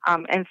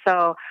 And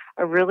so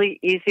a really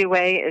easy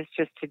way is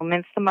just to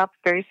mince them up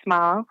very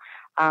small,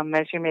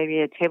 measure maybe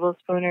a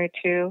tablespoon or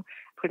two,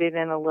 put it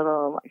in a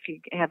little, if you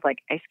have like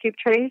ice cube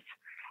trays,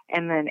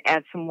 and then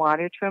add some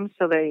water to them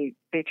so they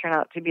turn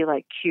out to be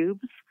like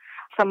cubes.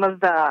 Some of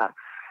the,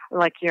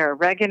 like your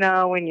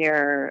oregano and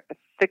your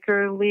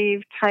thicker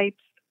leaf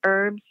types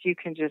herbs, you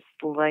can just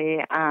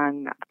lay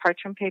on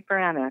parchment paper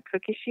on a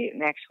cookie sheet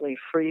and actually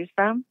freeze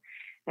them.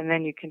 And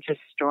then you can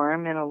just store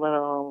them in a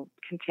little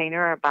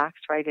container or box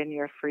right in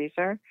your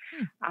freezer.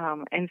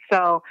 And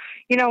so,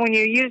 when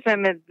you use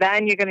them,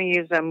 then you're going to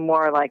use them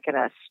more like in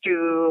a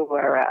stew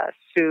or a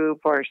soup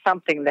or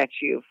something that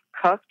you've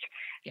cooked.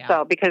 Yeah.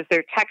 So, because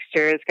their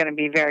texture is going to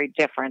be very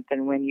different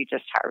than when you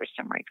just harvest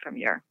them right from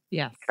your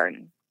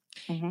garden.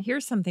 Mm-hmm.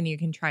 Here's something you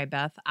can try,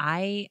 Beth.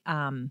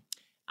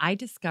 I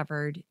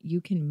discovered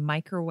you can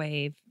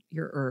microwave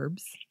your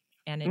herbs,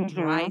 and it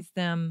dries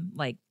them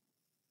like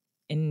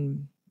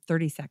in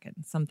 30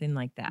 seconds, something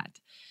like that.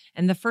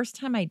 And the first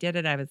time I did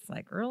it, I was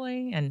like,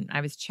 really? And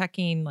I was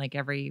checking like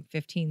every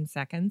 15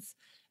 seconds.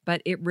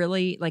 But it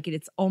really,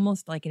 it's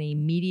almost like an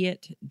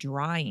immediate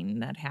drying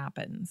that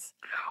happens.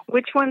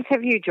 Which ones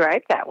have you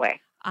dried that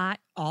way?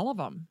 All of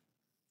them.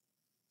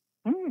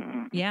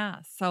 Yeah.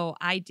 So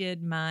I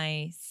did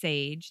my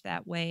sage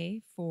that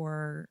way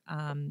for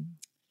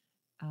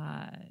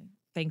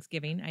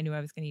Thanksgiving. I knew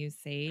I was going to use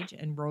sage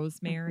and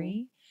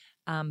rosemary.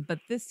 But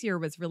this year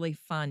was really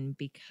fun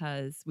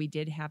because we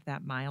did have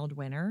that mild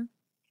winter.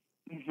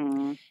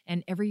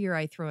 And every year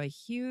I throw a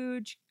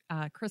huge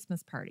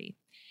Christmas party.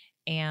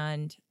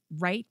 And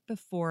right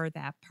before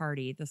that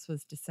party, this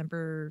was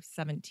December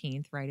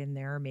 17th, right in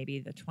there,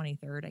 maybe the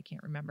 23rd, I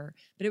can't remember,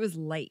 but it was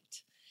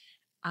late.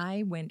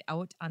 I went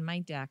out on my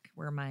deck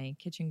where my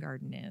kitchen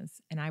garden is,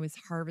 and I was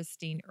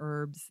harvesting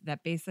herbs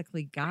that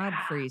basically God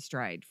freeze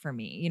dried for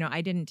me.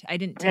 I didn't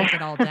take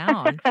it all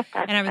down.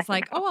 And I was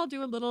like, I'll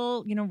do a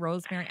little,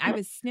 rosemary. I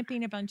was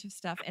snipping a bunch of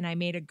stuff, and I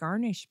made a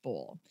garnish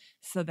bowl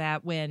so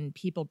that when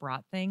people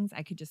brought things,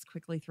 I could just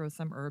quickly throw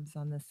some herbs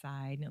on the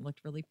side, and it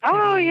looked really pretty.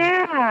 Oh,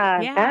 yeah.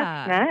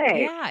 That's nice.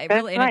 Yeah,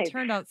 and it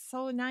turned out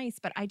so nice.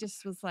 But I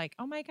just was like,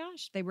 oh my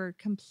gosh, they were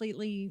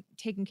completely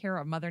taken care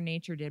of. Mother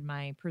Nature did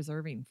my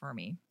preserving for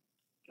me.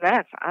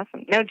 That's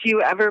awesome. Now, do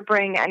you ever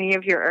bring any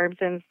of your herbs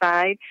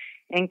inside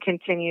and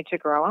continue to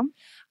grow them?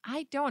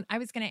 I don't. I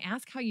was going to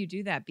ask how you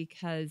do that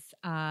because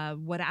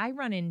what I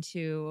run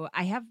into,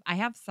 I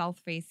have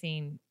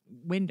south-facing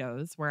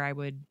windows where I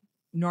would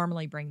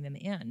normally bring them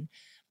in,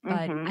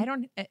 but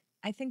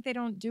I think they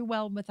don't do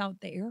well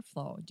without the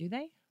airflow, do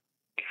they?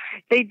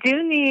 They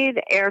do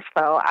need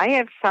airflow. I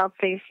have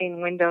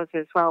south-facing windows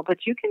as well,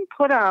 but you can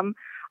put them.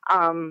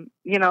 I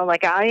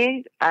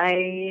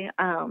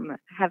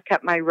have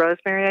kept my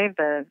rosemary.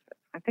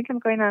 I think I'm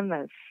going on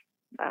the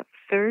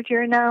third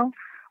year now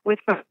with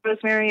my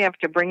rosemary,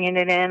 after bringing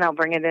it in, I'll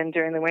bring it in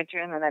during the winter,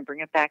 and then I bring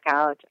it back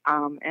out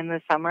in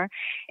the summer.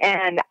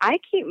 And I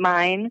keep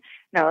mine.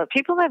 Now,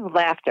 people have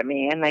laughed at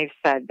me, and they've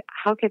said,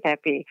 how could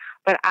that be?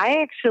 But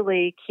I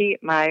actually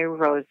keep my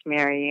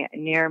rosemary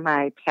near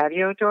my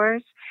patio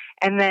doors.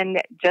 And then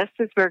just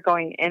as we're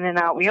going in and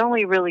out, we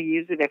only really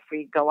use it if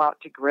we go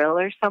out to grill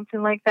or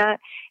something like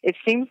that. It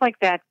seems like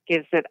that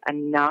gives it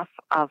enough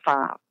of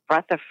a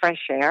breath of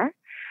fresh air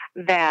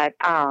that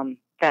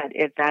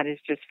that is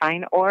just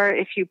fine. Or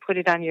if you put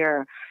it on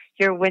your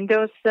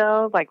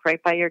windowsill, like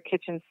right by your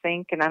kitchen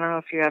sink, and I don't know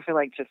if you ever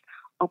like just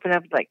open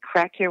up, like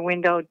crack your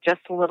window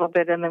just a little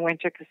bit in the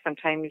winter, because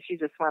sometimes you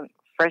just want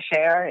fresh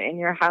air in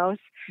your house.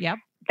 Yep.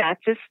 That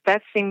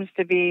seems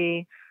to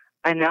be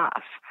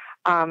enough.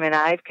 And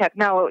I've kept,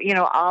 now,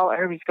 all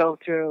herbs go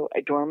through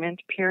a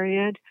dormant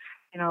period,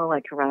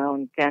 like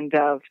around the end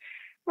of,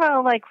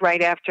 like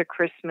right after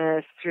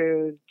Christmas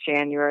through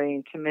January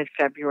into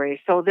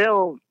mid-February. So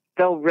they'll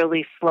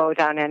really slow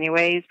down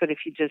anyways, but if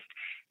you just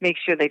make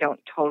sure they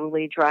don't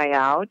totally dry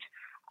out,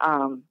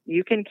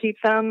 you can keep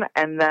them,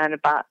 and then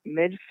about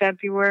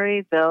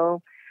mid-February,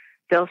 they'll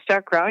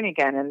start growing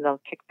again, and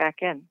they'll kick back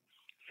in.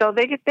 So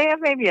they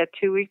have maybe a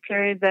 2-week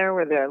period there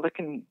where they're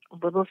looking a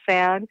little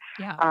sad.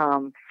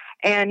 Yeah.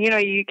 And,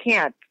 you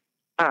can't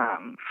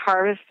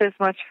harvest as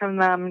much from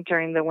them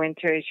during the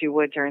winter as you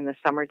would during the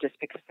summer, just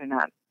because they're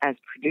not as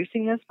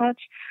producing as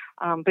much.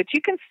 But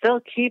you can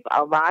still keep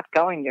a lot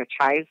going. Your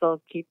chives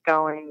will keep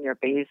going, your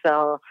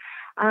basil.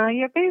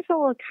 Your basil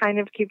will kind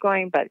of keep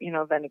going, but,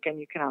 then again,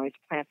 you can always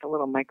plant the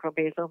little micro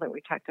basil that we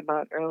talked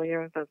about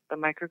earlier, the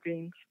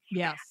microgreens.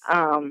 Yes.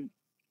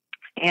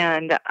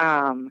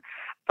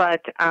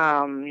 But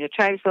your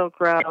chives will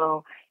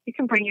grow. You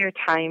can bring your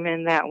thyme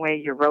in that way.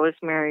 Your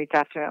rosemary,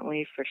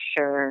 definitely, for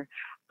sure.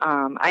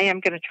 I am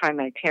going to try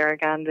my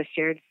tarragon this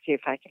year to see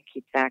if I can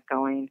keep that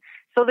going.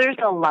 So there's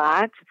a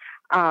lot.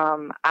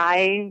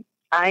 I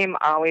am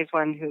always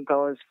one who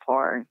goes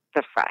for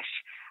the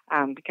fresh,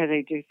 because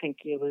I do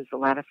think you lose a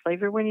lot of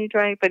flavor when you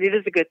dry, but it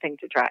is a good thing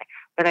to dry.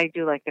 But I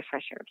do like the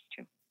fresh herbs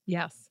too.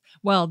 Yes.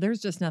 Well,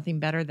 there's just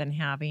nothing better than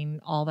having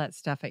all that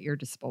stuff at your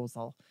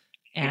disposal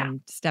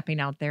and stepping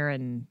out there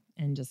and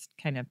just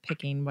kind of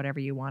picking whatever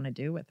you want to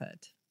do with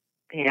it.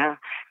 Yeah,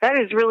 that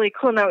is really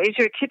cool. Now, is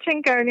your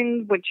kitchen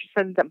garden, what you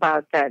said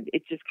about that,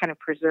 it just kind of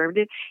preserved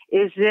it,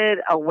 is it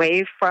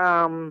away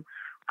from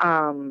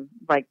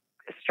like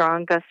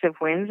strong gusts of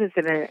winds? Is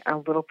it a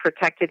little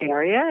protected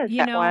area? Is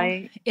that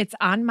why? It's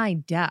on my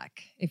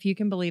deck. If you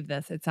can believe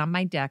this, it's on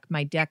my deck.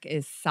 My deck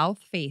is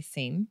south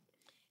facing,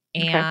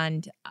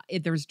 and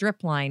there's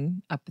drip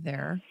line up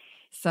there.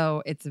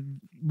 So it's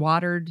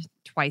watered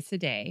twice a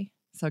day.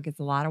 So it gets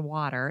a lot of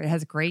water. It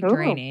has great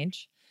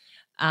drainage.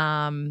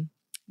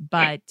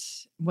 But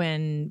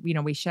when,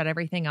 we shut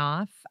everything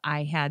off,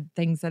 I had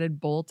things that had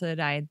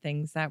bolted. I had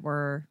things that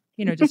were,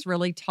 just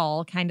really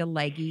tall, kind of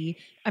leggy.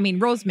 I mean,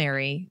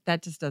 rosemary,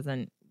 that just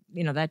doesn't,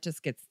 that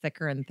just gets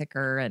thicker and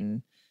thicker.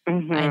 And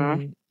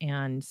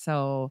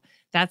so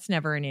that's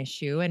never an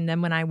issue. And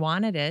then when I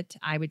wanted it,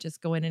 I would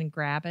just go in and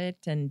grab it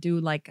and do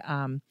like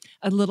a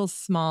little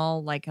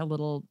small, like a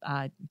little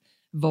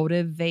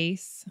votive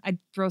vase. I'd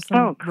throw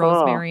some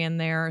rosemary in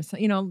there, so,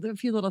 a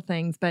few little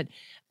things. But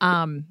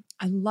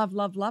I love,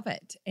 love, love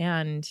it.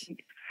 And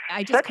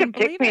I just couldn't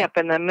believe it. That could pick me up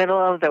in the middle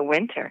of the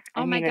winter.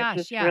 Oh my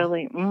gosh, yeah.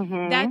 Really,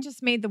 that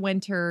just made the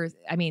winter,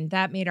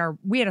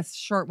 we had a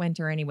short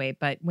winter anyway,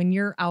 but when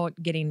you're out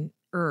getting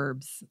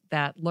herbs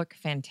that look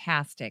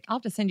fantastic, I'll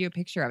have to send you a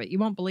picture of it. You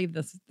won't believe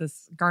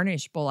this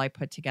garnish bowl I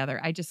put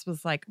together. I just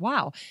was like,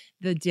 wow,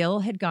 the dill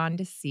had gone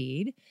to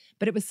seed,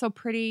 but it was so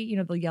pretty,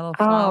 the yellow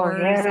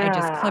flowers. I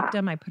just clipped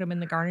them. I put them in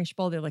the garnish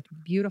bowl. They looked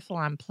beautiful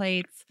on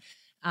plates.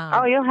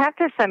 You'll have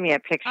to send me a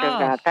picture of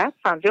that. That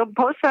sounds, you'll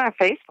post it on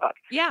Facebook.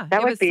 Yeah,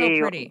 it was so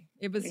pretty.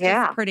 It was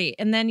just pretty.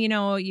 And then,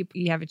 you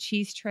have a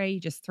cheese tray,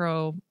 you just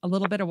throw a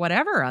little bit of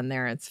whatever on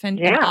there. It's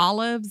fantastic.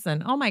 Olives,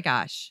 and oh my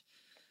gosh,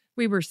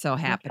 we were so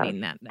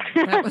happening that night.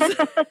 That was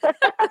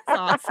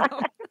awesome.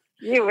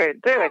 You were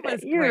doing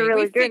it. You were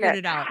really doing it. We figured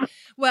it out.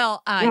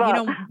 Well,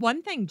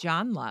 one thing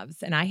John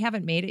loves, and I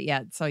haven't made it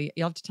yet, so you'll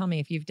have to tell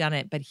me if you've done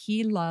it, but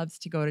he loves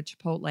to go to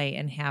Chipotle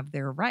and have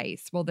their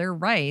rice. Well, their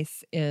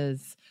rice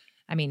is,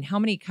 how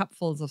many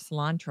cupfuls of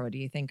cilantro do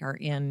you think are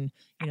in,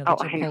 the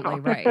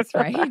Chipotle rice,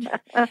 right?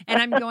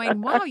 And I'm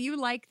going, wow, you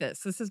like this.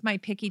 This is my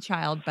picky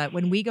child. But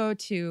when we go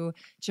to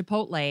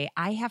Chipotle,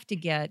 I have to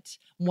get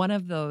one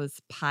of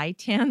those pie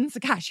tins.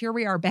 Gosh, here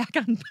we are back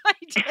on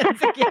pie tins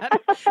again.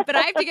 But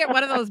I have to get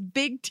one of those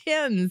big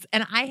tins,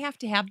 and I have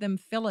to have them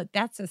fill it.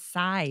 That's a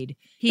side.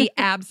 He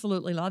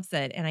absolutely loves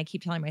it. And I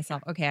keep telling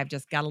myself, okay, I've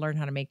just got to learn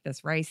how to make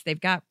this rice. They've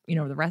got,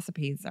 the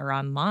recipes are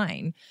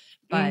online.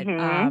 But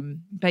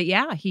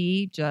yeah,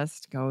 he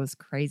just goes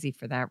crazy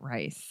for that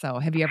rice. So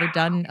have you ever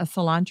done a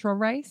cilantro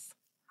rice?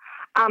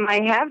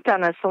 I have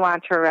done a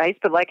cilantro rice,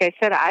 but like I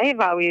said, I have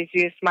always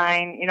used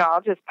mine,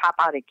 I'll just pop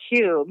out a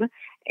cube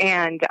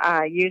and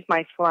use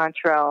my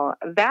cilantro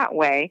that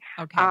way.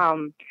 Okay.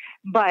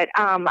 My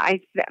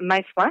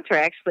cilantro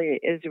actually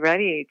is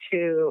ready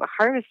to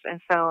harvest,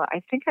 and so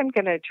I think I'm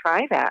going to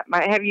try that.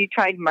 Have you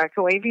tried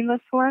microwaving the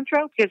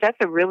cilantro? Because that's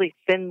a really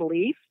thin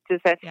leaf. Does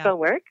that still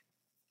work?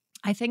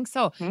 I think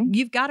so.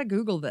 You've got to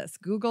Google this.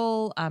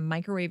 Google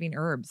microwaving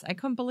herbs. I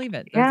couldn't believe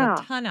it. There's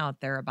a ton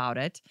out there about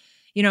it.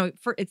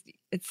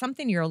 It's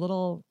something you're a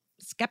little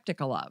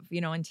skeptical of,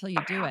 until you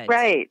do it.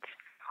 Right.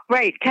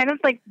 Kind of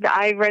like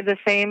I read the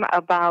same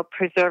about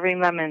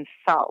preserving them in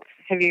salt.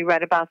 Have you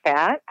read about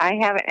that? I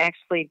haven't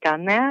actually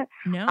done that.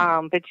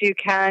 No. But you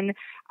can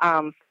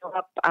fill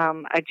up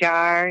a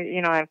jar,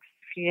 if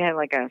you have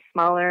like a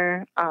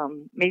smaller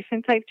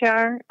mason type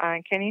jar,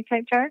 Kenny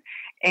type jar,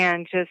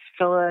 and just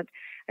fill it.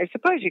 I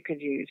suppose you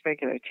could use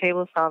regular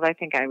table salt. I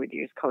think I would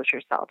use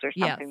kosher salt or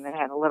something that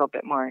had a little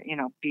bit more,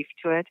 beef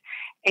to it.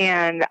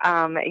 And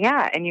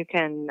and you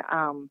can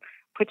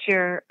put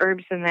your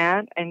herbs in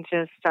that and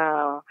just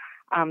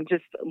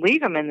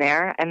leave them in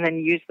there and then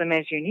use them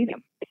as you need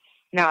them.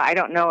 Now, I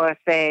don't know if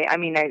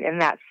in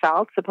that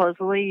salt,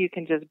 supposedly you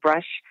can just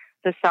brush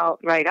the salt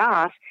right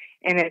off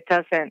and it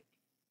doesn't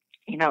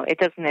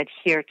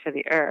adhere to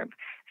the herb.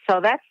 So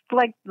that's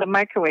like the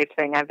microwave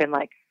thing. I've been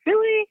like,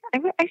 really?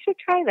 I should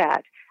try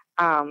that.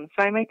 So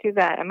I might do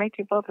that. I might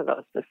do both of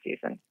those this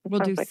season.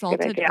 We'll do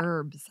salted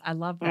herbs. I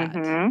love that.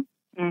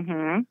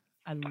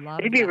 I love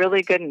It'd be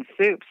really good in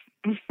soups.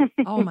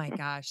 Oh my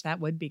gosh, that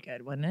would be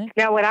good, wouldn't it?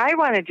 Now, what I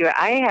want to do,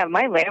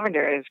 my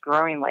lavender is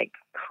growing like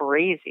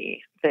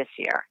crazy this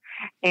year.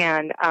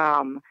 And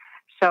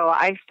so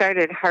I've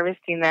started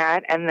harvesting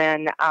that and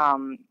then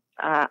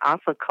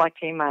also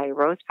collecting my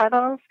rose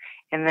petals.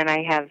 And then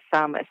I have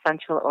some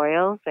essential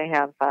oils. I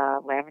have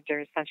lavender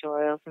essential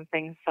oils and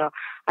things. So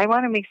I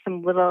want to make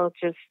some little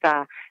just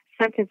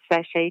scented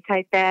sachet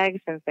type bags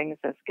and things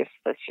as gifts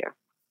this year.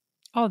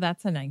 Oh,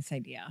 that's a nice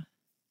idea.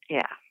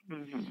 Yeah.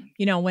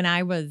 When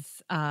I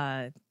was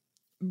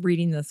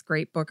reading this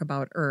great book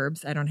about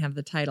herbs, I don't have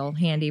the title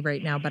handy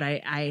right now, but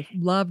I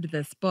loved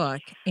this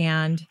book.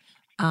 And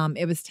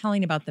it was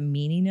telling about the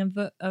meaning of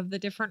the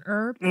different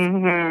herbs.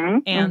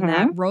 And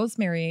that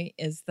rosemary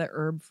is the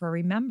herb for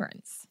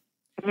remembrance.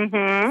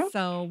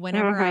 So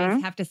whenever I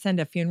have to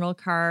send a funeral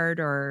card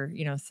or,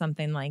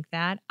 something like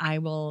that, I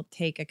will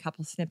take a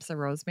couple snips of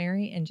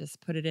rosemary and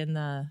just put it in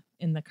the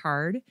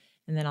card.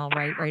 And then I'll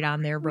write right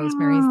on there,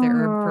 rosemary's the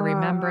herb for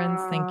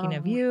remembrance, thinking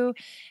of you.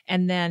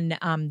 And then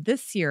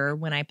this year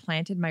when I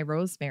planted my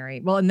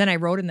rosemary, and then I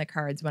wrote in the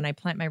cards, when I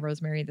plant my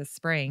rosemary this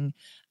spring,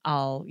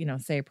 I'll,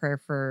 say a prayer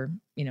for,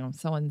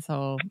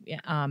 so-and-so.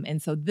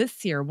 And so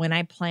this year when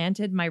I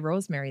planted my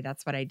rosemary,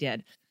 that's what I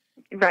did.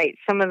 Right.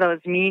 Some of those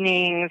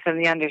meanings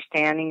and the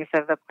understandings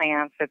of the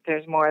plants, that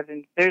there's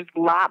a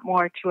lot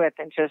more to it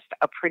than just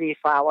a pretty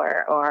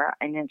flower or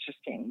an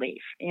interesting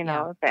leaf,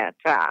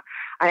 that,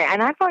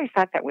 and I've always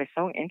thought that was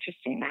so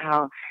interesting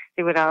how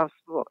they would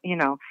also,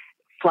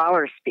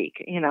 flower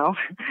speak, Yes.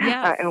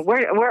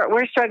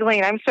 We're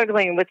struggling. I'm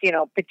struggling with,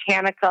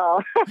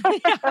 botanical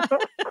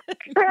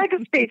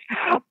speech,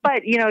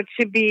 but,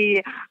 to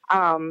be,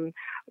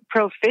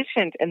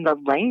 proficient in the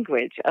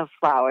language of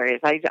flowers.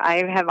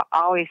 I have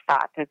always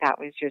thought that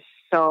was just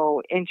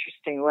so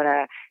interesting. What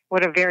a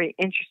very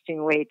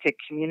interesting way to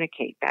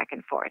communicate back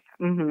and forth.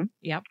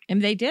 Yep.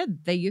 And they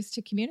did. They used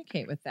to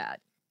communicate with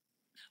that.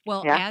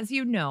 Well, as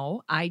you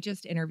know, I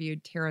just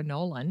interviewed Tara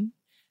Nolan.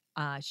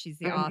 She's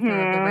the author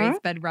of The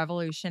Raised Bed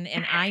Revolution.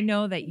 And I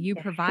know that you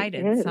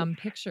provided some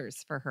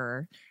pictures for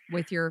her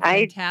with your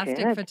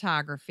fantastic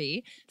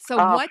photography. So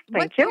what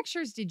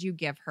pictures did you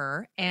give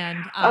her?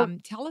 And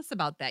tell us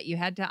about that. You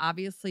had to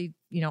obviously,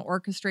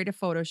 orchestrate a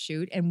photo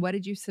shoot. And what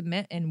did you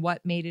submit and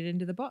what made it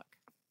into the book?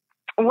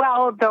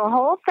 Well, the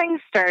whole thing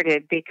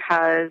started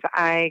because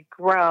I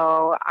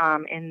grow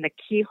in the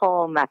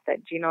keyhole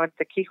method. Do you know what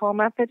the keyhole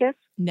method is?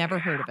 Never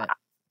heard of it.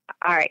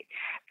 All right.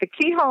 The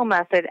keyhole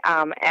method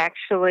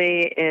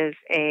actually is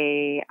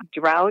a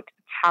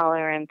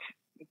drought-tolerant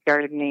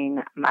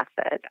gardening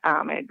method.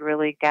 It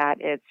really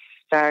got its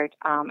start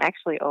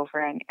actually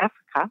over in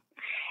Africa.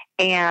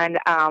 And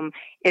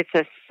it's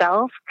a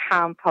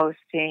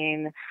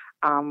self-composting,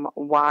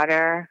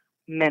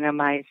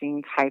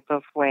 water-minimizing type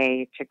of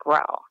way to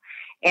grow.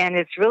 And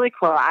it's really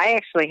cool. I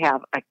actually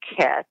have a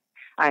kit.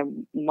 I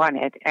won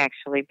it,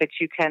 actually, but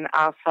you can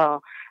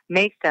also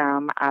make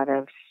them out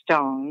of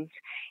stones.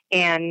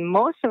 And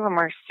most of them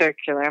are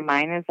circular.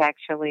 Mine is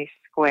actually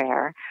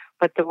square.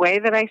 But the way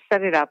that I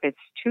set it up, it's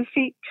 2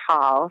 feet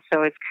tall.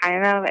 So it's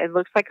it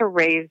looks like a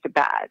raised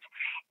bed.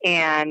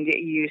 And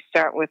you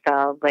start with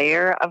a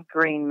layer of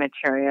green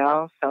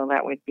material. So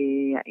that would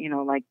be,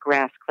 like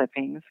grass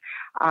clippings.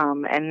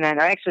 And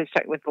then I actually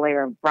start with a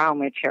layer of brown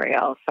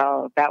material.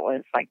 So that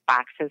was like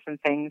boxes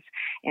and things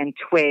and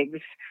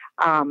twigs.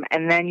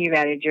 And then you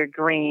added your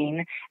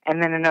green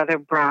and then another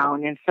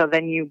brown. And so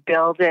then you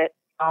build it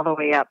all the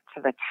way up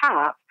to the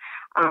top,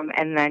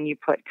 and then you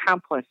put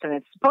compost, and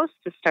it's supposed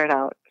to start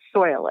out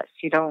soilless.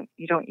 You don't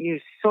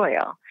use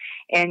soil,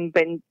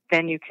 but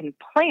then you can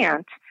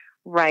plant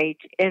right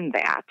in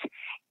that.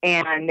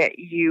 And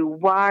you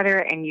water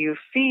and you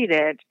feed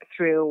it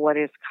through what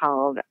is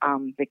called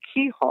the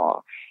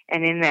keyhole.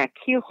 And in that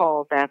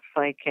keyhole, that's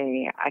like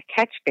a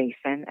catch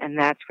basin, and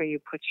that's where you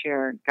put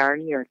your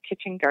garden, your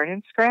kitchen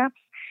garden scraps,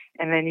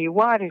 and then you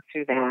water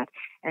through that,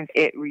 and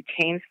it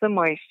retains the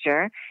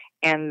moisture,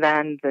 and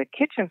then the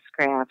kitchen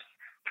scraps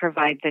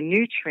provide the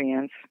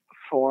nutrients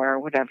for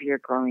whatever you're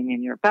growing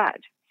in your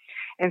bed.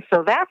 And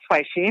so that's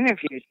why she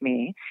interviewed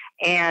me.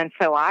 And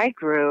so I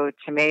grew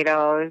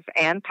tomatoes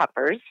and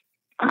peppers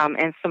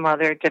and some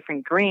other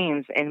different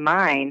greens in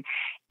mine.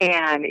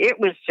 And it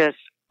was just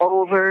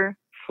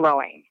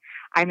overflowing.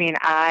 I mean,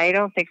 I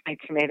don't think my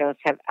tomatoes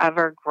have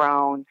ever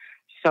grown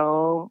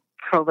so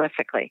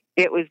prolifically.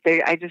 It was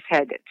there. I just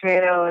had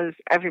tomatoes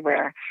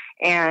everywhere.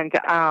 And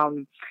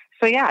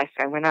so yeah,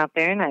 so I went out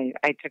there and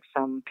I took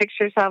some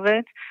pictures of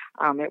it.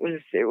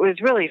 It was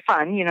really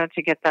fun,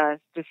 to get to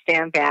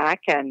stand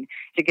back and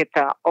to get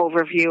the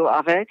overview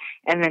of it,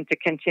 and then to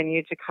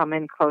continue to come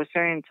in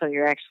closer until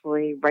you're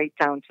actually right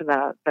down to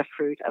the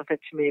fruit of the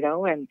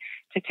tomato, and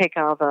to take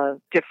all the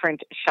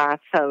different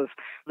shots of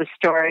the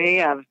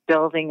story of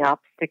building up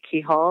the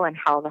keyhole and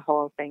how the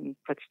whole thing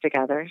puts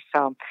together.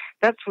 So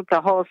that's what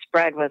the whole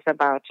spread was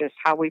about, just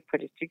how we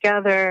put it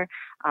together,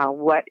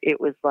 what it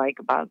was like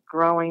about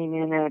growing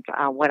in it,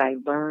 what I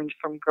learned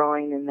from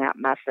growing in that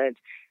method.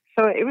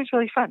 So it was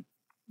really fun.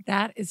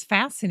 That is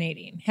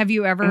fascinating. Have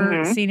you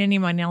ever seen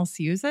anyone else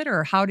use it,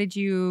 or how did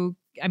you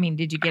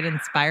get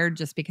inspired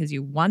just because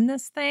you won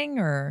this thing,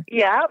 or?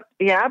 Yep.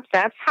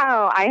 That's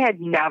how. I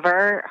had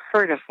never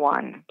heard of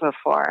one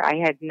before. I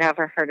had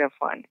never heard of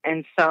one.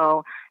 And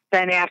so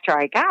then after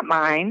I got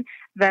mine,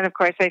 then of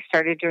course I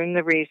started doing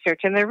the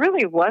research, and there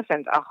really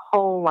wasn't a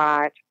whole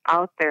lot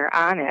out there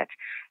on it.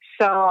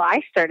 So I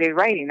started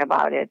writing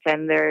about it,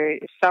 and there are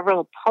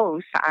several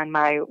posts on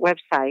my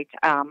website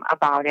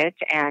about it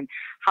and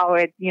how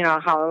it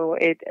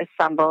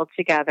assembled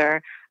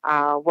together,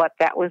 what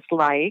that was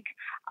like,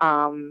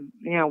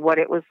 what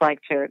it was like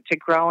to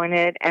grow in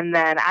it. And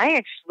then I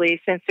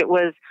actually, since it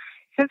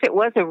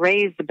was a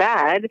raised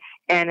bed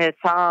and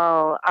it's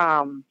all,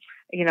 all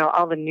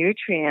the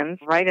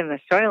nutrients right in the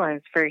soil, and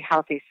it's very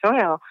healthy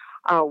soil.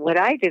 What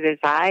I did is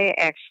I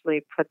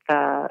actually put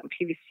the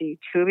PVC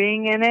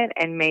tubing in it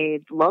and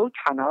made low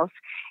tunnels,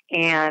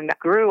 and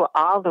grew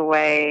all the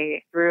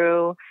way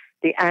through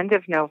the end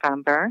of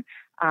November,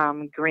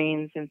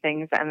 greens and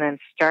things, and then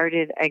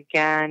started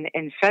again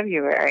in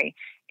February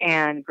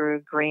and grew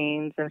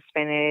greens and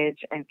spinach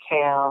and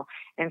kale.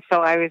 And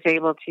so I was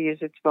able to use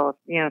it to both,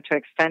 to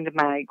extend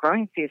my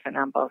growing season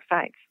on both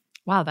sides.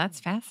 Wow, that's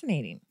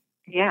fascinating.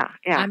 Yeah.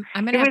 I'm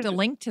going to have to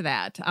link to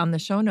that on the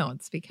show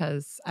notes,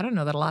 because I don't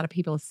know that a lot of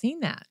people have seen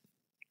that.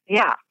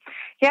 Yeah.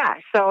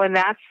 So, and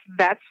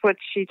that's what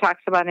she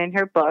talks about in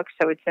her book.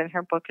 So it's in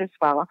her book as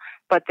well,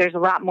 but there's a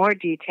lot more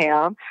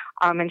detail.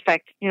 In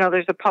fact,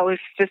 there's a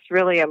post just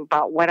really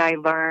about what I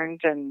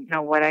learned and,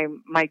 what I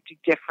might do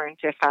different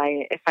if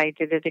I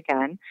did it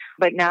again.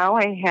 But now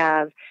I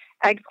have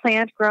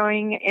eggplant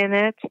growing in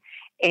it,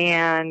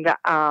 and,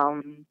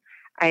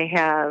 I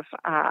have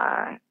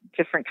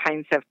different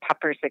kinds of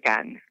peppers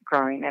again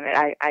growing in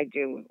it. I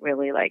do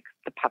really like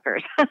the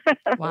peppers.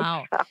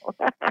 Wow.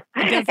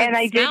 And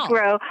I did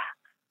grow.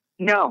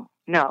 No,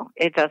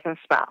 it doesn't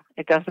smell.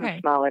 It doesn't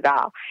smell at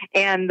all.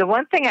 And the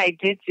one thing I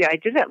did do, I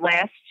did it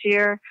last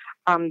year,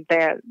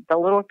 the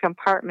little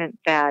compartment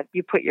that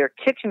you put your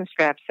kitchen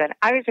scraps in.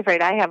 I was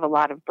afraid. I have a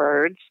lot of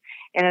birds,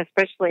 and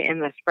especially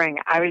in the spring,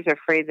 I was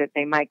afraid that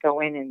they might go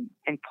in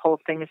and pull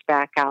things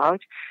back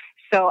out.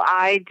 So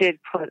I did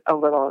put a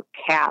little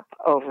cap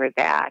over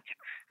that.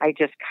 I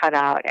just cut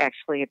out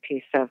actually a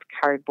piece of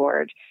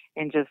cardboard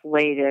and just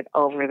laid it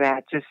over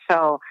that, just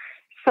so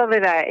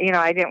that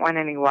I didn't want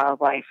any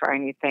wildlife or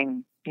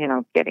anything,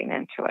 getting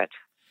into it.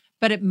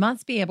 But it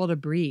must be able to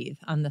breathe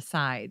on the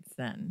sides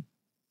then.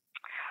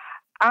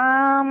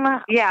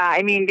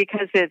 Yeah,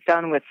 because it's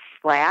done with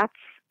slats,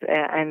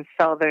 and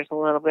so there's a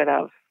little bit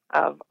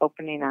of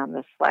opening on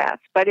the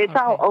slats, but it's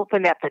all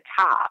open at the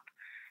top.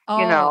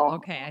 Oh,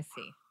 okay, I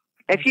see.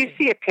 If you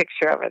see a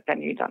picture of it,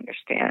 then you'd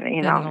understand.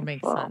 That'll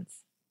make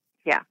sense.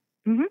 Yeah.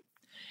 Mm-hmm.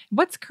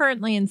 What's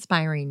currently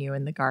inspiring you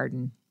in the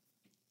garden?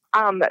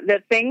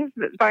 The things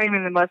that inspire me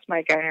the most in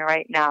my garden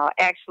right now,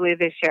 actually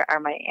this year, are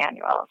my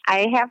annuals.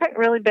 I haven't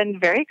really been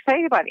very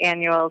excited about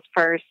annuals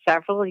for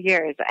several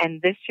years, and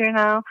this year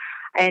now,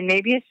 and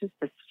maybe it's just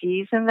the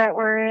season that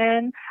we're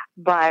in,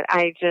 but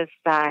I just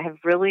have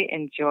really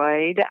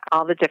enjoyed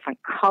all the different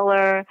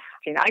color.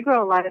 I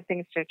grow a lot of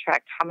things to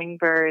attract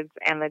hummingbirds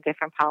and the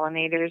different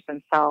pollinators,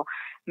 and so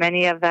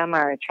many of them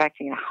are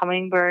attracting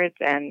hummingbirds,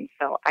 and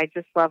so I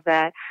just love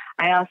that.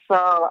 I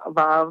also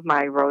love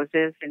my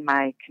roses in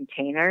my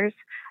containers.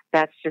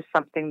 That's just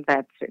something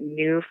that's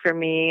new for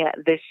me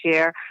this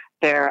year.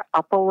 They're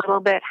up a little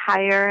bit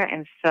higher,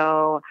 and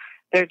so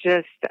they're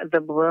just, the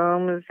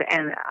blooms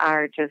and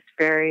are just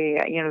very,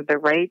 they're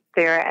right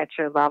there at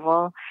your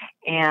level,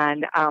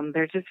 and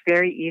they're just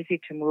very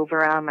easy to move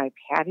around my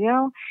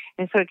patio.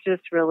 And so it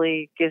just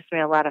really gives me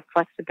a lot of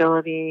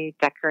flexibility,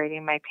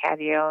 decorating my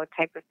patio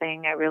type of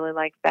thing. I really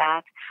like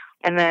that.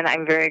 And then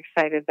I'm very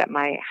excited that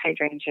my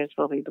hydrangeas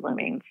will be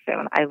blooming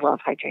soon. I love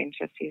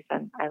hydrangea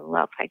season.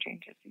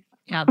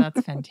 Yeah,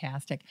 that's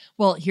fantastic.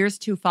 Well, here's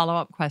 2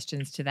 follow-up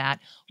questions to that.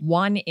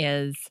 One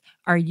is,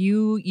 are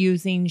you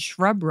using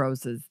shrub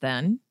roses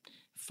then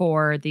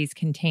for these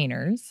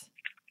containers?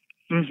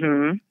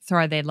 Mm-hmm. So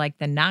are they like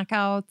the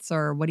knockouts,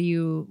 or what are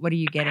you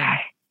getting?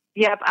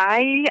 Yep,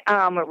 I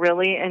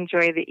really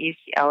enjoy the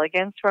Easy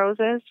Elegance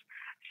roses.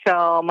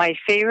 So my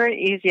favorite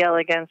Easy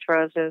Elegance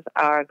roses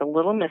are the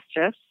Little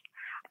Mischiefs,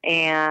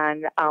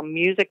 and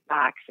Music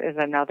Box is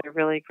another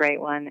really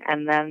great one.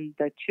 And then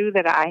the 2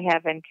 that I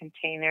have in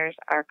containers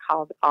are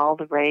called All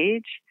the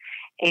Rage,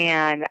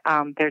 and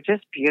they're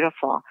just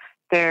beautiful.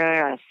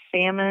 They're a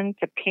salmon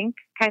to pink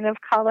kind of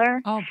color.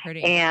 Oh,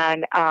 pretty.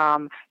 And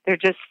they're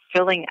just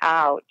filling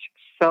out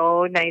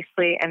so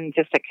nicely, and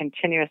just a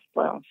continuous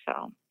bloom.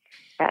 So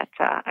that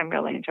I'm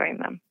really enjoying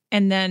them.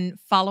 And then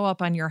follow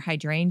up on your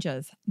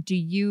hydrangeas. Do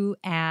you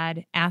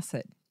add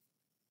acid?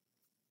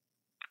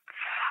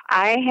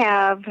 I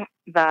have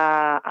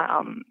the,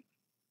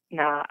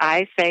 no,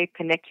 I say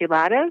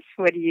paniculatas.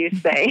 What do you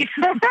say?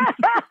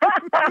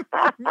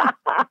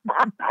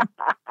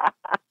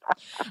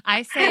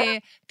 I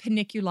say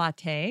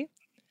paniculate.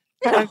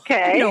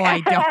 Okay. No, I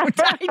don't.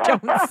 I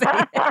don't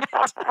say that.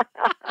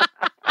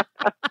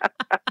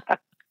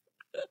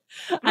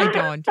 I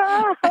don't.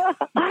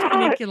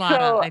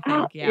 Paniculata, I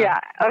think, yeah. Yeah,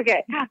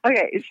 okay.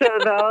 So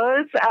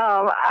those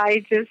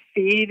I just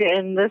feed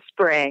in the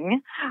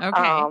spring.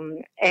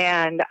 Okay.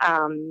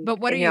 But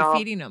what are you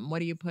feeding them? What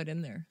do you put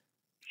in there?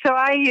 So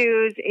I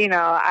use,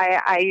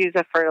 I use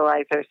a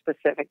fertilizer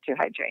specific to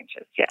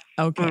hydrangeas, yes.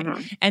 Okay.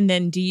 Mm-hmm. And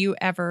then do you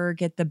ever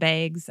get the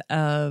bags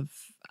of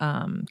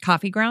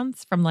coffee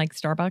grounds from like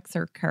Starbucks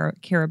or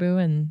Caribou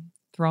and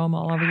throw them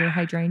all over your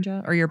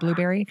hydrangea or your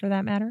blueberry for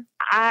that matter?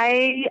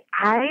 I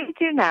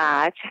do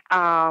not.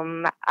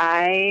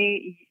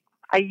 I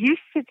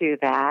used to do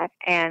that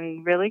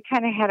and really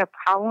kind of had a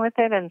problem with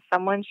it. And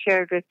someone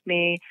shared with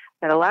me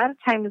that a lot of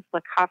times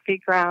the coffee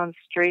grounds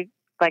straight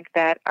like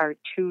that are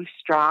too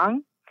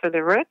strong for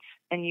the roots,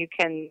 and you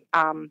can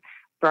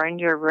burn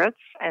your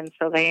roots. And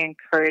so they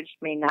encouraged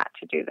me not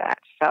to do that.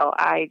 So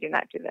I do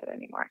not do that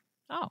anymore.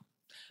 Oh,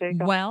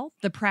 well,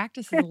 the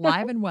practice is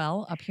alive and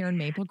well up here in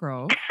Maple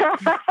Grove.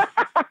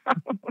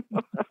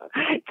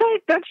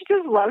 Don't you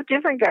just love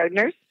different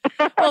gardeners?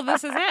 Well,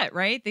 this is it,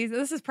 right?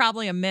 This is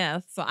probably a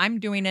myth. So I'm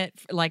doing it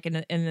like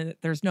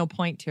there's no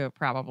point to it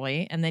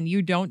probably. And then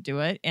you don't do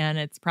it and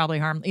it's probably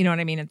harmless. You know what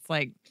I mean? It's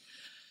like,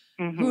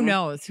 Who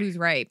knows who's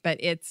right? But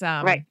it's,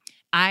 right.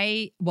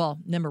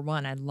 Number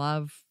one, I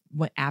love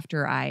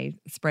after I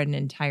spread an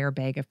entire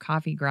bag of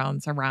coffee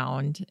grounds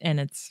around and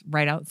it's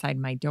right outside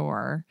my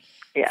door.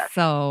 Yeah.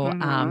 So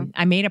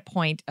I made a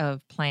point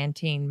of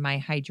planting my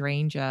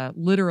hydrangea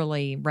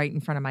literally right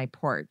in front of my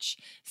porch.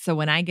 So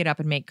when I get up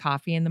and make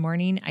coffee in the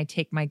morning, I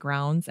take my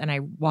grounds and I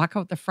walk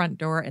out the front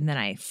door and then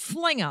I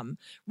fling them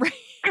right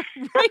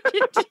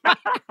into my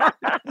garden.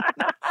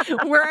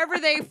 Wherever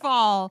they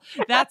fall,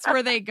 that's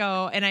where they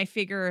go. And I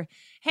figure,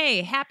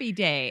 hey, happy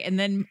day. And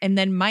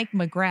then Mike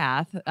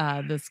McGrath,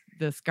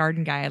 this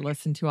garden guy I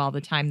listen to all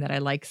the time that I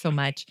like so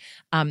much,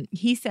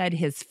 he said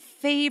his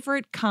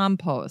favorite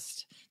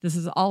compost, this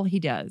is all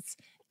he does,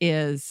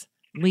 is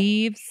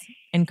leaves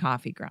and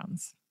coffee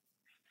grounds.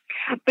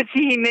 But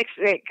see, he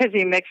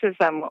mixes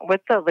them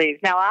with the leaves.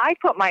 Now, I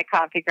put my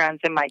coffee grounds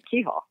in my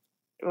keyhole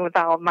with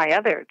all of my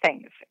other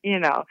things,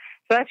 So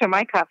that's where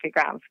my coffee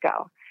grounds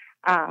go.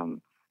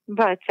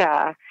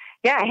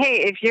 Yeah,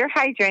 hey, if your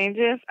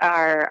hydrangeas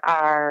are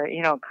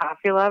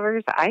coffee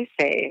lovers, I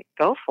say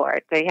go for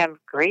it. They have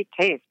great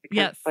taste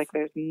because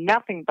there's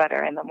nothing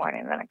better in the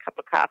morning than a cup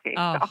of coffee.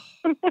 Oh.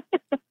 So.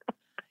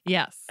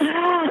 Yes.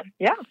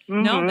 Yeah.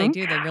 Mm-hmm. No, they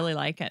do. They really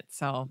like it.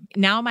 So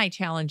now my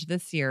challenge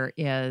this year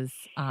is,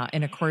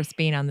 and of course,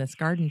 being on this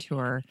garden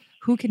tour,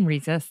 who can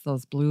resist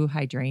those blue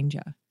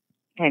hydrangea?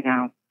 I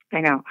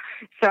know.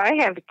 So I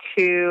have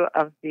 2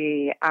 of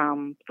the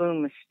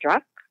Bloom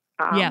Struck.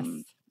 Yes.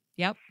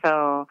 Yep.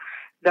 So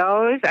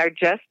those are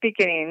just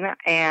beginning,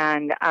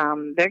 and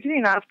they're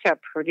getting off to a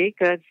pretty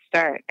good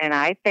start. And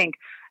I think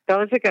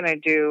those are going to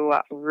do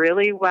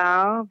really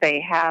well.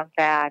 They have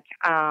that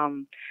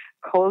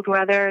cold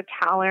weather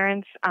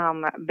tolerance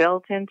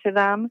built into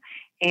them,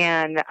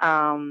 and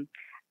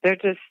they're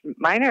just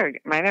mine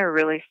are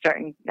really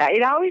starting.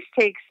 It always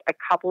takes a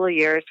couple of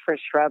years for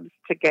shrubs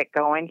to get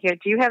going here.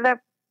 Do you have that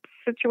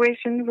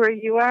situation where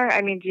you are?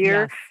 I mean, do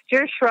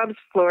your shrubs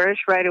flourish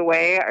right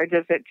away, or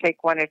does it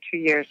take 1 or 2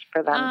 years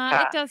for them?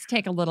 It does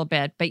take a little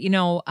bit, but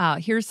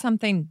here's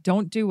something.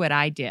 Don't do what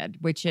I did,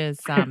 which is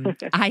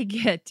I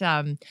get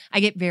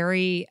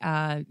very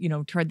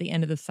toward the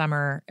end of the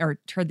summer or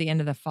toward the end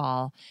of the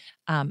fall.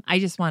 I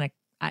just want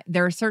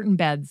there are certain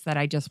beds that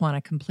I just want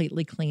to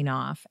completely clean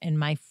off. And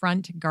my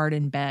front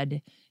garden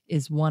bed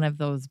is one of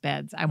those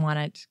beds. I want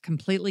it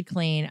completely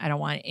clean. I don't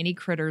want any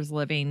critters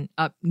living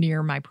up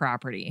near my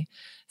property.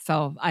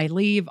 So I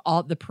leave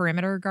all the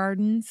perimeter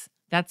gardens.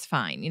 That's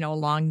fine,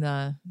 along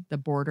the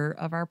border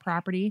of our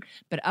property.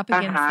 But up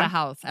against the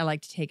house, I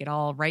like to take it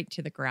all right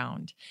to the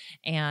ground.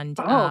 And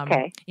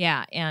okay.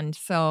 Yeah. And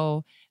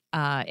so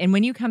and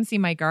when you come see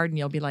my garden,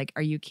 you'll be like,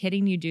 are you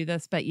kidding? You do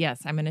this? But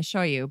yes, I'm going to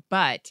show you.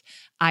 But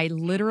I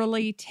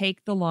literally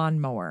take the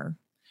lawnmower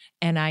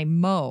and I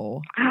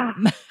mow.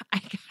 I'm not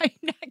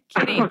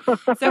kidding.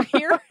 So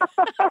here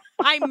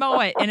I mow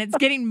it and it's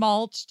getting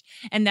mulched.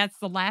 And that's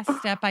the last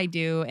step I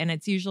do. And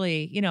it's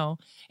usually,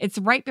 it's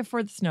right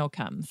before the snow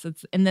comes.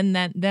 And then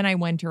I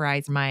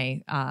winterize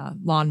my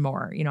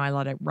lawnmower. I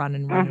let it run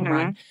and run and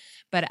run.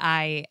 But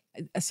I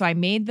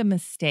made the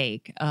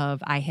mistake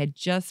of I had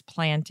just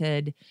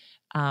planted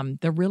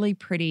the really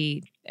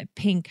pretty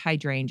pink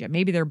hydrangea.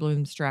 Maybe they're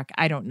bloomstruck.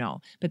 I don't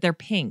know. But they're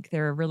pink.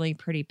 They're a really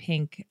pretty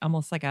pink,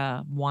 almost like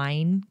a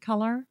wine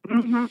color.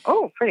 Mm-hmm.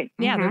 Oh, pretty.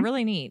 Mm-hmm. Yeah, they're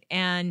really neat.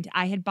 And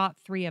I had bought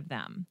 3 of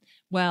them.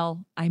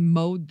 Well, I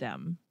mowed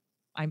them.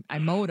 I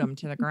mowed them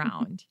to the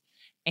ground.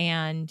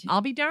 And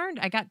I'll be darned,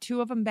 I got 2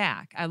 of them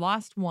back. I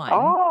lost 1.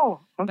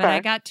 Oh, okay. But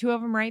I got 2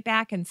 of them right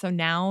back. And so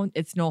now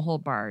it's no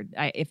hold barred.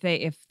 If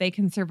they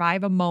can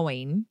survive a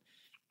mowing,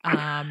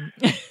 then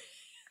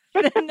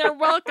they're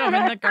welcome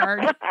in the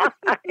garden.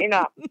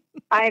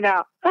 I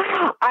know.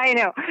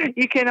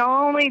 You can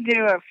only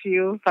do a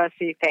few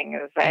fussy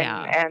things,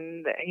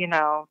 and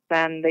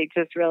then they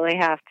just really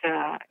have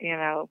to,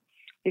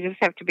 you just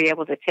have to be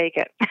able to take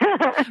it.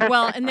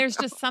 Well, and there's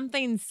just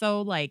something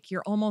so like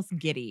you're almost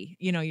giddy.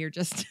 You're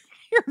just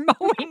you're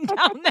mowing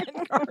down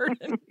that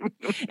garden,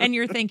 and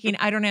you're thinking,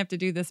 I don't have to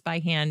do this by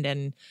hand,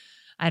 and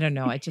I don't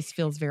know. It just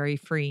feels very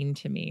freeing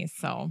to me.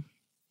 So.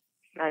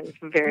 That's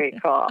very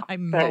cool. I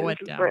mow it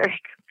down.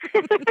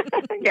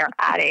 You're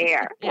out of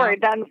here. Yeah. We're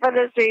done for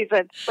the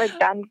season.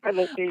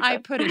 I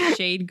put a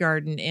shade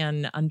garden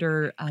in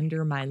under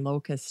my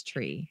locust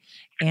tree.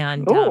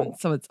 And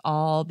so it's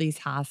all these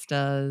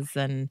hostas.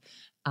 And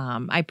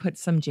I put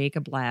some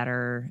Jacob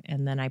ladder.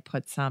 And then I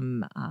put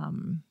some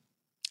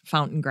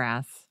fountain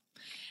grass.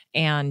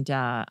 And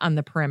on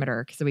the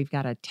perimeter, because we've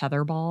got a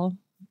tether ball.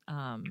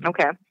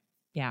 Okay.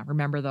 Yeah,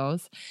 remember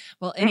those?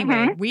 Well,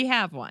 anyway, we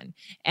have one.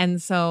 And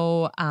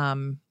so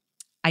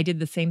I did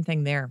the same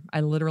thing there.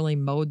 I literally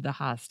mowed the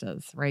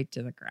hostas right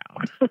to the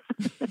ground.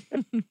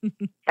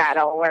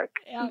 That'll work.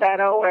 Yep.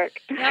 That'll work.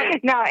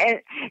 Yep. No,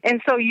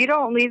 and so you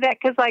don't leave that,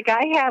 because like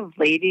I have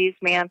ladies'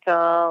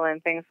 mantle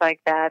and things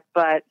like that,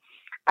 but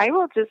I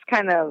will just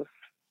kind of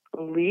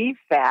leave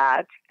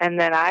that, and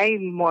then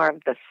I'm more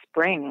of the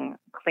spring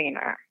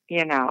cleaner,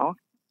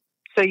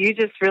 So you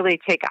just really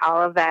take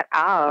all of that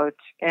out.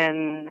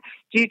 And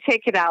do you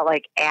take it out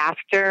like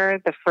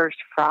after the first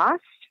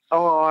frost,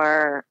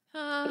 or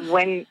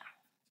when?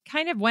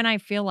 Kind of when I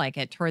feel like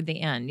it, toward the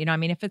end.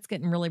 If it's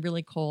getting really,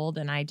 really cold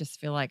and I just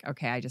feel like,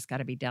 okay, I just got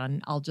to be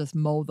done, I'll just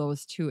mow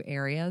those 2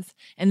 areas.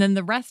 And then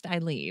the rest I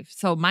leave.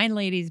 So my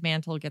lady's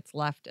mantle gets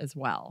left as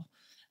well.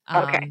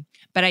 Okay.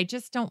 But I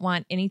just don't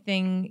want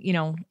anything,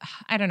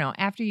 I don't know,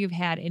 after you've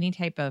had any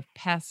type of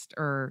pest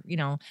or,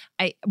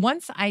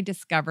 once I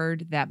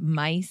discovered that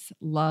mice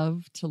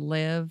love to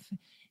live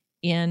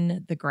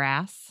in the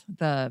grass,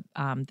 the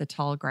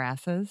tall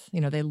grasses,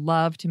 they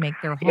love to make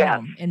their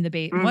home in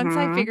the Once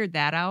I figured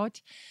that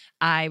out,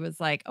 I was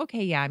like,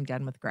 okay, yeah, I'm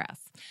done with grass.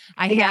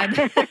 I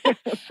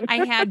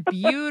had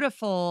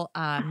beautiful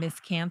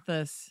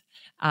miscanthus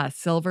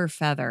silver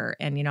feather,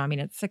 and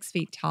it's 6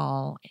 feet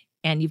tall.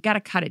 And you've got to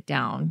cut it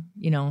down,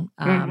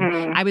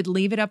 I would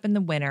leave it up in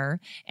the winter,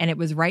 and it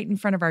was right in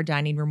front of our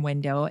dining room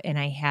window. And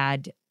I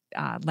had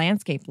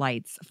landscape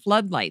lights,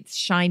 floodlights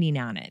shining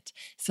on it.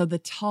 So the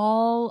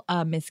tall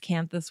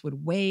miscanthus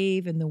would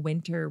wave in the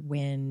winter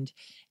wind,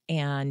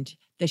 and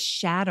the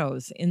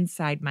shadows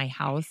inside my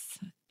house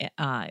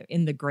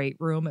in the great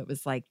room, it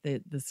was like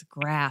this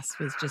grass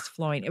was just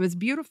flowing. It was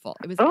beautiful.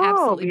 It was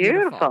absolutely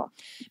beautiful.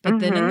 But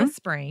then in the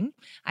spring,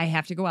 I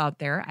have to go out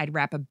there. I'd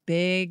wrap a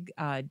big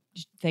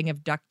thing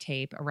of duct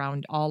tape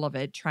around all of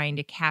it, trying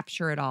to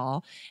capture it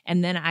all.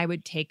 And then I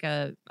would take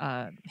a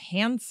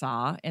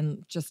handsaw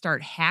and just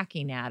start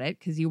hacking at it,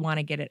 because you want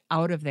to get it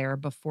out of there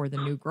before the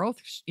new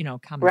growth,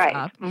 comes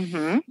up.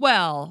 Mm-hmm.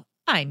 Well,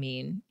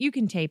 you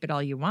can tape it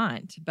all you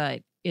want,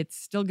 but it's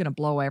still going to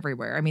blow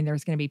everywhere.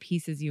 There's going to be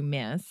pieces you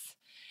miss.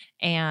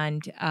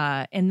 And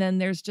then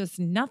there's just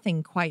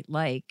nothing quite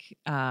like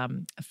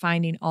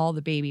finding all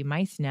the baby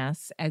mice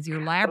nests as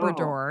your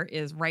Labrador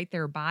is right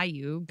there by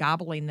you,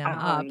 gobbling them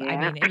up.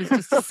 Yeah. It was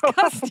just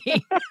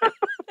disgusting.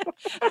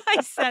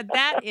 I said,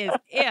 that is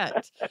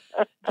it.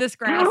 This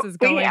grass is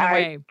going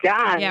away.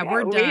 Done. Yeah,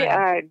 we're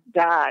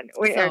done.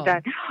 We are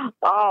done.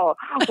 Oh,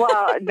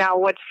 well, now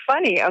what's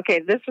funny, okay,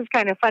 this is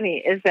kind of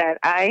funny, is that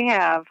I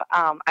have,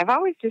 I've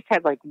always just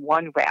had like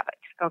one rabbit,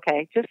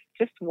 okay, just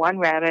one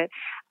rabbit.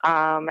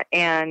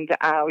 And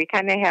we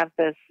kind of have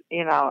this,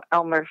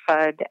 Elmer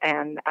Fudd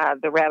and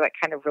the rabbit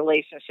kind of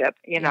relationship,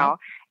 Yeah.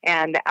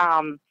 and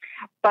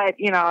but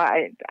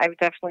I've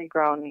definitely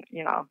grown,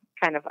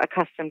 kind of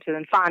accustomed to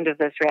and fond of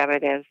this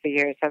rabbit as the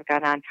years have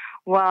gone on.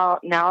 Well,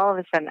 now all of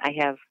a sudden I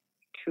have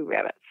two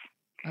rabbits.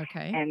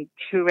 Okay. And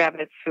two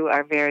rabbits who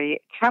are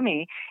very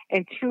chummy,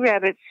 and two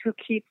rabbits who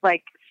keep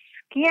like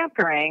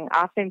scampering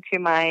off into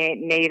my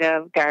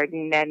native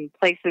garden and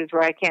places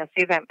where I can't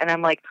see them. And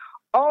I'm like,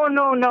 oh,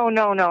 no, no,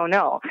 no, no,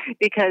 no.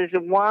 Because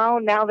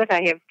now that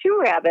I have two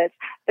rabbits,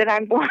 then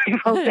I'm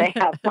liable to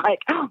have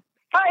like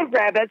 5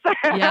 rabbits.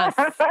 Yes.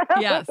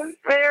 Yes.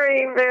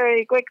 Very,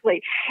 very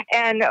quickly.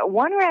 And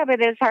one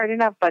rabbit is hard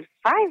enough, but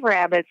 5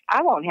 rabbits,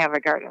 I won't have a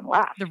garden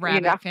left. The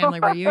rabbit family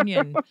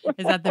reunion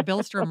is at the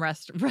Billstrom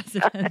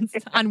residence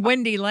on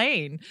Windy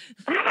Lane.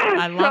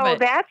 I love it.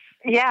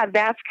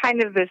 That's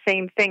kind of the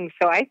same thing.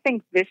 So I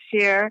think this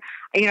year,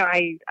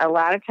 a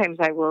lot of times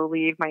I will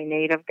leave my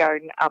native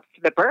garden up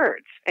to the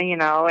birds,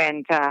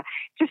 and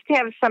just to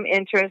have some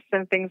interest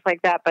and things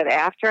like that. But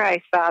after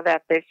I saw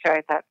that this year,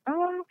 I thought,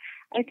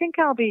 I think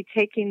I'll be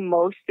taking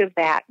most of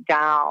that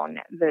down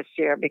this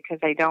year because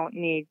I don't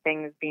need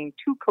things being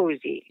too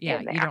cozy. Yeah,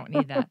 in there. you don't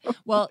need that.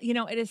 Well,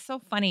 it is so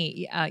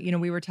funny.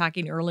 We were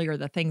talking earlier,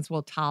 the things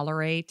we'll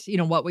tolerate,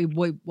 what we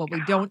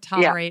don't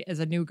tolerate as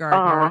a new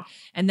gardener.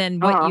 And then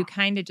what you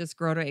kind of just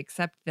grow to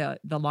accept the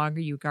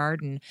longer you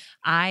garden.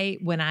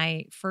 When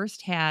I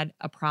first had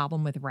a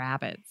problem with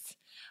rabbits,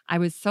 I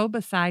was so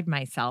beside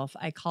myself.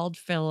 I called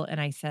Phil and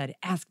I said,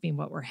 ask me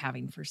what we're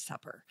having for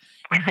supper.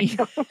 And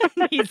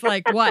he's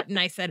like, what? And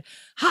I said,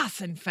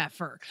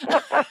 Hassenpfeffer.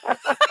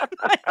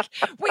 Like,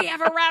 we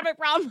have a rabbit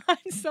problem.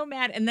 I'm so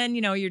mad. And then,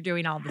 you're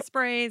doing all the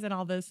sprays and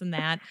all this and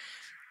that.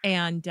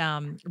 And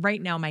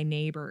right now, my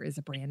neighbor is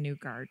a brand new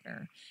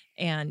gardener,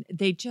 and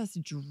they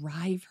just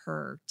drive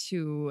her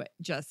to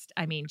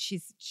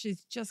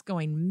she's just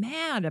going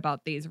mad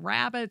about these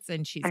rabbits,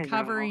 and she's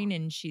covering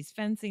and she's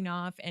fencing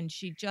off, and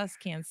she just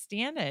can't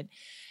stand it.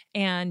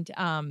 And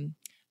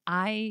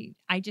I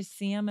just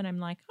see them, and I'm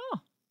like,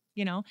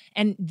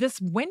 and this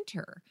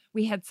winter,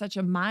 we had such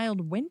a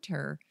mild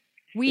winter.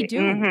 We do.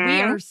 Mm-hmm.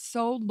 We are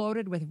so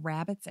loaded with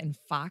rabbits and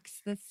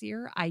fox this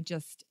year.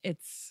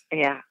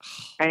 Yeah,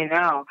 I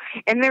know.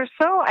 And they're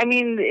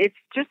it's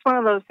just one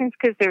of those things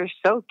because they're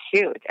so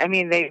cute.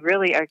 They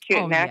really are cute.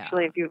 And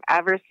actually, if you've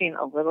ever seen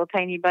a little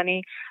tiny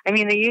bunny,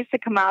 they used to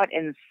come out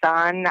in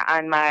sun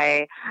on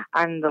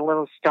the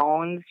little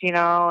stones, and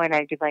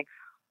I'd be like,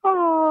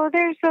 oh,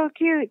 they're so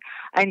cute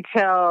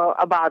until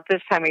about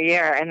this time of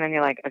year. And then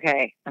you're like,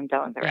 okay, I'm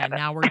done with the rabbits.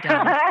 Now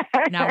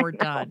we're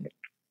done.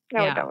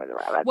 We're done with the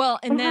rabbits. Well,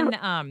 and then,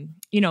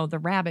 the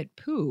rabbit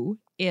poo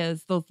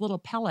is those little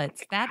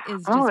pellets. That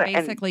is just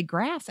basically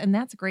grass, and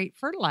that's great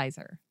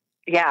fertilizer.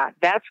 Yeah,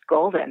 that's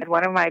golden.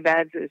 One of my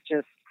beds is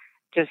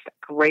just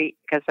great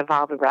because of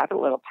all the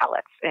rabbit little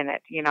pellets in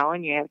it,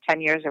 and you have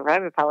 10 years of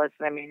rabbit pellets.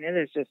 It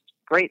is just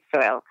great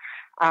soil.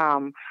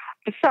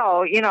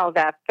 So,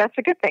 that's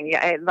a good thing.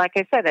 Yeah, like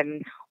I said,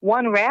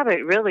 one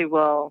rabbit really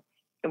will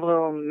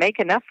make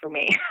enough for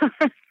me.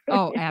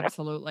 Oh,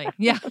 absolutely.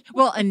 Yeah.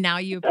 Well, and now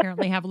you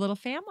apparently have a little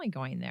family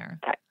going there.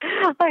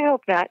 I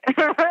hope not.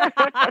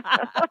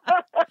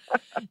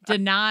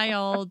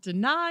 Denial.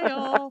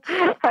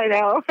 I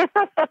know.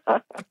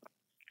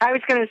 I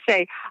was going to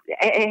say,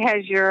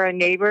 has your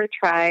neighbor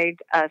tried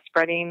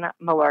spreading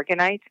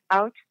Milorganite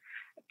out?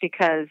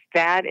 Because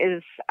that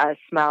is a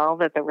smell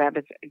that the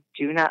rabbits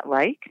do not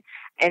like.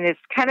 And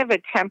it's kind of a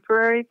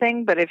temporary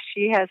thing, but if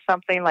she has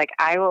something like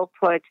I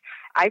put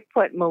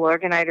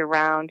Milorganite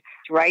around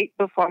right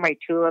before my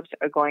tulips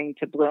are going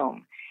to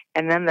bloom.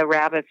 And then the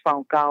rabbits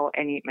won't go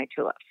and eat my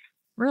tulips.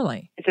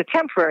 Really? It's a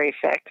temporary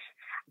fix,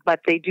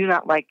 but they do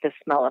not like the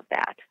smell of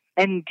that.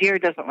 And deer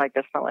doesn't like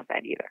the smell of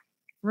that either.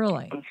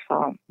 Really?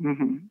 So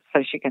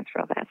she can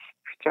throw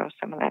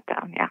some of that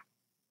down, yeah.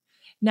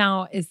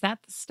 Now, is that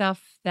the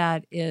stuff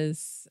that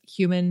is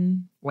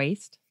human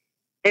waste?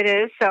 It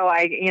is. So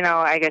I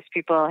guess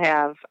people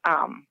have,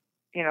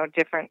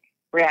 different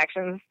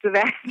reactions to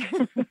that.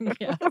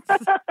 Yes.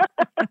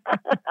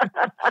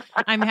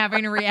 I'm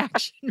having a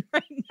reaction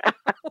right now.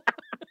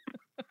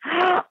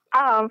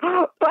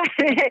 But,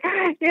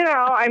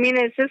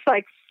 it's just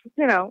like,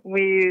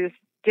 we use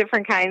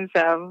different kinds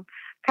of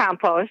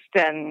compost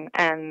and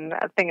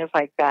things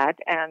like that.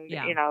 And,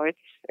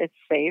 it's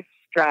safe,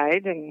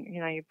 dried, and,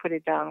 you put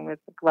it down with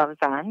the gloves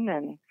on.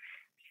 And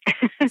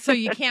so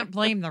you can't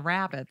blame the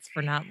rabbits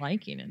for not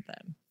liking it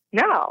then.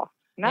 No,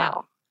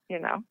 Yeah.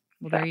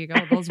 Well, there you go.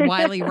 Those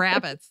wily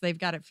rabbits, they've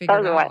got it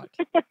figured out.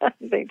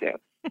 They do.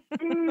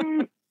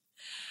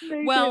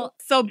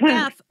 So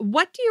Beth,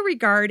 what do you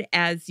regard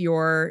as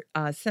your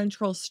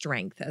central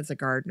strength as a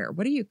gardener?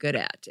 What are you good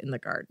at in the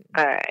garden?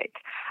 All right.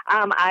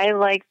 I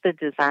like the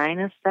design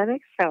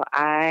aesthetic. So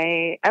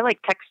I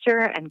like texture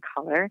and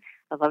color.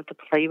 I love to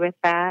play with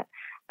that.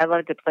 I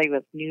love to play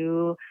with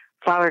new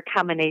flower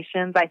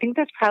combinations. I think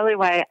that's probably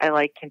why I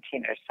like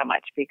containers so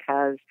much,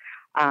 because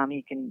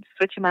You can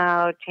switch them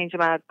out, change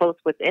them out both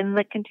within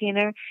the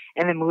container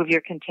and then move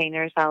your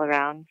containers all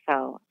around.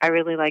 So I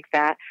really like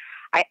that.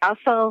 I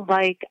also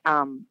like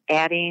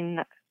adding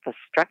the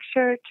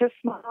structure to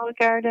small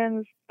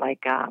gardens,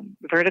 like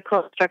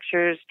vertical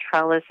structures,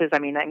 trellises. I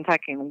mean, I'm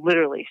talking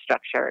literally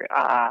structure,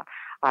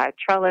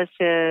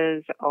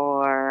 trellises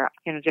or,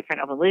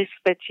 different obelisks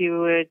that you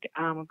would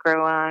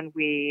grow on.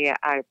 We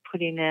are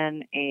putting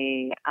in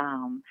a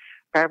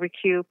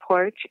barbecue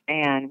porch,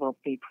 and we'll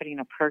be putting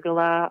a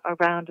pergola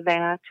around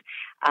that.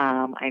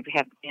 I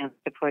have plans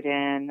to put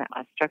in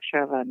a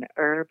structure of an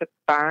herb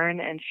barn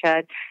and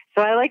shed.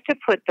 So I like to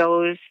put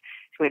those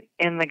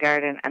within the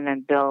garden and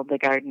then build the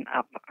garden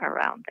up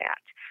around that.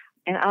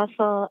 And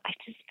also, I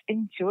just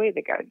enjoy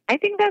the garden. I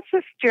think that's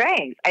a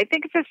strength. I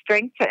think it's a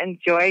strength to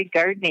enjoy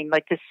gardening,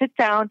 like to sit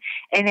down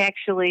and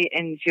actually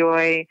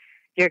enjoy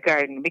your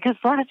garden. Because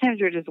a lot of times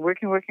we're just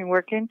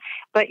working.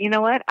 But you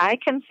know what? I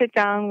can sit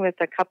down with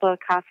a cup of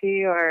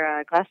coffee or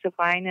a glass of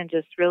wine and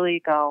just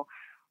really go,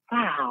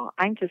 wow,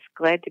 I'm just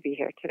glad to be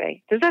here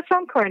today. Does that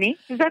sound corny?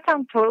 Does that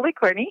sound totally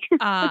corny?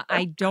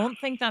 I don't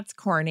think that's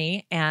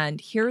corny.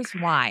 And here's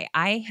why.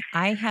 I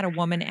had a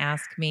woman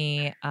ask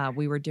me,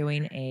 we were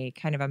doing a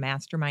kind of a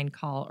mastermind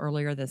call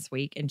earlier this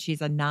week, and she's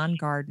a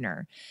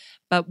non-gardener.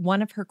 But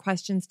one of her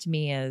questions to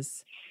me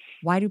is,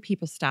 why do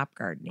people stop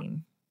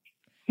gardening?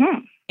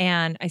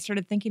 And I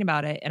started thinking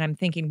about it, and I'm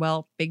thinking,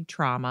 well, big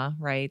trauma,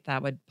 right?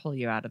 That would pull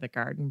you out of the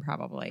garden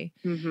probably.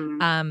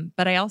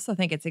 But I also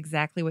think it's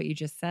exactly what you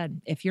just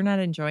said. If you're not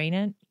enjoying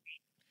it,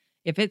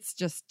 if it's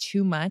just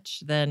too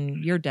much,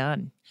 then you're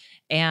done.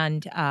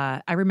 And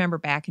I remember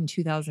back in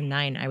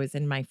 2009, I was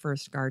in my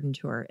first garden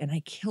tour, and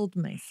I killed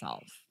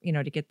myself,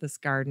 to get this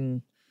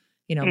garden,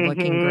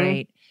 looking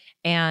great.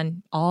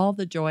 And all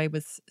the joy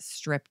was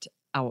stripped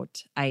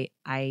out.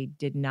 I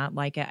did not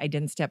like it. I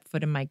didn't step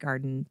foot in my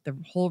garden the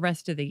whole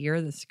rest of the year.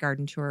 This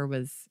garden tour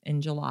was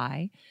in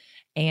July,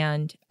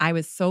 and I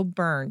was so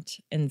burnt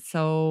and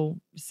so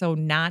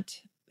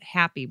not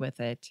happy with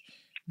it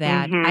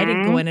that I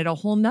didn't go in it a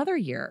whole nother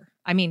year.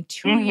 I mean,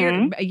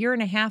 a year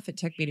and a half it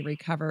took me to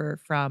recover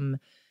from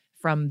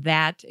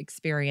that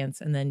experience,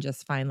 and then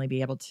just finally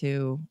be able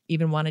to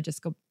even want to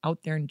just go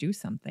out there and do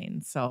something.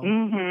 So.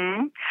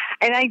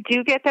 And I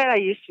do get that. I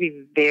used to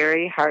be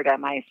very hard on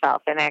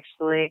myself. And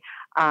actually,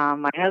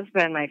 my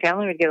husband, my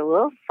family would get a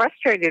little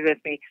frustrated with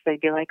me because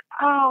they'd be like,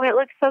 oh, it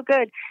looks so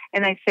good.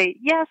 And I say,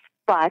 yes,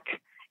 but,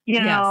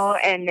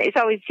 and it's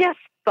always, yes,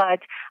 but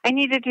I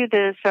need to do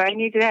this, or I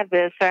need to have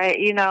this, or,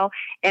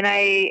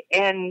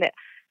 and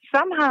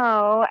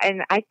somehow,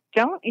 and I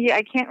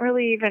can't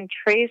really even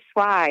trace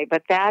why,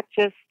 but that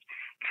just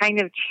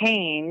kind of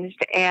changed,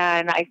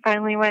 and I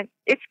finally went,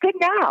 it's good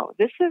now.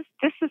 This is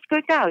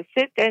good now.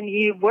 Sit, and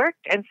you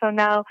worked, and so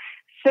now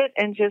sit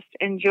and just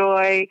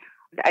enjoy.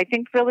 I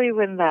think really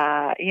when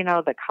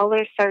the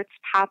color starts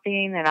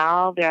popping and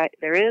all that,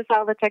 there is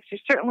all the texture.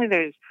 Certainly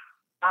there's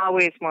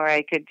always more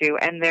I could do,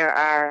 and there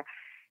are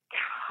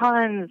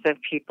tons of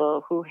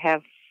people who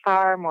have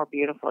far more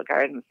beautiful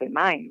gardens than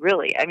mine,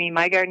 really. I mean,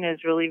 my garden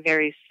is really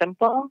very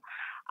simple,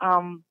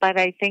 but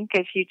I think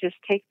if you just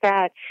take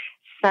that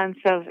sense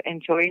of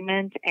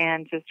enjoyment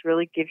and just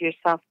really give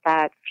yourself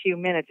that few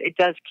minutes, it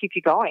does keep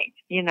you going.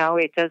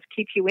 It does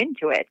keep you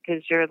into it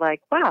because you're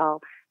like,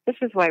 wow, this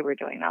is why we're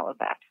doing all of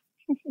that.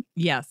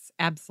 Yes,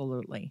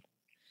 absolutely.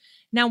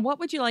 Now, what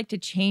would you like to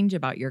change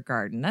about your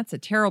garden? That's a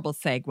terrible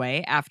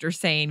segue after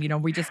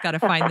saying, we just got to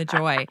find the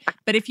joy.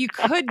 But if you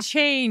could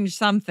change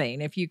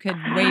something, if you could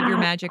wave your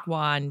magic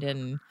wand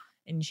and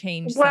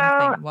change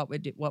something, what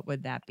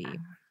would that be?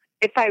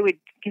 If I would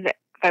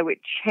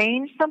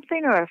change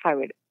something, or if I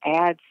would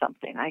add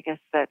something, I guess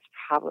that's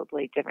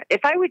probably different.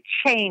 If I would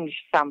change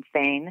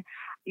something,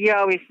 you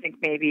always think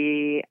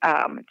maybe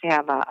to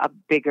have a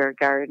bigger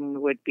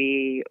garden would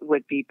be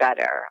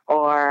better.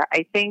 Or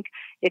I think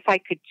if I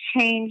could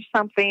change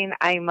something,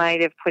 I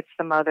might have put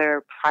some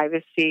other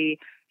privacy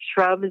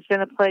shrubs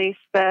in a place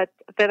that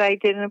I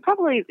didn't. And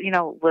probably,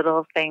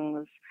 little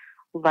things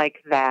like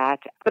that.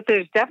 But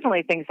there's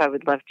definitely things I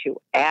would love to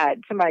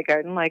add to my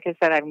garden. Like I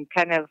said, I'm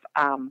kind of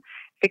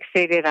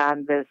fixated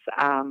on this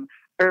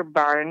herb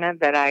barn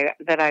that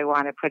I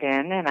want to put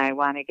in, and I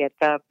want to get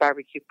the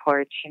barbecue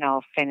porch,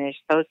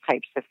 finished, those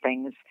types of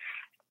things.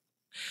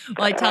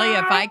 Well, I tell you,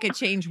 if I could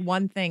change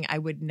one thing, I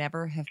would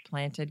never have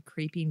planted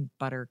creeping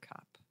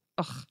buttercup.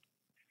 Ugh.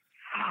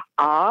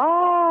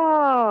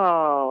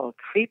 Oh,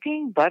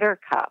 creeping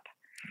buttercup.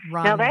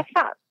 Run. Now that's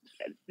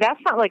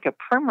not like a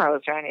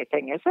primrose or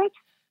anything, is it?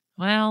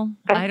 Well,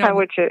 I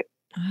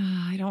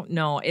don't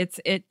know. It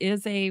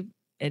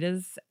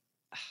is.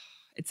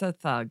 It's a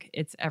thug.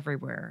 It's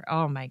everywhere.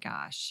 Oh my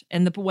gosh.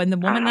 And when the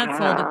woman that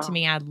sold it to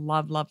me, I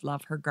love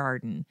her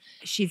garden.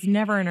 She's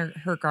never in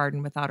her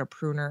garden without a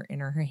pruner in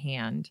her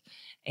hand.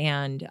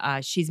 And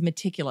she's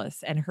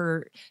meticulous, and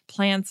her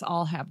plants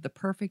all have the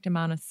perfect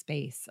amount of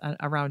space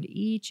around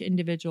each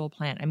individual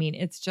plant. I mean,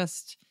 it's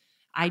just,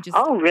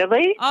 Oh,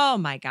 really? Oh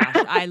my gosh.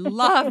 I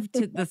love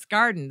this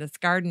garden. This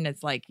garden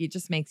is like, it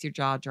just makes your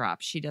jaw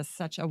drop. She does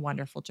such a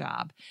wonderful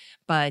job.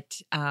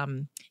 But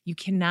you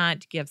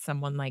cannot give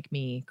someone like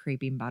me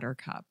Creeping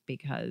Buttercup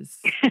because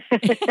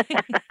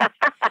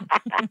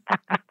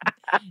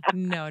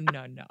no.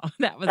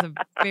 That was a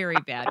very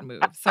bad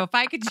move. So if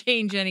I could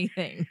change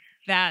anything,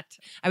 that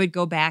I would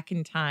go back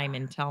in time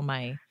and tell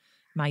my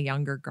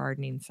younger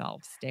gardening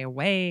self, stay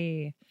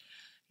away.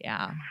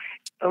 Yeah.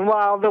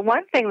 Well, the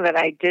one thing that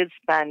I did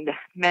spend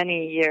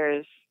many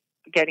years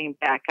getting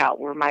back out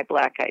were my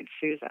black-eyed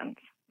Susans.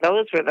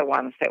 Those were the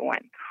ones that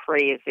went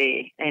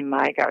crazy in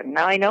my garden.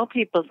 Now, I know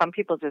some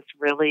people just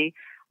really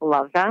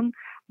love them,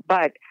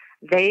 but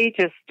they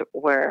just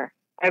were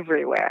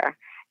everywhere.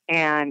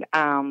 And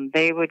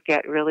they would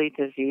get really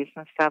diseased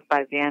and stuff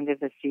by the end of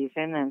the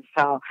season. And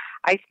so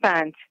I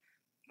spent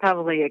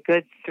probably a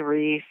good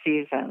 3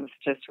 seasons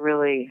just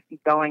really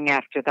going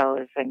after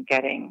those and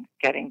getting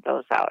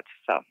those out.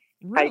 So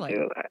really? I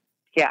do.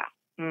 Yeah.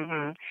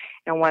 Mm-hmm.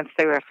 And once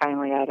they were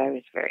finally out, I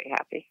was very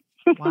happy.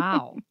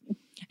 Wow.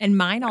 And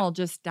mine all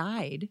just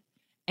died.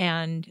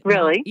 And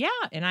really? Yeah.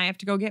 And I have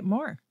to go get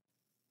more.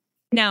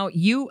 Now,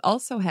 you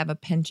also have a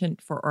penchant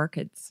for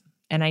orchids.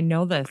 And I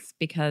know this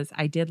because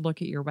I did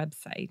look at your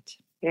website.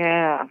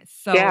 Yeah.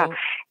 So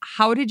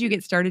how did you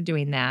get started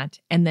doing that?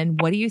 And then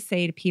what do you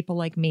say to people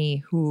like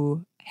me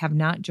who have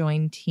not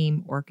joined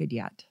Team Orchid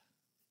yet?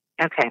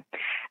 Okay.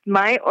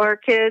 My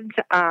orchids,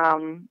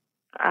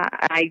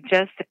 I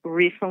just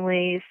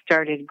recently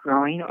started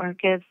growing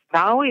orchids.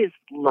 I always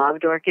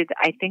loved orchids.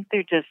 I think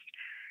they're just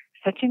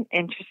such an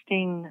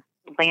interesting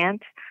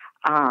plant.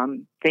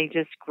 They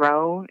just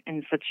grow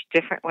in such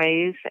different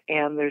ways,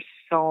 and there's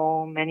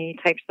so many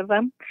types of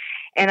them.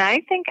 And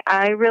I think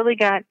I really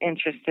got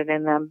interested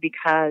in them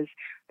because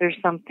there's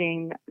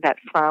something that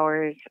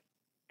flowers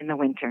in the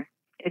winter.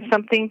 It's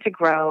something to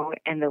grow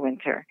in the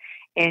winter,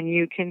 and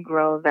you can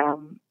grow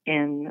them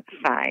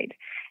inside.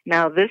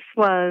 Now, this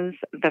was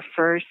the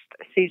first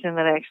season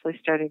that I actually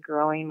started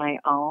growing my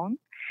own,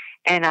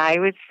 and I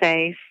would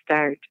say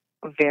start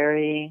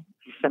very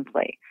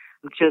simply.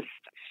 Just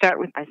start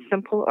with a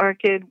simple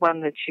orchid, one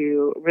that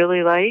you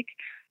really like,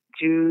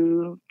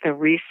 do the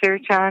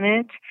research on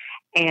it,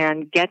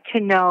 and get to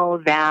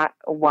know that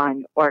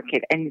one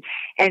orchid. And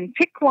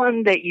pick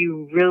one that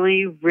you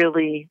really,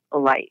 really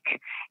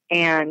like.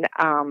 And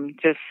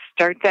just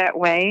start that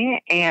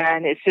way,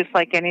 and it's just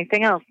like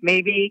anything else.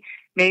 Maybe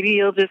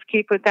you'll just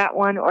keep with that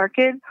one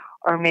orchid,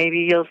 or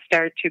maybe you'll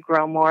start to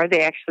grow more.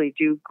 They actually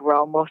do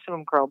grow. Most of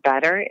them grow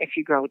better if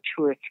you grow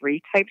 2 or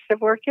 3 types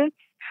of orchids.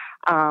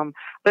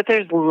 But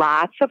there's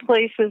lots of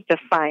places to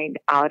find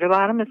out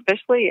about them,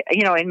 especially,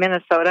 in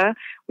Minnesota.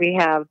 We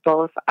have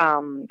both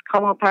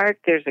Como Park.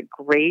 There's a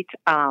great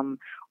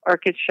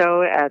orchid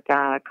show at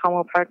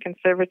Como Park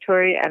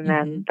Conservatory, and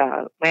then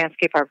the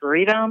Landscape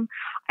Arboretum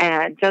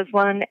does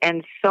one.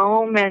 And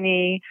so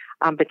many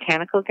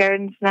botanical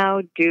gardens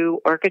now do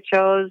orchid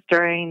shows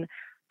during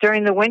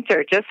the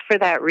winter, just for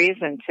that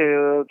reason,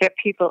 to get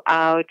people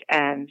out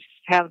and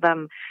have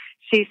them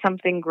see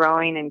something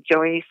growing,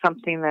 enjoy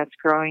something that's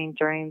growing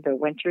during the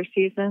winter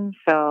season.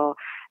 So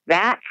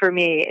that, for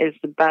me, is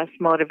the best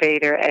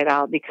motivator at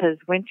all, because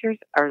winters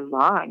are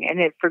long. And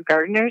for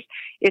gardeners,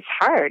 it's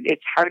hard.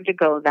 It's hard to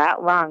go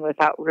that long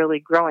without really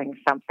growing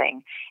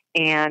something.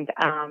 And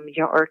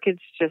your orchids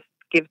just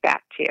give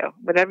back to you.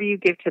 Whatever you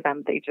give to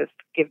them, they just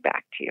give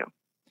back to you.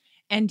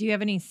 And do you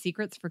have any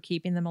secrets for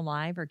keeping them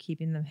alive or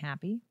keeping them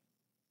happy?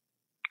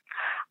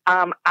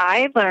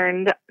 I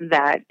learned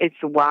that it's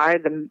water.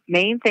 The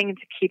main thing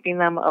to keeping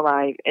them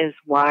alive is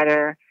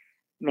water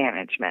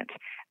management.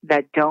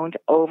 That don't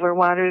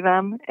overwater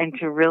them, and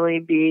to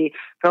really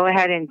go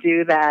ahead and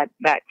do that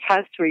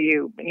test where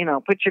you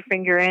put your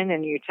finger in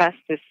and you test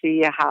to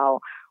see how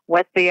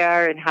wet they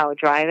are and how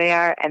dry they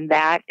are, and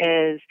that's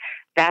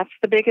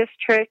the biggest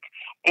trick.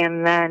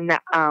 And then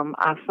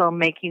also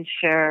making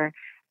sure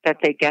that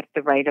they get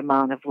the right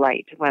amount of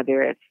light,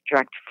 whether it's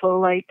direct flow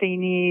light they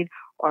need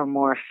or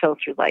more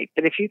filter light.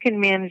 But if you can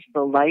manage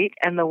the light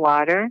and the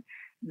water,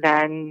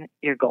 then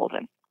you're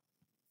golden.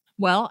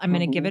 Well, I'm going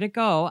to give it a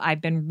go.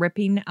 I've been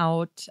ripping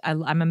out,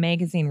 I'm a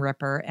magazine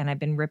ripper, and I've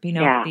been ripping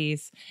out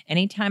these.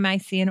 Anytime I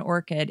see an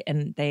orchid,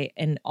 and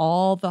in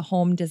all the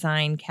home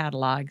design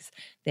catalogs,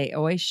 they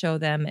always show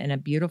them in a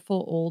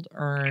beautiful old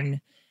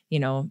urn,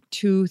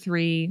 2,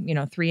 3,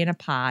 3 in a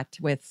pot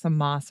with some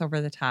moss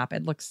over the top.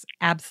 It looks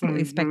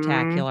absolutely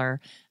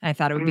spectacular. I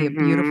thought it would be a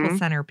beautiful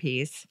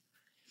centerpiece.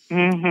 So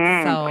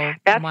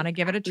I want to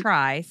give it a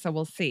try. So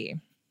we'll see.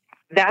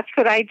 That's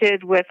what I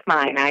did with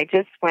mine. I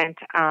just went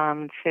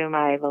to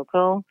my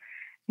local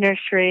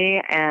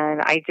nursery,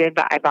 and I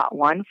bought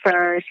one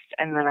first,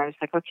 and then I was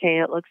like, okay,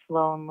 it looks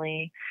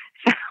lonely.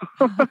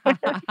 So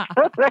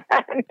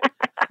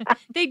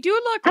they do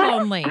look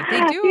lonely.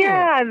 They do.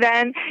 Yeah.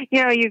 Then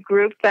you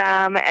group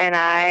them, and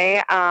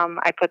I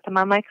put them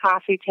on my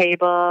coffee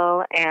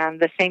table,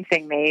 and the same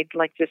thing, made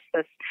like just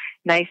this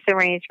nice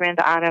arrangement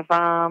out of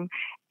them.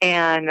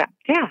 And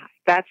yeah,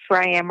 that's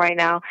where I am right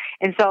now.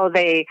 And so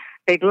they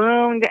they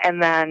bloomed,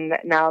 and then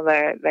now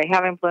they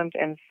haven't bloomed.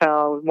 And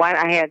so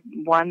I had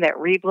one that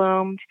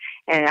rebloomed,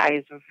 and I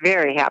was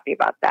very happy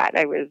about that.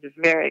 I was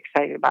very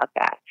excited about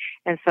that.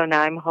 And so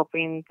now I'm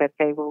hoping that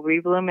they will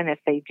rebloom, and if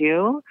they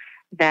do,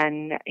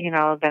 then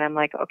then I'm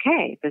like,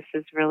 okay, this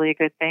is really a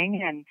good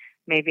thing, and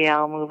maybe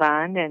I'll move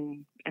on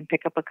and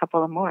pick up a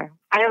couple of more.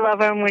 I love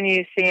them when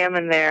you see them,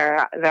 and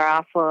they're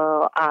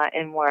also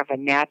in more of a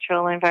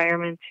natural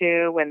environment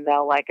too. When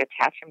they'll like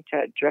attach them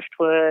to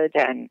driftwood,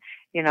 and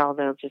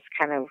they'll just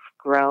kind of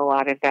grow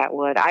out of that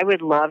wood. I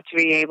would love to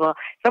be able.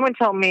 Someone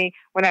told me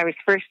when I was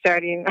first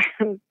starting,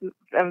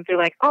 they're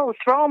like, "Oh,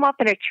 throw them up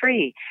in a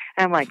tree,"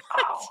 and I'm like,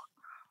 "Oh."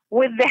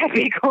 Would that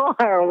be cool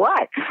or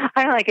what?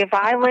 I'm like, if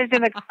I lived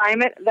in a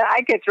climate that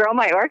I could throw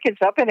my orchids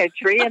up in a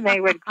tree and they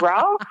would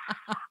grow,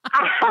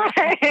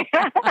 I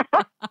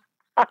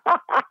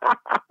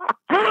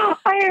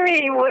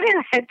mean,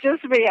 wouldn't it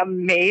just be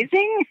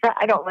amazing?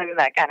 I don't live in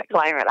that kind of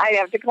climate. I'd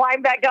have to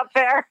climb back up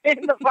there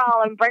in the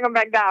fall and bring them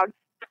back down.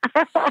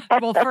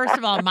 Well, first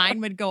of all, mine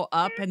would go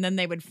up and then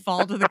they would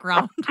fall to the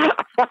ground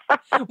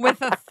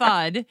with a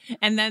thud.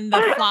 And then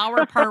the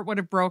flower part would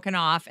have broken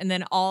off. And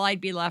then all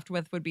I'd be left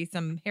with would be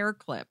some hair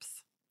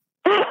clips.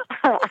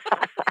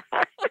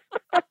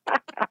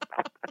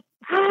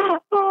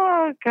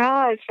 Oh,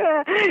 gosh.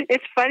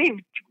 It's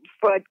funny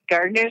what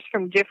gardeners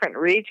from different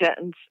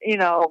regions,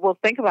 will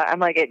think about. I'm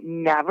like, it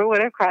never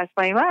would have crossed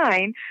my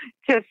mind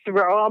to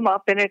throw them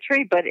up in a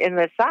tree. But in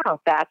the South,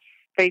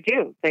 they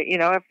do.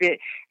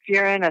 If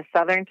you're in a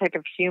southern type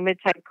of humid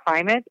type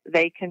climate,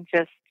 they can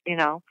just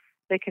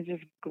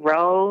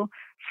grow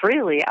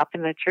freely up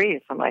in the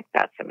trees. I'm like,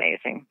 that's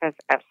amazing. That's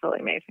absolutely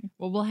amazing.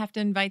 Well, we'll have to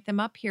invite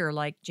them up here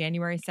like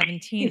January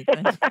 17th.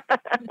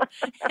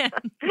 And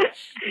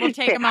we'll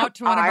take them out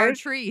to one of our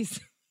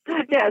trees.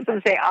 Yes,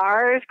 and say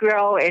ours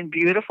grow in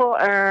beautiful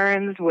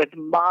urns with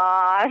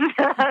moss.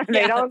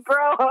 They don't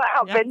grow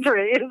up in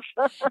trees.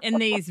 In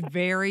these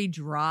very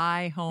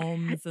dry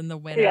homes in the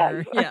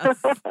winter.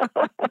 Yes.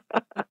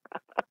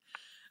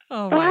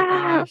 Oh my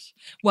gosh.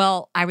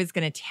 Well, I was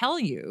going to tell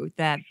you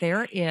that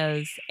there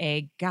is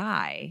a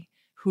guy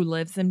who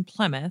lives in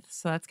Plymouth.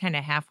 So that's kind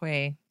of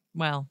halfway.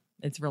 Well,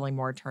 it's really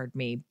more toward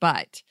me,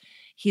 but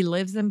he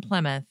lives in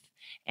Plymouth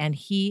and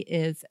he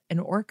is an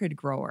orchid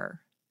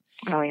grower.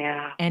 Oh,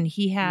 yeah. And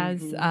he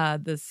has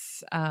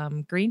this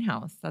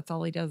greenhouse. That's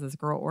all he does is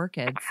grow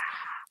orchids.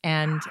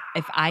 And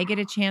if I get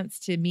a chance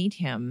to meet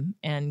him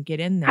and get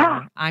in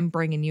there, I'm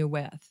bringing you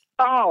with.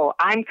 Oh,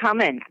 I'm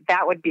coming.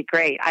 That would be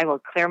great. I will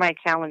clear my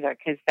calendar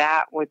because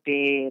that would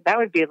be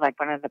like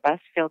one of the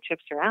best field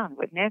trips around,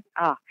 wouldn't it?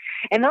 Oh,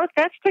 and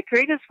that's the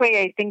greatest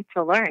way I think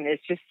to learn is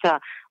just to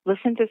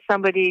listen to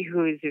somebody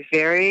who's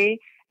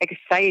very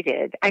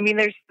excited. I mean,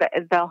 there's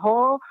the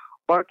whole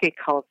orchid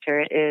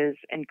culture is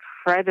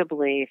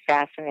incredibly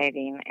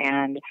fascinating,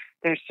 and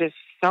there's just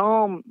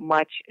so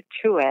much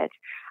to it,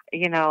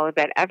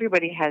 that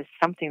everybody has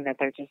something that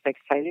they're just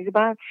excited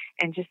about,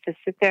 and just to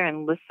sit there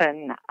and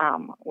listen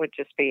would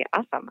just be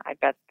awesome. I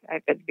bet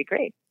it'd be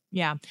great.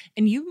 Yeah.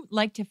 And you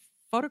like to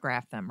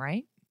photograph them,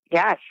 right?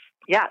 Yes.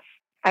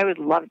 I would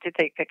love to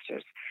take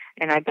pictures.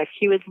 And I bet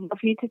he would love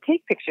me to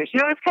take pictures.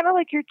 It's kind of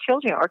like your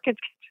children. Orchids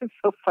are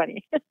so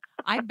funny.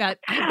 I bet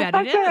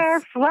it is.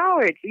 They're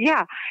flowers.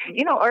 Yeah.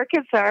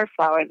 Orchids are a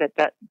flower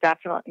that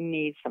definitely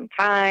needs some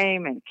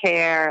time and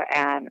care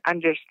and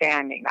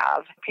understanding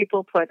of.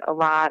 People put a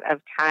lot of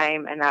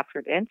time and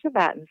effort into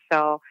that. And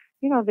so,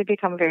 they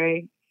become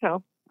very,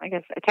 I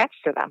guess,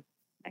 attached to them.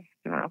 I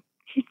don't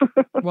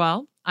know.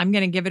 Well, I'm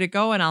going to give it a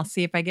go and I'll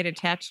see if I get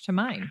attached to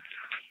mine.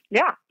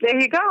 Yeah, there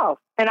you go.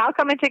 And I'll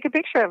come and take a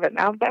picture of it.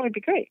 Now, that would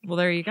be great. Well,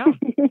 there you go.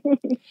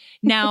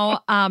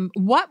 Now,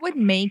 what would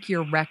make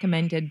your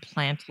recommended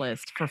plant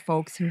list for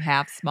folks who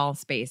have small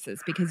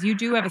spaces? Because you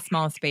do have a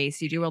small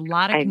space. You do a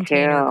lot of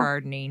container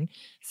gardening.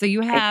 So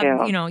you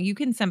have, you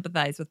can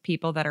sympathize with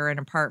people that are in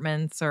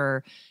apartments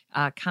or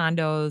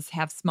condos,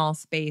 have small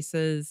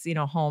spaces,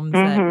 homes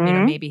that,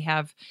 maybe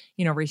have,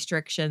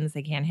 restrictions.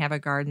 They can't have a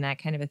garden, that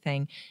kind of a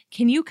thing.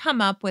 Can you come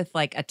up with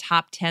like a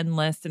top 10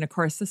 list? And of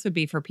course, this would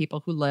be for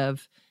people who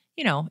live,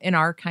 in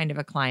our kind of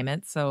a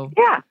climate. So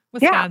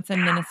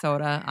Wisconsin,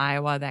 Minnesota,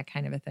 Iowa, that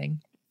kind of a thing.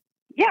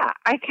 Yeah,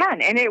 I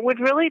can. And it would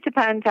really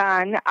depend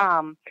on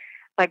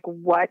like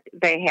what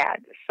they had.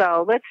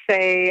 So let's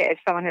say if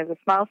someone has a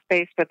small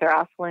space, but they're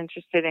also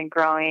interested in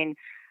growing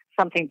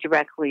something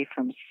directly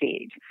from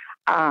seed.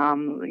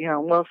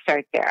 We'll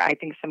start there. I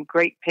think some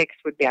great picks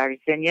would be our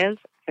zinnias.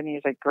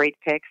 Zinnias are great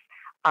picks.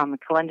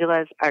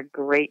 Calendulas are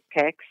great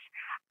picks.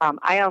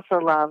 I also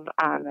love,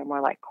 they're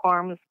more like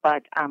corms,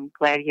 but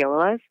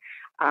gladiolas.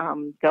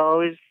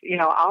 Those,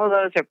 all of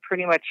those are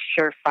pretty much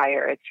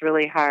surefire. It's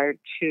really hard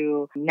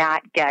to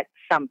not get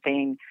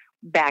something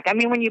back. I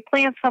mean, when you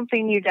plant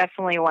something, you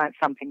definitely want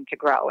something to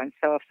grow. And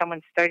so if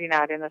someone's starting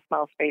out in a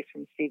small space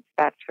from seeds,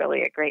 that's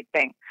really a great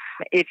thing.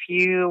 If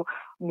you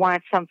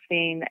want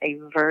something, a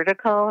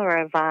vertical or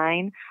a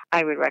vine,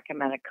 I would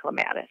recommend a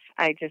clematis.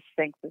 I just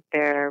think that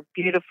they're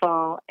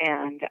beautiful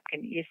and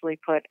can easily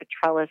put a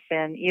trellis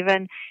in,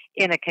 even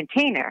in a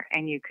container,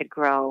 and you could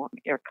grow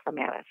your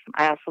clematis.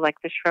 I also like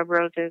the shrub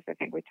roses. I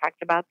think we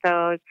talked about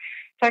those.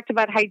 Talked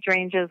about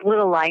hydrangeas.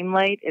 Little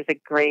limelight is a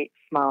great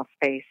small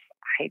space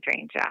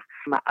hydrangea.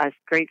 A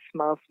great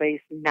small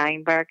space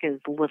 9-bark is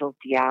Little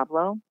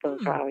Diablo.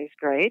 Those are always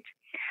great.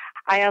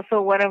 I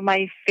also, one of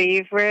my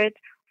favorite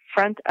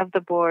front of the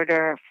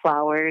border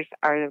flowers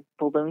are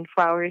balloon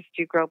flowers.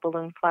 Do you grow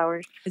balloon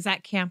flowers? Is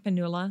that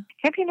Campanula?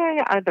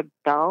 Campanula are the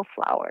bell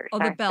flowers. Oh,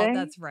 the bell. They?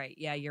 That's right.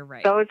 Yeah, you're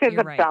right. Those are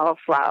you're the bell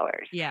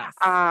flowers. Yes.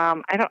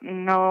 I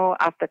don't know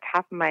off the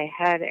top of my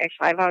head.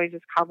 Actually, I've always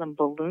just called them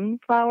balloon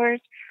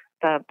flowers.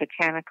 The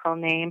botanical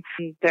name.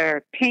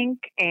 They're pink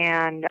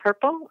and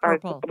purple or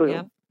blue.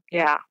 Yep.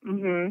 Yeah.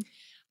 Mm-hmm.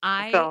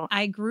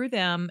 I grew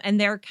them,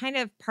 and they're kind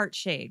of part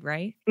shade,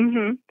 right?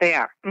 Mm-hmm. They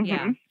are. Mm-hmm.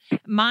 Yeah.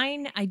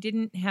 Mine, I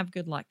didn't have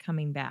good luck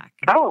coming back.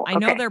 Oh, I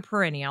know they're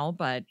perennial,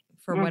 but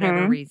for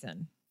whatever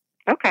reason.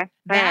 Okay.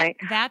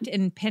 That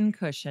and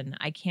pincushion,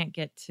 I can't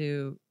get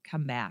to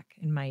come back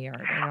in my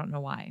yard. I don't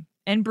know why.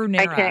 And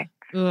Brunera.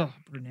 Ugh,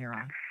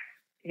 Brunera.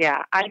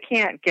 Yeah, I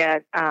can't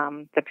get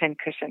the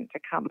pincushion to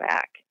come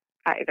back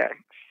either.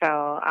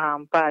 So,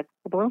 but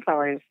the balloon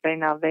flowers,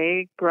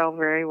 they grow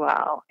very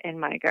well in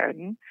my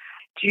garden.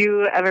 Do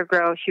you ever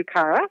grow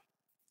heuchera?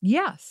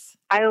 Yes.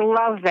 I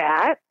love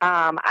that.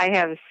 I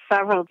have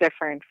several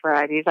different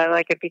varieties. I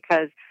like it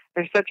because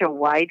there's such a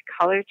wide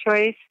color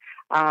choice.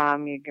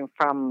 You can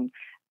from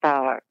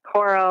the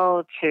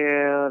coral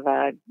to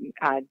the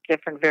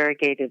different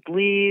variegated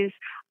leaves.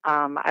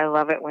 I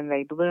love it when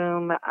they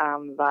bloom.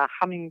 The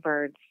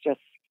hummingbirds just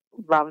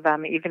love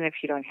them, even if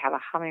you don't have a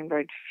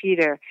hummingbird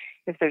feeder.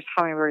 If there's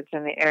hummingbirds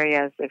in the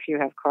areas, if you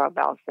have coral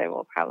bells, they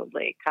will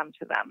probably come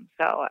to them.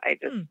 So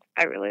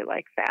I really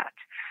like that.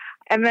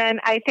 And then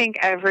I think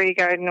every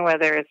garden,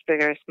 whether it's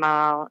big or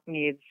small,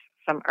 needs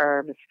some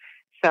herbs.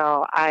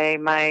 So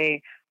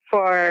my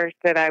 4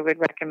 that I would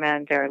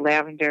recommend are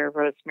lavender,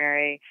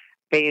 rosemary,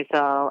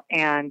 basil,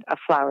 and a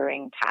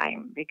flowering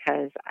thyme,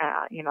 because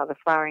the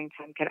flowering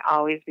thyme can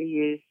always be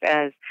used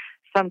as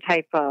some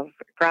type of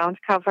ground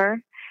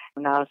cover.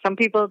 Now, some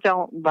people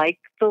don't like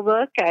the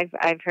look.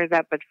 I've heard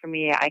that, but for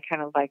me, I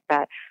kind of like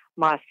that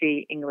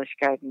mossy English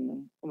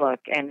garden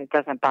look, and it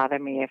doesn't bother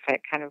me if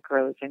it kind of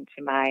grows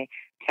into my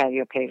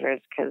patio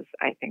pavers, because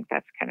I think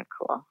that's kind of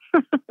cool.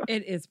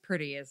 It is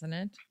pretty, isn't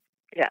it?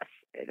 Yes,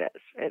 it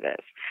is. It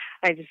is.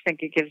 I just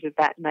think it gives it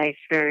that nice,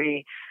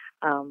 very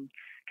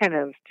kind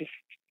of just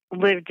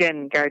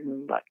lived-in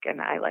garden look,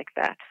 and I like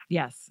that.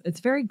 Yes,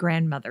 it's very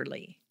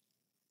grandmotherly.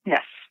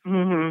 Yes.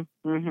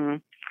 Mm-hmm. Mm-hmm.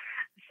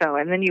 So,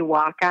 and then you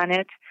walk on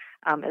it,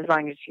 as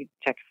long as you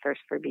check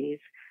first for bees.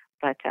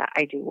 But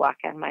I do walk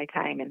on my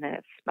thyme, and then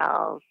it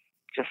smells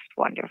just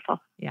wonderful.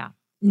 Yeah.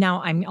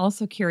 Now, I'm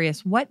also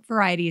curious, what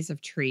varieties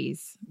of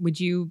trees would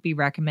you be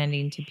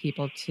recommending to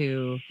people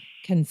to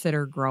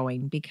consider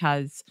growing?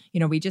 Because,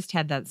 we just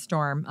had that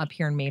storm up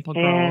here in Maple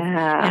Grove,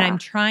 and I'm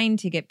trying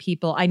to get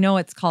people, I know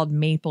it's called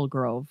Maple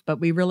Grove, but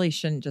we really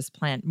shouldn't just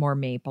plant more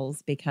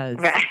maples because,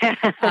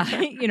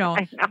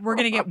 we're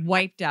going to get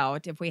wiped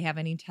out if we have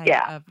any type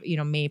of,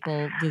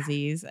 maple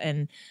disease.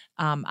 And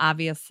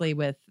obviously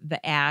with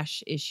the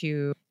ash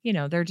issue,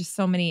 there are just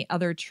so many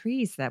other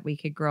trees that we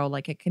could grow,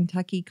 like a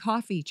Kentucky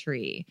coffee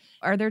tree.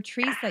 Are there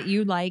trees that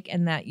you like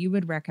and that you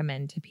would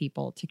recommend to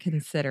people to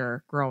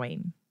consider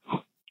growing?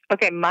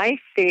 Okay, my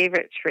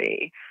favorite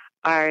tree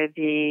are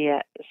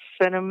the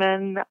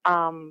cinnamon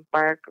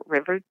bark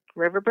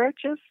river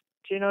birches.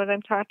 Do you know what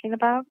I'm talking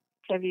about?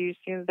 Have you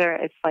seen there?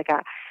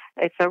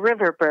 It's a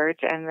river birch,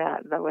 and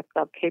with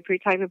the papery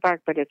type of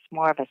bark, but it's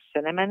more of a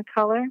cinnamon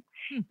color.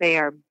 They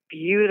are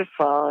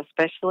beautiful,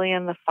 especially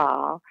in the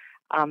fall.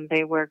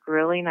 They work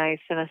really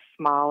nice in a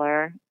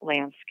smaller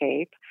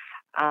landscape.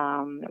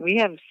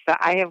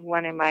 I have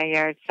one in my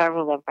yard.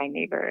 Several of my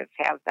neighbors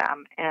have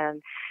them,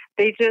 and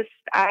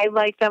I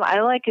like them.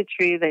 I like a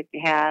tree that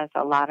has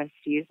a lot of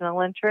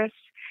seasonal interest,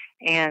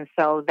 and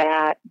so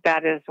that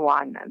is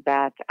one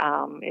that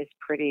is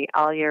pretty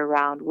all year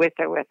round, with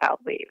or without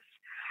leaves.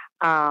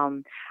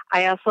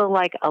 I also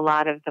like a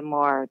lot of the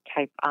more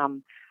type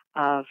of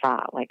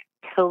like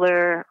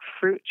pillar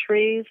fruit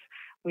trees.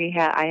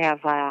 I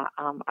have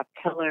a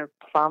pillar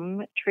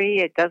plum tree.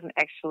 It doesn't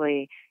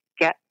actually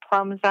get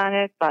plums on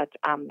it, but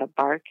the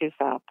bark is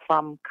a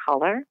plum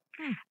color.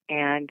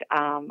 And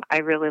I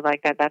really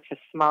like that. That's a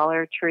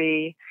smaller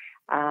tree,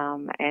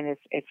 and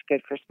it's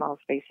good for small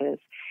spaces.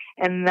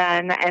 And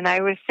I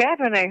was sad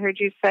when I heard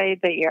you say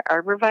that your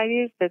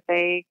arborvitaes, that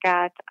they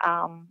got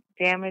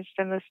damaged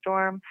in the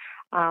storm,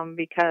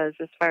 because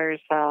as far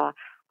as an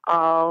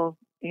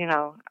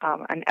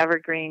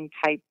evergreen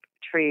type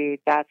tree,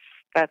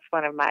 that's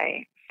one of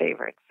my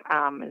favorites,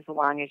 as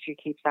long as you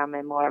keep them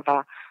in more of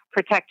a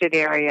protected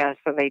area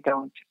so they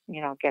don't,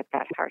 get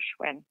that harsh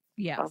wind.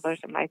 Yes. So those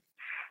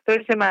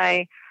are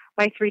my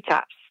three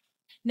tops.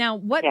 Now,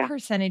 what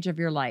percentage of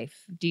your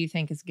life do you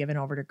think is given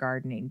over to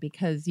gardening?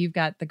 Because you've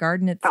got the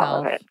garden itself.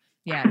 All of it.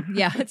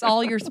 Yeah. It's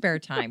all your spare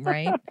time,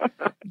 right?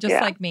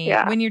 Just like me.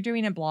 Yeah. When you're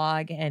doing a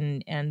blog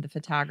and the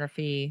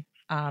photography,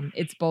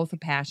 it's both a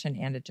passion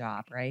and a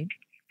job, right?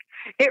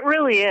 It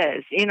really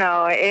is.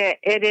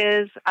 It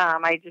is.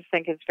 I just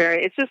think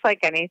it's just like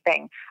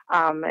anything.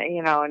 Now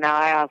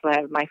I also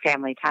have my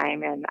family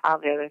time and all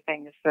the other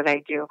things that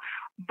I do.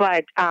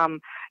 But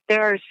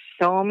there are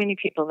so many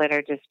people that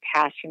are just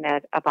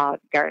passionate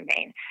about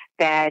gardening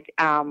that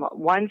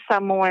if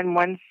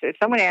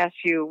someone asks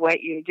you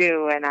what you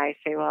do and I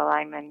say, well,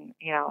 I'm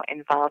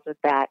involved with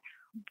that,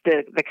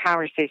 the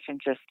conversation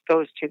just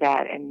goes to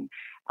that and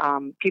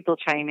people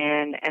chime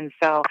in. And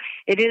so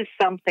it is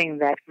something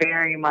that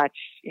very much,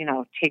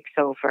 takes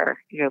over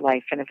your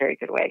life in a very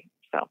good way.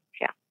 So,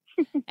 yeah.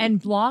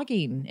 And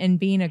blogging and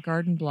being a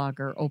garden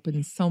blogger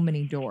opens so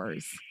many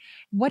doors.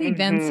 What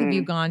events have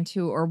you gone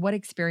to, or what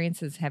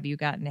experiences have you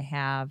gotten to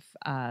have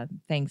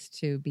thanks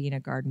to being a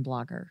garden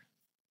blogger?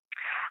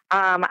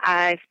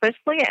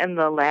 Especially in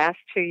the last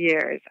 2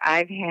 years,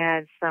 I've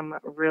had some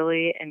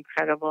really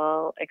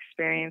incredible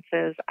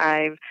experiences.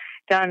 I've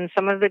done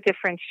some of the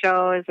different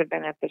shows. I've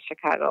been at the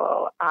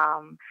Chicago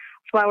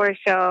Flower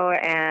Show,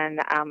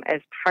 and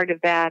as part of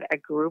that, a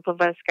group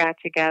of us got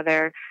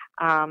together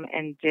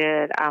and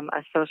did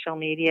a social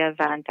media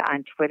event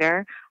on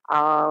Twitter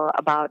all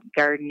about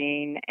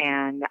gardening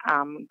and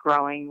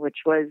growing, which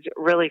was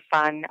really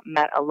fun.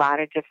 Met a lot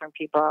of different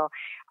people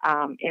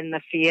in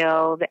the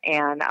field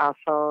and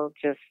also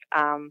just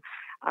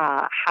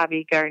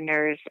hobby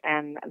gardeners,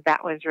 and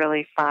that was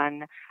really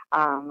fun.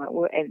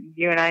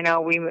 You and I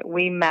know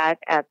we met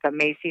at the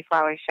Macy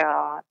Flower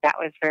Show. That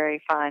was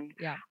very fun.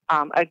 Yeah.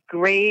 A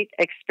great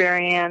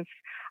experience.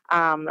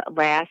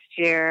 Last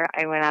year,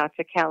 I went out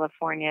to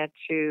California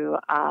to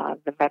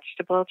the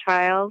vegetable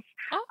trials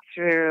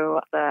through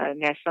the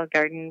National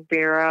Garden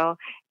Bureau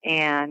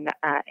and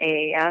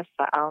AAS,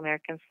 the All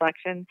American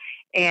Selection.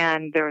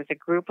 And there was a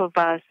group of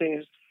us,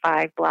 there's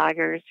 5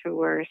 bloggers who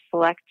were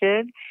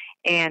selected,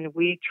 and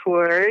we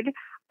toured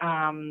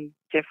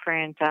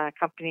different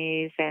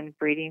companies and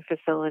breeding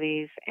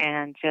facilities,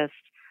 and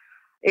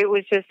it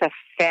was just a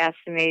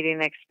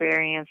fascinating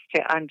experience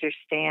to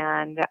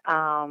understand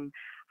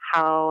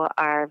how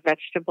our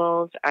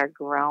vegetables are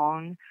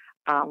grown,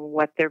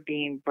 what they're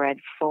being bred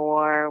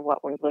for,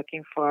 what we're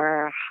looking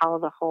for, how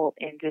the whole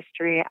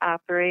industry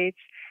operates.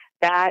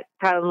 That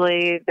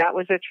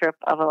was a trip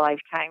of a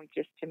lifetime,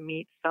 just to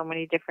meet so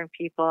many different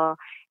people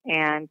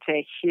and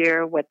to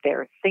hear what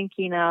they're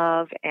thinking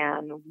of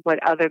and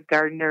what other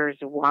gardeners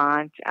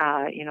want,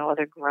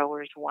 other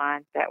growers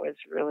want. That was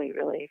really,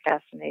 really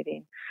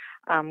fascinating.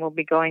 We'll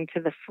be going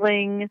to the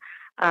Fling.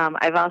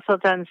 I've also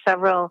done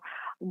several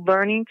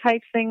learning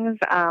type things.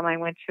 I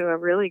went to a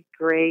really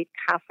great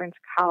conference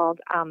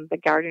called the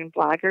Garden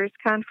Bloggers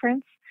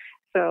Conference.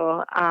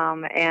 So,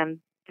 and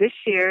this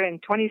year in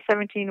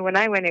 2017, when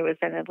I went, it was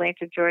in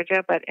Atlanta,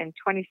 Georgia, but in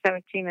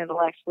 2017,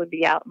 it'll actually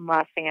be out in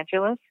Los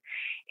Angeles.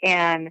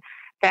 And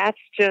that's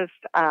just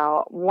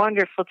a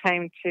wonderful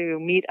time to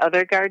meet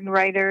other garden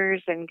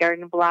writers and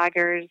garden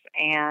bloggers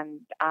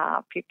and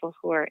people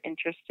who are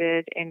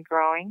interested in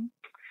growing.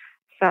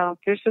 So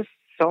there's just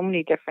so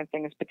many different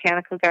things.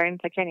 Botanical gardens,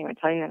 I can't even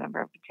tell you the number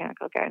of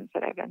botanical gardens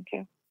that I've been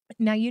to.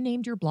 Now, you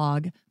named your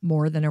blog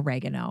More Than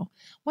Oregano.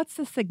 What's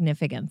the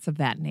significance of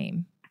that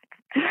name?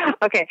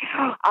 Okay.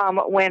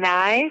 When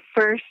I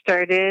first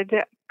started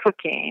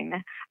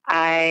cooking,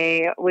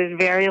 I was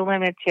very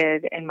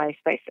limited in my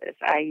spices.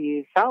 I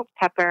used salt,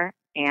 pepper,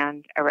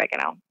 and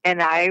oregano.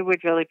 And I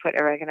would really put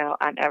oregano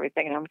on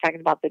everything. And I'm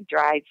talking about the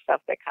dried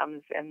stuff that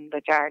comes in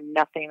the jar,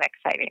 nothing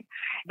exciting.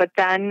 But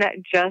then,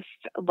 just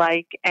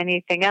like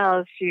anything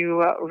else,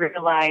 you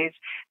realize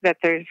that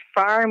there's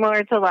far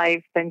more to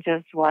life than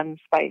just one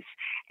spice.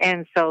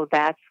 And so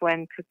that's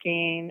when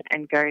cooking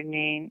and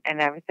gardening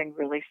and everything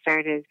really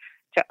started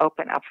to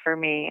open up for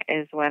me,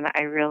 is when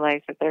I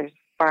realized that there's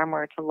far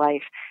more to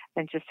life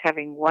than just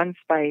having one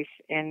spice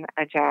in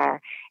a jar.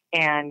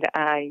 And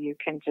you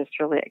can just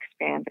really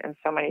expand in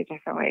so many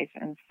different ways.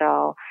 And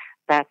so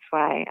that's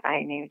why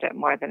I named it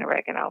More Than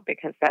Oregano,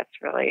 because that's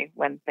really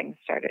when things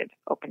started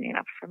opening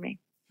up for me.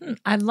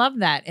 I love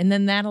that. And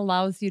then that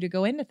allows you to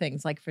go into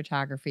things like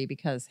photography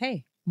because,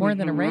 hey, more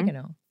than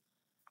oregano.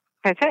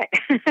 That's it.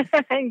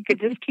 You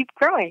could just keep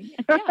growing.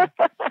 Yeah.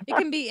 It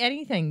can be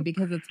anything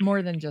because it's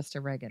more than just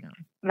oregano.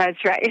 That's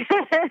right.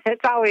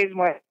 It's always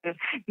more.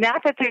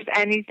 Not that there's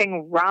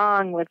anything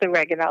wrong with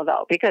oregano,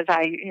 though, because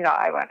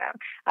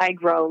I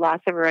grow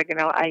lots of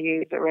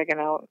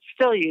oregano.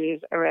 Still use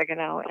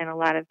oregano in a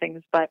lot of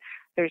things, but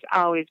there's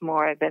always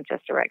more than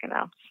just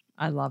oregano.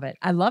 I love it.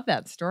 I love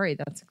that story.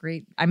 That's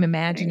great. I'm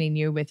imagining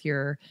you with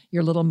your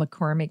little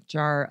McCormick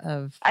jar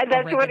of that's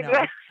oregano. What it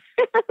was.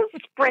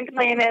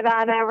 Sprinkling it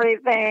on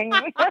everything.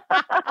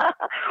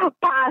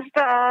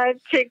 Pasta,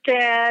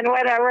 chicken,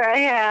 whatever I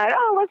had.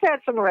 Oh, let's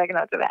add some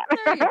oregano to that.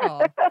 There you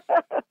go.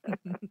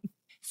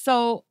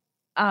 So,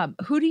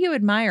 who do you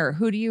admire?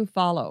 Who do you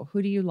follow?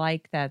 Who do you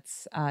like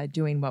that's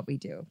doing what we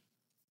do?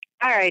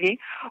 All righty.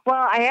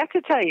 Well, I have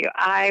to tell you,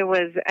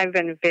 I've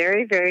been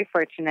very, very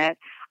fortunate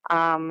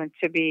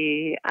to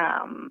be,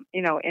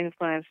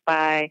 influenced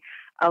by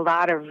a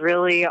lot of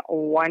really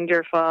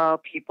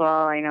wonderful people.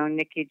 I know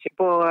Nikki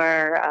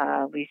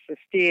Jabor, Lisa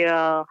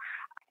Steele,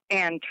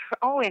 and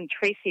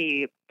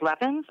Tracy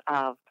Blevins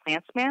of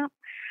PlantsMap,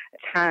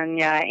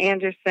 Tanya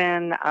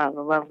Anderson of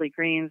the Lovely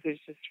Greens. There's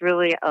just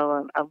really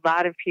a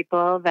lot of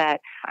people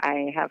that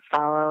I have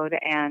followed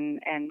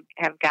and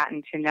have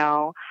gotten to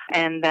know.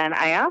 And then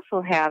I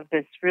also have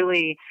this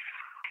really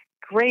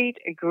great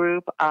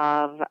group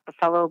of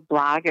fellow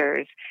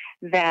bloggers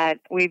that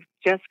we've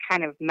just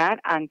kind of met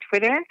on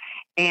Twitter,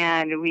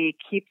 and we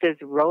keep this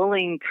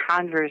rolling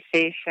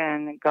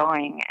conversation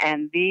going.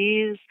 And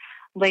these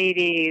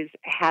ladies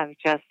have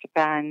just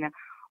been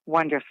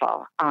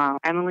wonderful.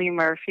 Emily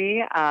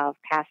Murphy of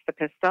Pass the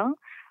Pistol,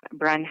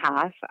 Bren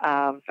Haas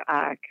of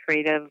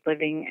Creative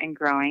Living and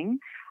Growing,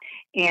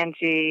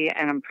 Angie,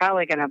 and I'm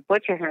probably going to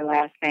butcher her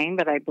last name,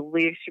 but I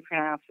believe she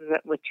pronounces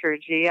it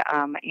Liturgy,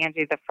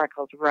 Angie the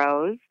Freckled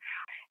Rose,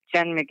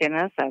 Jen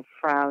McGinnis of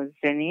Frau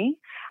Zinni,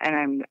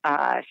 and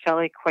I'm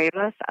Shelley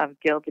Cuevas of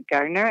Gilda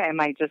Gardner. Am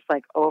I just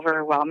like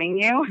overwhelming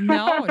you?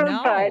 No.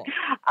 But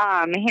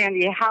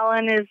Handy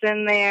Helen is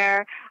in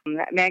there.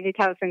 Maggie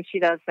Towson, she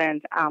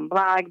doesn't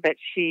blog, but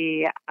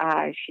she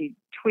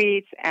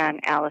tweets, and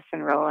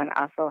Allison Rowland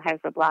also has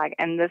a blog.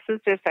 And this is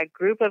just a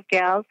group of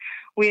gals.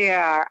 We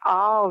are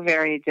all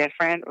very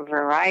different,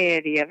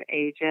 variety of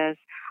ages,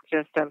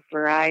 just a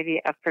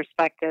variety of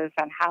perspectives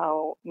on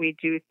how we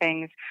do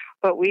things.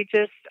 But we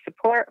just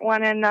support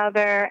one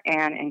another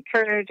and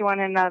encourage one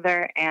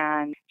another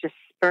and just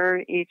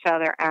spur each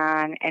other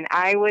on. And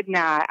I would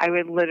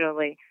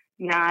literally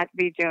not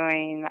be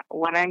doing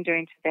what I'm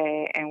doing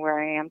today and where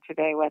I am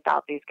today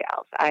without these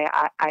gals.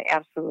 I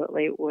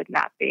absolutely would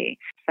not be.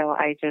 So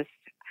I just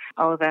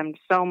owe them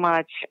so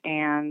much,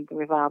 and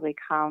we've all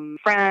become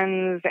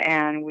friends,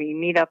 and we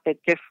meet up at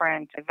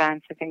different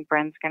events. I think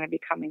Bren's going to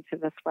be coming to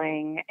the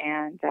fling,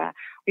 and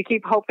we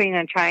keep hoping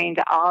and trying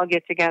to all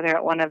get together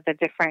at one of the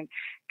different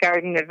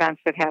garden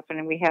events that happen,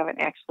 and we haven't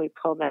actually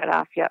pulled that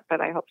off yet, but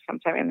I hope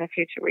sometime in the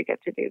future we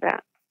get to do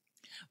that.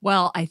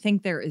 Well, I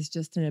think there is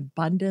just an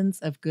abundance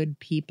of good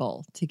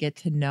people to get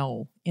to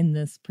know in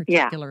this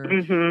particular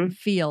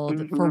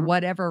field for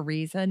whatever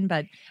reason.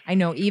 But I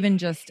know even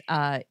just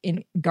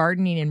in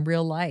gardening in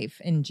real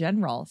life in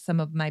general, some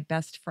of my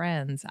best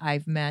friends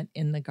I've met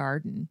in the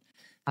garden.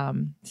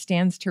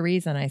 Stands to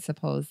reason, I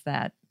suppose,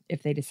 that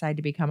if they decide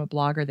to become a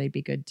blogger, they'd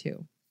be good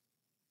too.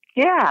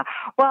 Yeah.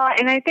 Well,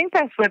 and I think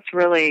that's what's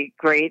really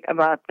great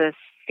about this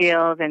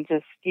field and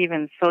just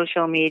even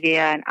social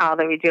media and all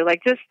that we do.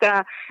 Like just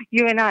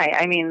you and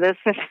I mean, this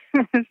has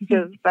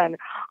just been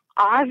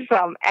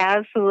awesome.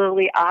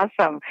 Absolutely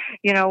awesome.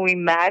 You know, we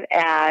met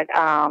at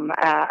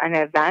an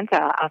event,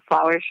 a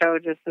flower show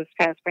just this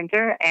past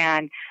winter.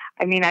 And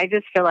I mean, I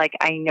just feel like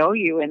I know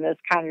you in this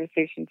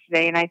conversation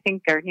today. And I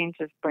think gardening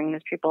just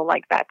brings people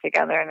like that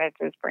together, and it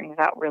just brings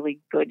out really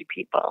good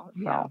people.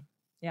 So. Yeah.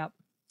 Yep.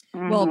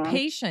 Well,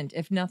 patient,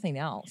 if nothing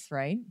else,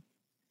 right?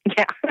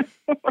 Yeah.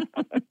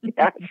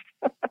 Yes.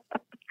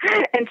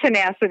 And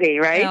tenacity,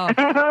 right?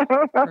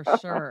 Oh, for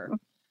sure.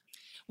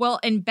 Well,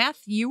 and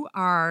Beth, you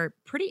are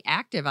pretty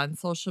active on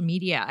social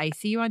media. I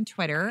see you on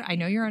Twitter. I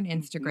know you're on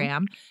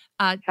Instagram.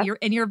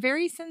 You're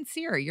very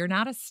sincere. You're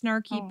not a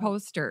snarky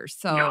poster.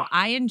 So no.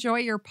 I enjoy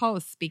your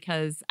posts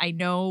because I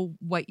know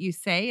what you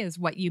say is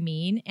what you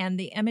mean, and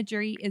the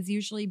imagery is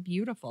usually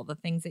beautiful, the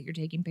things that you're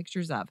taking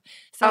pictures of.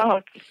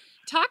 So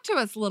talk to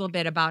us a little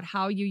bit about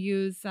how you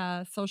use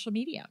social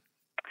media.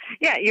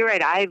 Yeah, you're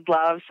right. I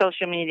love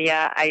social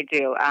media. I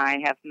do. I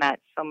have met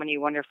so many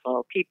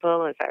wonderful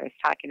people, as I was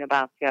talking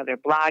about the other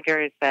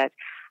bloggers that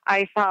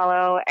I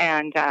follow,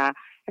 and I've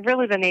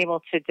really been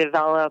able to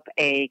develop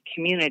a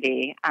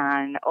community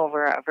on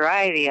over a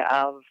variety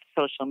of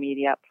social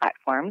media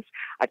platforms.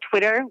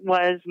 Twitter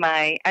was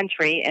my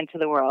entry into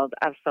the world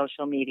of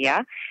social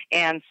media,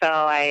 and so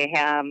I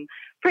am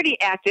pretty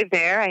active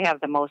there. I have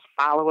the most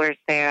followers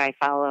there. I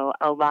follow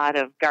a lot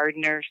of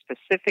gardeners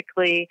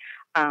specifically.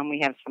 We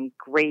have some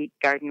great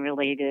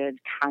garden-related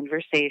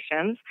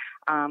conversations,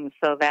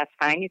 so that's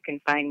fine. You can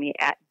find me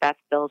at Beth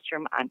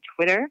Billstrom on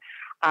Twitter.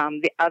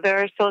 The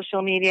other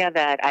social media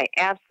that I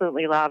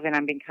absolutely love and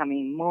I'm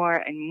becoming more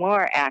and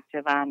more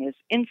active on is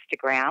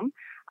Instagram.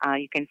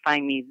 You can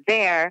find me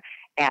there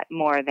at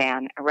More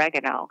Than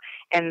Oregano.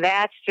 And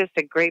that's just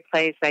a great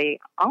place. I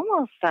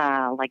almost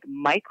like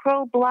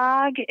micro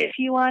blog, if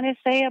you want to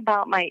say,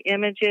 about my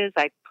images.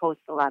 I post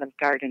a lot of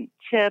garden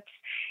tips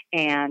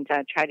and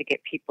try to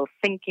get people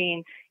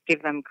thinking,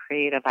 give them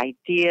creative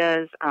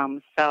ideas.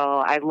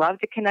 So I love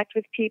to connect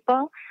with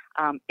people.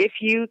 If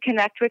you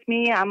connect with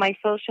me on my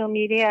social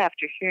media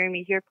after hearing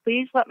me here,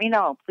 please let me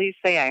know. Please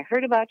say, I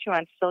heard about you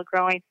on Still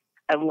Growing.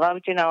 I'd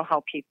love to know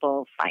how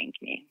people find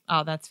me.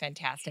 Oh, that's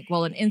fantastic.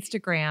 Well, an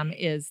Instagram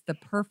is the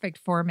perfect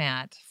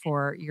format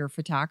for your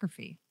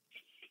photography.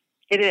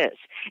 It is.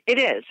 It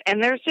is.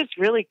 And there's just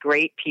really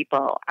great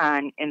people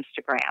on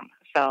Instagram.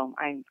 So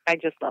I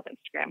just love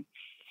Instagram.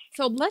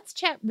 So let's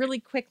chat really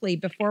quickly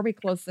before we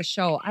close the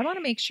show. I want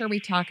to make sure we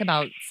talk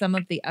about some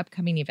of the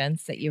upcoming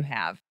events that you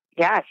have.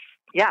 Yes.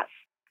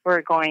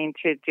 We're going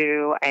to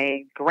do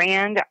a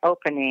grand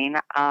opening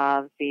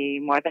of the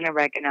More Than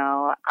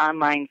Oregano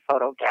online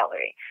photo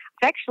gallery.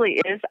 It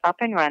actually is up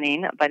and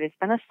running, but it's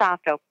been a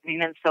soft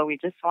opening, and so we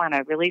just want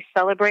to really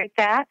celebrate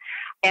that.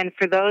 And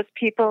for those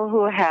people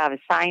who have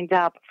signed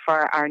up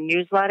for our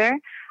newsletter,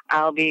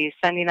 I'll be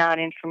sending out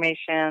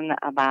information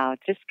about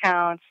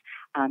discounts.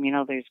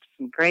 There's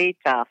some great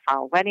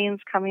fall weddings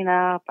coming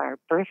up, our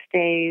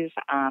birthdays,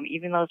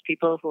 even those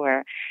people who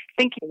are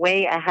thinking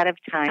way ahead of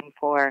time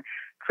for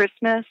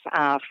Christmas.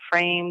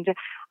 Framed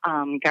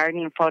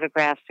garden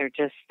photographs are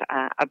just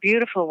a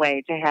beautiful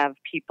way to have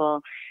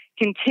people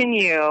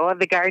continue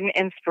the garden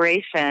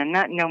inspiration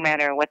no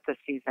matter what the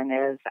season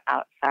is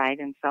outside.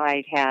 And so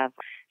I have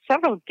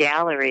several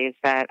galleries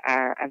that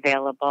are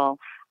available,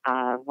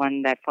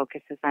 one that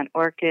focuses on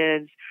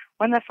orchids,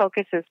 one that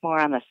focuses more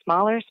on the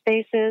smaller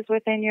spaces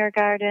within your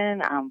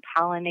garden,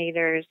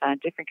 pollinators,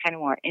 different kind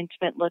of more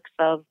intimate looks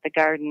of the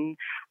garden.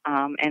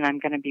 And I'm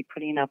going to be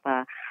putting up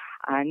a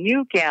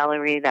new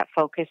gallery that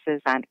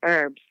focuses on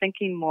herbs,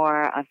 thinking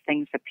more of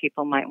things that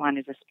people might want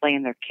to display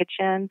in their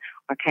kitchen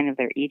or kind of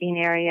their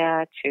eating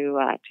area to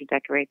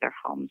decorate their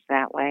homes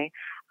that way.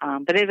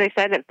 But as I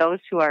said, if those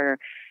who are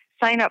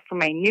sign up for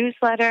my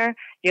newsletter,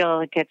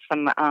 you'll get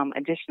some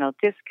additional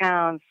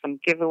discounts, some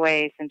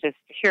giveaways, and just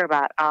hear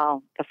about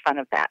all the fun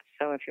of that.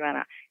 So if you want to,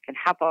 you can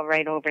hop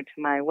right over to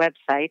my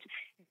website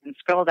and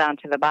scroll down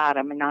to the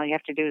bottom, and all you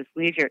have to do is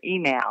leave your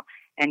email,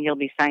 and you'll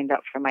be signed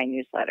up for my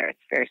newsletter. It's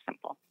very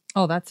simple.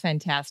 Oh, that's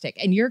fantastic.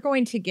 And you're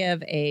going to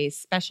give a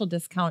special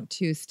discount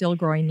to Still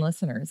Growing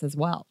listeners as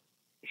well.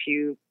 If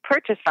you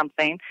purchase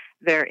something,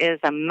 there is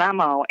a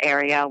memo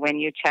area when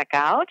you check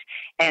out.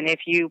 And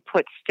if you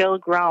put Still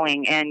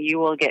Growing in, you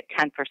will get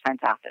 10%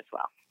 off as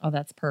well. Oh,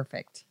 that's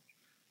perfect.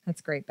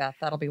 That's great, Beth.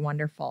 That'll be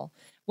wonderful.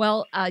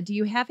 Well, do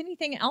you have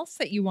anything else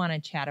that you want to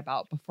chat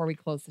about before we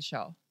close the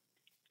show?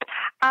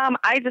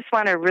 I just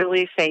want to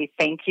really say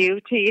thank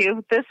you to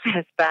you. This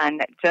has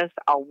been just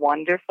a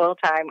wonderful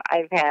time.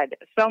 I've had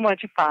so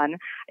much fun.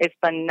 It's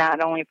been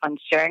not only fun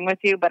sharing with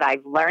you, but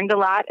I've learned a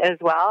lot as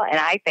well. And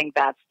I think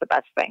that's the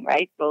best thing,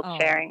 right? Both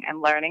sharing and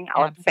learning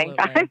all at the same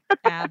time.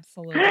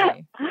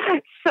 Absolutely.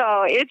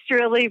 So it's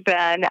really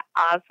been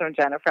awesome,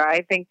 Jennifer.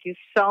 I thank you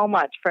so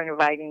much for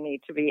inviting me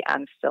to be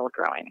on Still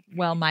Growing.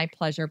 Well, my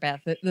pleasure,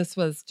 Beth. This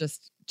was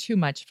just too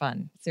much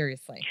fun.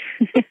 Seriously.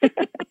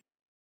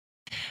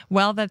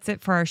 Well, that's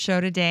it for our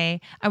show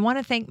today. I want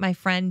to thank my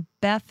friend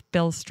Beth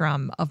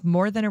Billstrom of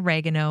More Than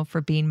Oregano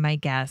for being my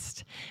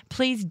guest.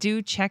 Please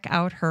do check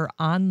out her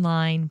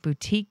online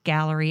boutique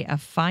gallery of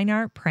fine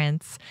art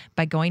prints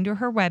by going to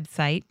her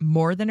website,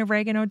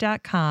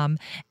 morethan.oregano.com,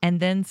 and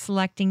then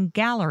selecting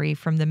gallery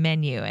from the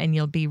menu, and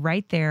you'll be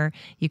right there.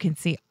 You can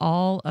see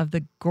all of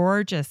the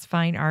gorgeous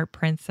fine art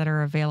prints that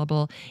are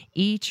available.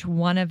 Each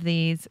one of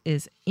these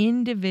is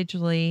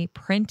individually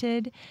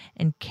printed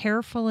and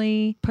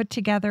carefully put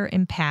together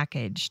and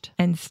packaged.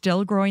 And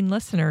Still Growing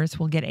listeners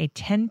will get a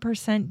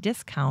 10%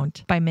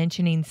 discount by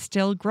mentioning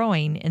Still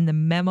Growing in the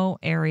memo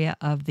area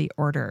of the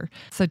order.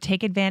 So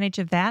take advantage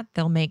of that.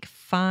 They'll make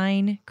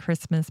fine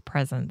Christmas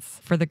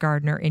presents for the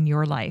gardener in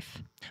your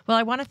life. Well,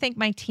 I want to thank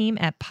my team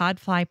at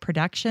Podfly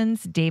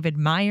Productions, David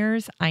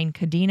Myers, Ayn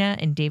Kadina,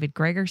 and David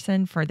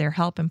Gregerson for their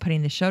help in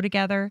putting the show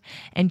together.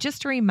 And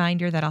just a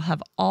reminder that I'll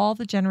have all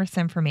the generous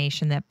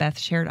information that Beth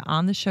shared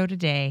on the show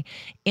today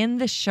in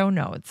the show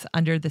notes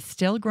under the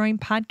Still Growing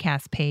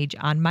podcast page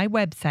on my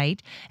website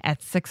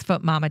at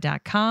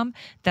 6footmama.com.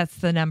 That's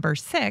the number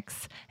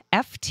 6,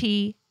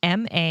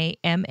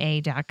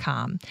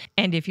 FTMAMA.com.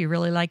 And if you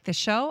really like the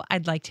show,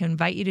 I'd like to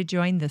invite you to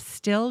join the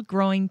Still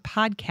Growing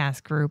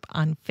podcast group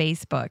on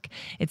Facebook.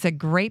 It's a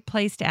great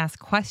place to ask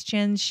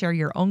questions, share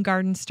your own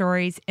garden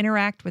stories,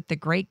 interact with the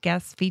great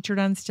guests featured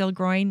on Still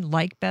Growing,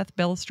 like Beth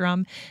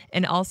Billstrom,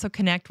 and also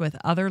connect with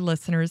other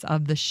listeners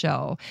of the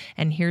show.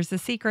 And here's the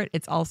secret.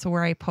 It's also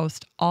where I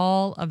post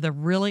all of the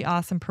really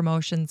awesome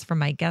promotions from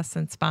my guests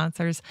and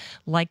sponsors,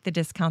 like the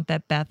discount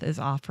that Beth is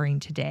offering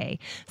today.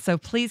 So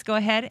please go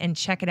ahead and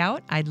check it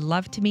out. I'd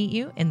love to meet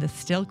you in the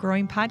Still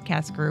Growing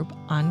podcast group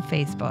on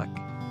Facebook.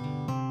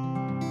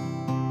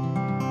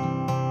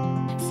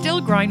 Still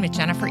Growing with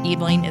Jennifer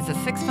Ebling is a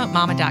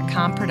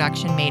 6footmama.com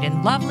production made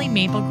in lovely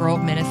Maple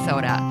Grove,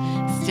 Minnesota.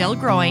 Still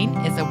Growing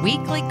is a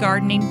weekly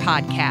gardening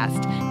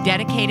podcast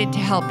dedicated to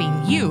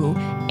helping you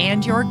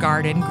and your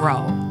garden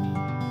grow.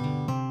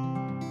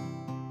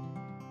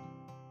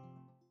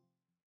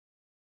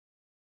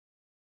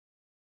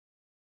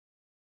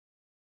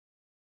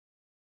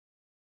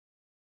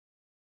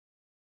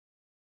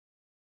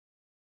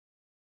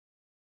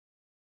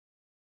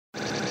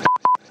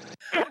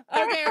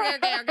 Okay.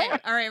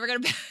 All right, we're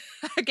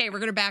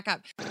gonna back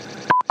up.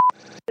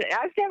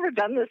 I've never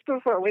done this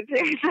before with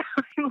you.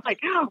 I'm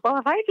like, well,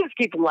 if I just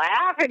keep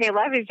laughing and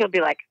laughing, she'll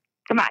be like,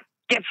 come on,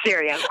 get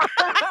serious.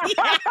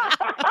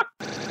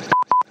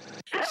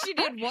 She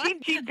did what?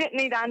 She didn't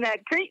eat on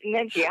that treat, and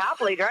then she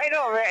hobbled right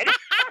over it.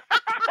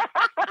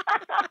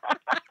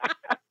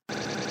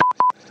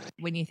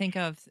 When you think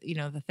of,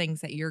 the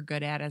things that you're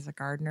good at as a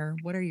gardener,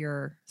 what are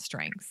your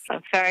strengths?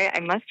 I'm sorry, I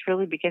must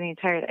really be getting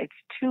tired. It's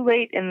too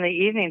late in the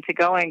evening to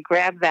go and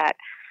grab that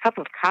cup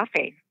of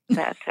coffee.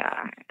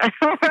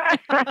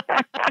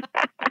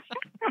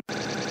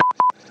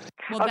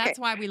 Well, Okay. that's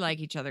why we like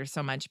each other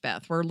so much,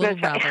 Beth. We're little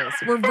rebels.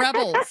 We're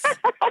rebels.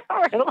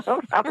 We're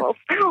little rebels.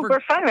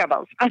 We're fun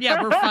rebels.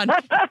 Yeah, we're fun.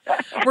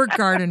 We're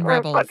garden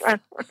rebels.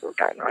 We're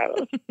garden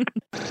rebels.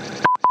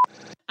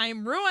 I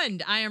am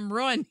ruined. I'm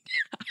going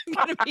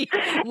to be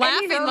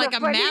laughing like a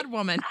mad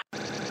woman.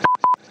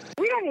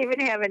 We don't even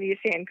have any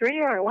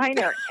sangria or wine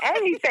or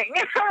anything.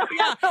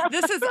 Yeah,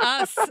 this is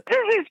us.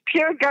 This is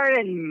pure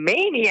garden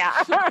mania.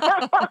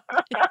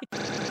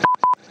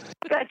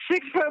 That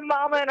 6-foot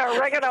mama and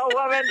oregano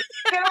woman,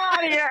 get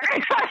out of here.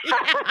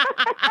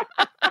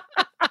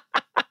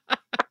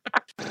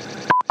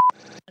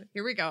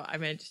 Here we go. I'm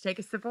going to just take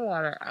a sip of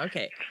water.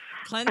 Okay.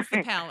 Cleanse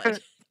the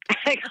palate.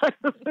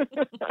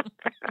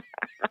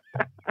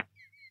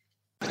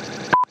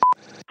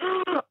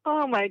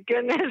 Oh my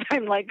goodness,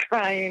 I'm like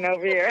crying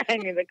over here. I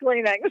need the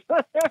Kleenex.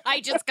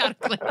 I just got a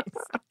Kleenex.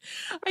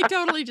 I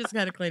totally just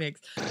got a Kleenex.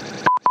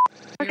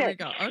 Here we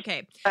go.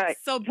 Okay. All right.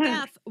 So,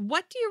 Beth,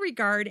 what do you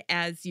regard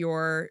as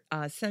your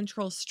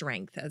central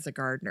strength as a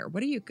gardener?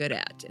 What are you good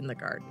at in the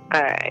garden?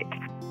 All right.